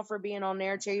you down for being on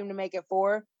their team to make it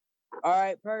 4? All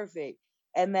right, perfect.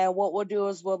 And then what we'll do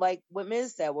is like what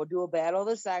Ms. said, we'll do a battle of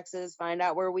the sexes, find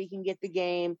out where we can get the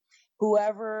game.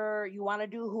 Whoever you want to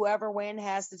do, whoever win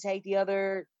has to take the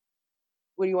other,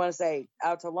 what do you want to say,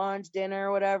 out to lunch,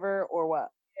 dinner, whatever, or what?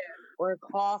 or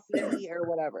coffee or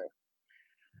whatever.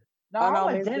 No, Oh I no,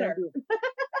 want Miz dinner. don't do.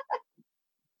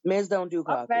 Miz don't do I'm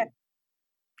coffee. back.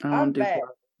 I I'm don't do back.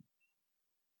 pork.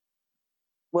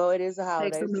 Well, it is a Take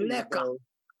holiday some too, liquor. so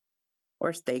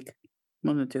Or steak.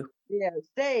 One of the two. Yeah,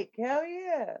 steak. Hell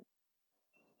yeah.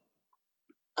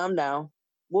 I'm down.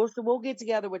 We'll get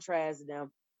together with Traz and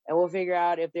them, and we'll figure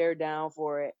out if they're down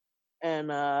for it, and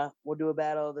we'll do a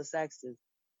battle of the sexes.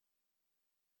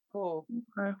 Cool.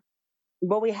 Okay.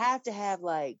 But we have to have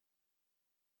like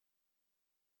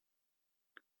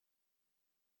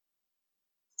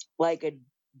a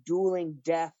dueling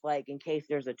death, like in case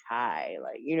there's a tie.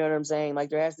 Like, you know what I'm saying? Like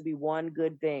there has to be one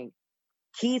good thing.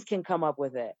 Keith can come up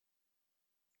with it.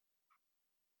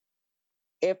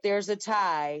 If there's a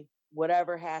tie,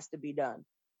 whatever has to be done.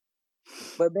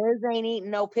 But Biz ain't eating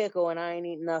no pickle, and I ain't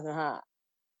eating nothing hot.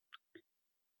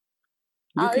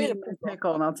 You I'll can eat a eat my pickle.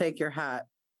 pickle and I'll take your hot.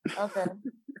 Okay.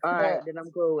 All right, Yeah. then I'm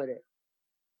cool with it.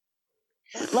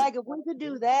 Like if we could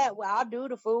do that, well, I'll do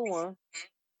the food one.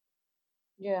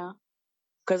 Yeah.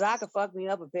 Cause I could fuck me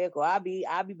up a pickle. I be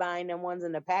buying them ones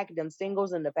in the packet, them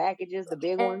singles in the packages, the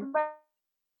big ones.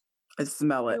 I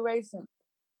smell it. You racing.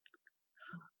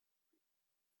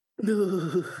 That's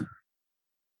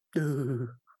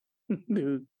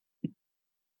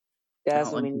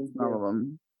I what we don't need to smell do. of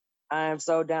them. I am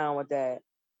so down with that.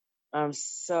 I'm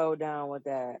so down with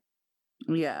that.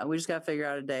 Yeah, we just gotta figure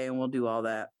out a day and we'll do all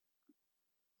that.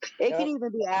 It could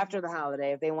even be after the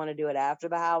holiday if they want to do it after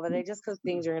the holiday, just because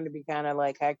things are going to be kind of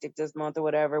like hectic this month or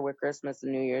whatever with Christmas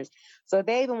and New Year's. So if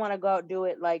they even want to go out do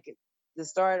it like the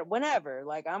start whenever,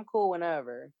 like I'm cool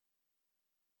whenever.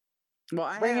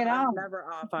 Well, Bring it I'm on. never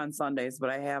off on Sundays, but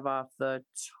I have off the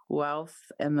 12th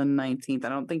and the 19th. I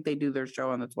don't think they do their show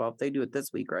on the 12th. They do it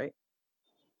this week, right?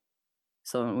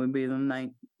 So it would be the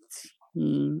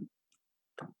 19th.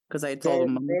 Because I told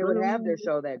them. They would have their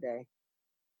show that day.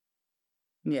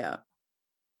 Yeah.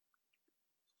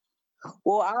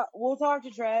 Well, we'll talk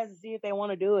to Traz and see if they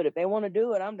want to do it. If they want to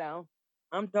do it, I'm down.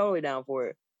 I'm totally down for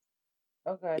it.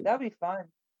 Okay, that'd be fun.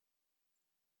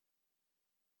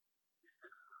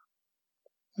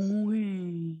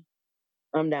 I'm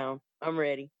down. I'm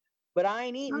ready. But I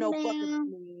ain't eating I'm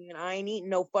I ain't eating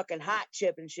no fucking hot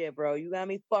chip and shit, bro. You got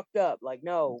me fucked up. Like,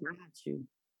 no. Got you.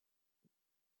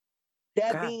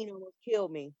 That God. bean almost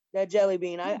killed me. That jelly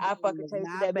bean. I fucking tasted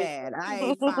not that bad. bitch. I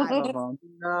ate 5 of them.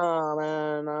 No,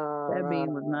 man, no. That bean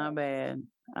no. was not bad.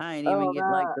 I ain't Oh, even get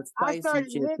like God. the I spicy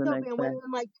started shit the next hiccuping day.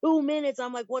 within like 2 minutes.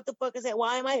 I'm like, what the fuck is that?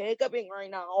 Why am I hiccuping right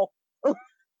now? She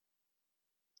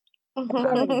was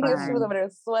fine. over there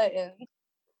sweating.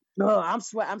 No, I'm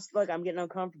sweating. I'm getting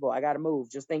uncomfortable. I got to move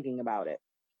just thinking about it.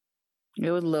 It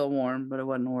was a little warm, but it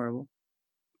wasn't horrible.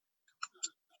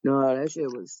 No, that shit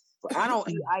was. I don't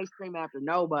eat ice cream after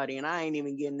nobody, and I ain't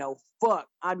even getting no fuck.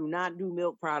 I do not do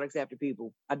milk products after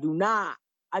people. I do not.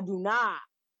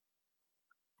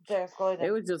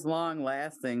 It was just long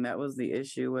lasting. That was the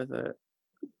issue with it.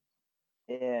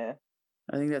 Yeah.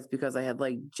 I think that's because I had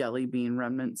like jelly bean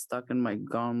remnants stuck in my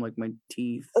gum, like my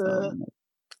teeth.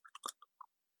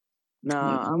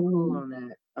 Nah, I'm cool on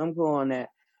that. I'm cool on that.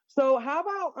 So how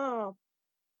about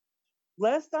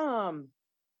let's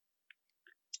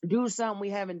do something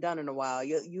we haven't done in a while.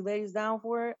 You ladies down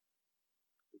for it?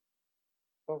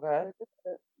 Okay.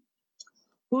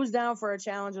 Who's down for a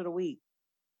challenge of the week?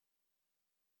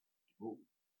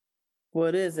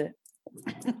 What is it?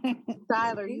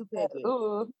 Tyler, you pick it.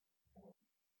 Ooh.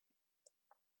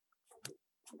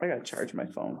 I gotta charge my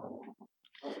phone.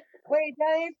 Wait,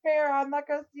 that ain't fair. I'm not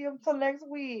gonna see him till next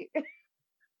week. Maybe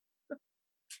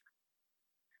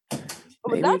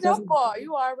That's it your doesn't- fault.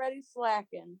 You already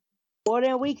slacking. Well,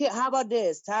 then we can. How about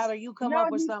this, Tyler? You come No,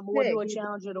 up with he's something. We'll do a sick.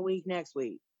 challenge of the week next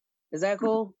week. Is that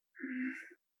cool?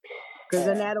 Because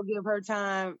then that'll give her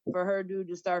time for her dude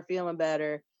to start feeling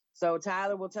better. So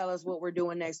Tyler will tell us what we're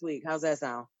doing next week. How's that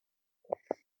sound?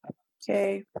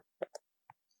 Okay.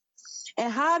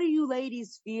 And how do you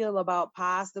ladies feel about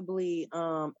possibly we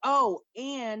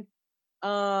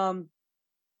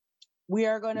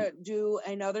are going to do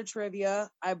another trivia.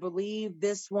 I believe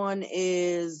this one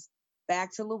is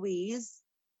back to Louise.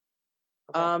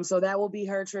 Okay. So that will be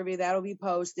her trivia. That'll be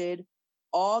posted.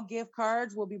 All gift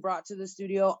cards will be brought to the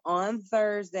studio on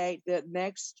Thursday, the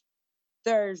next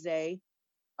Thursday.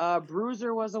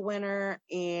 Bruiser was a winner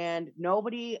and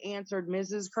nobody answered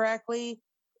Mrs. correctly.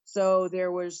 So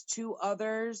there was 2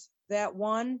 others that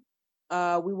won.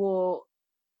 We will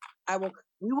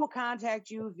contact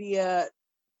you via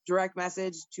direct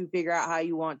message to figure out how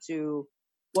you want to.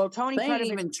 Well, Tony They ain't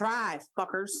Predovich, even try,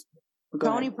 fuckers.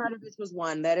 Tony Predovich was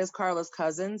one. That is Carla's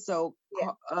cousin. So,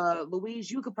 Louise,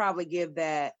 you could probably give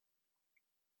that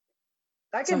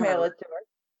I So can mail her- it to her.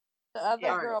 The other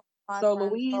Yeah. girl. my So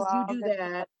friend, Louise, you I'll do get-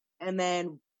 that, and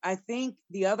then I think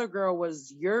the other girl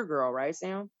was your girl, right,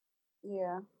 Sam?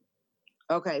 Yeah.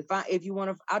 Okay, fine. If you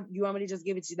want to, you want me to just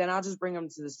give it to you, then I'll just bring them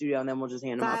to the studio, and then we'll just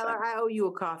hand them out. Tyler, I owe you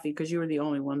a coffee because you were the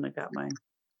only one that got mine.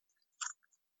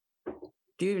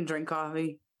 Do you even drink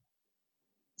coffee?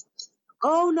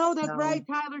 Oh no, that's No. right.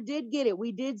 Tyler did get it.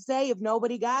 We did say if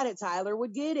nobody got it, Tyler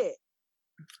would get it.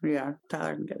 Yeah,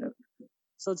 Tyler can get it.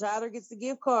 So Tyler gets the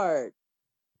gift card.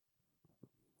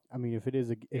 I mean, if it is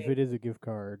a gift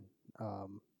card,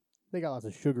 they got lots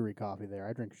of sugary coffee there.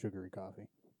 I drink sugary coffee.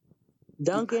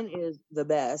 Dunkin' is the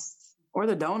best. Or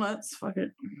the donuts. Fuck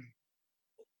it.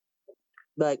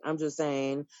 Like I'm just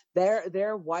saying,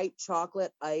 they're white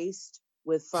chocolate iced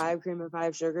with 5 cream and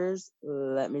 5 sugars.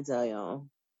 Let me tell y'all.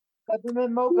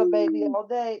 Peppermint mocha, baby, all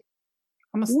day.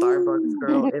 I'm a Starbucks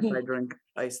girl if I drink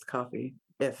iced coffee.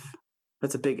 If.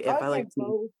 That's a big if. I like drink tea.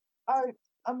 both.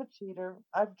 I'm a cheater.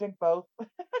 I drink both. I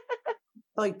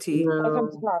like tea. When it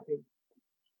comes to No, coffee.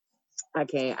 I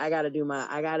can't. I gotta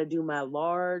do my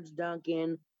large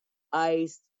Dunkin'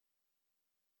 iced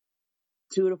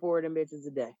 2 to 4 of them bitches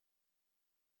a day.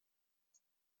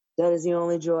 That is the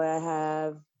only joy I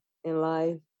have in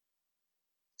life.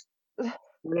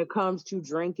 When it comes to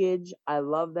drinkage, I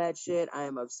love that shit. I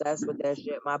am obsessed with that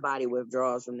shit. My body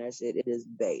withdraws from that shit. It is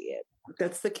bad.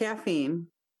 That's the caffeine.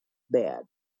 Bad.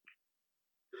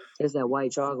 It's that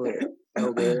white chocolate.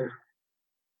 So good.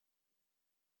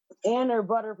 And their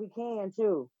butter pecan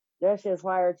too. That shit's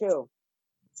fire too.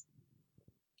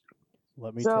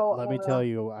 Let me So, let me tell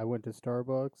you, I went to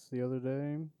Starbucks the other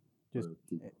day. Just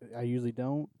I usually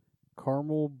don't.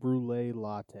 Caramel brulee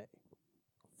latte,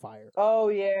 fire. Oh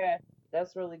yeah,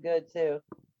 that's really good too.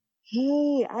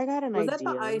 Hey, I got an Was idea.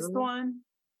 that the iced one?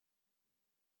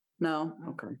 No?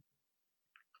 Okay.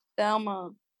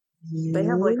 Thelma. They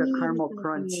have like a Wait caramel second.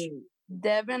 crunch.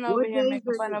 Devin over What here days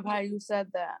making are fun you- of how you said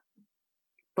that.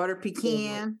 Butter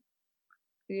pecan.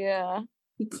 Yeah.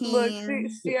 Pecan.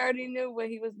 Look, she already knew what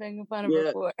he was making fun of her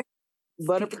Yeah. for.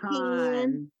 Butter pecan.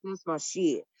 Pecan. That's my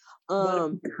shit.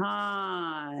 Butter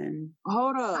pecan.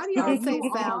 Hold up. How do y'all say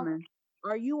salmon?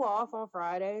 Are you off on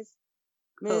Fridays,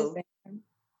 Miss? Oh.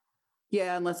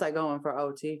 Yeah, unless I go in for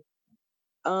OT.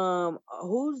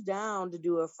 Who's down to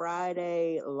do a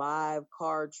Friday live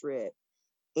car trip?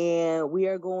 And we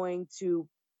are going to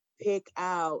pick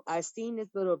out. I've seen this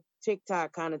little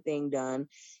TikTok kind of thing done,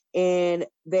 and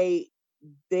they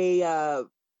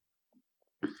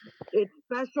it's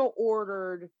special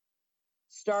ordered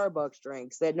Starbucks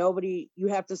drinks that you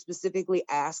have to specifically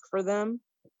ask for them.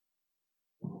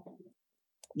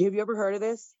 Have you ever heard of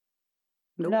this?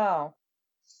 Nope. No.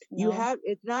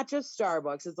 It's not just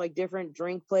Starbucks, it's like different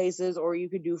drink places, or you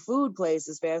could do food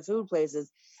places, fast food places,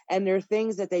 and there are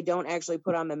things that they don't actually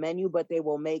put on the menu, but they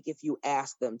will make if you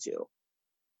ask them to.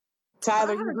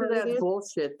 Tyler, I you've heard heard of that's this?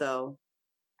 bullshit though.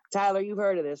 Tyler, you've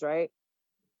heard of this, right?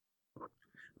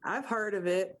 I've heard of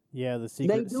it. Yeah, the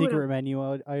do it secret in- menu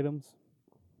items.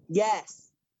 Yes.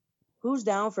 Who's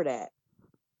down for that?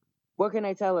 What can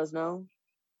they tell us? No?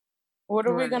 What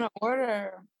are we Right. gonna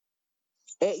order?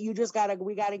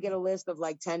 We gotta get a list of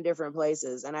like 10 different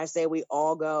places. And I say we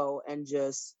all go and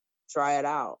just try it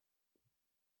out.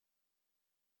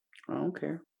 I don't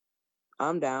care.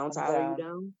 I'm down. I'm Tyler, down. you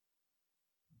down?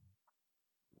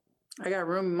 I got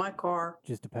room in my car.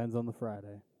 Just depends on the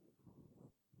Friday.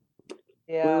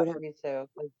 Yeah, would have- me too.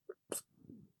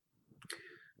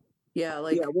 Yeah,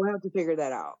 like Yeah, we'll have to figure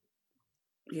that out.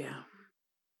 yeah.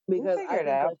 Because figure it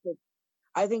out.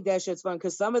 I think that shit's fun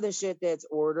because some of the shit that's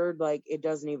ordered, like, it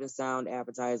doesn't even sound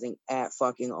appetizing at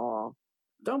fucking all.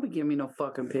 Don't be giving me no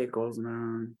fucking pickles,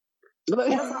 man. You know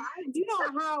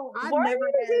how I've Why never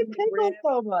do had a you hate pickles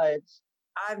McRib. so much?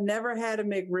 I've never had a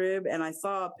McRib, and I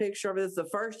saw a picture of it. This is the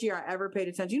first year I ever paid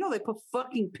attention. You know they put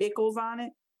fucking pickles on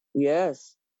it.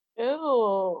 Yes. Ew.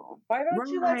 Why don't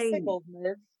you like Right. pickles,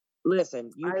 Miz?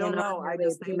 Listen, you I don't cannot know. I have a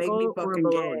just they make me pickle or fucking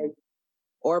bologna. gag.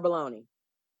 Or bologna.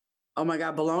 Oh my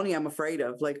god, bologna! I'm afraid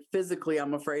of. Like physically,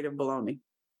 I'm afraid of bologna.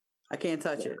 I can't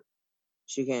touch it.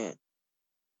 She can't.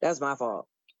 That's my fault.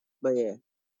 But yeah.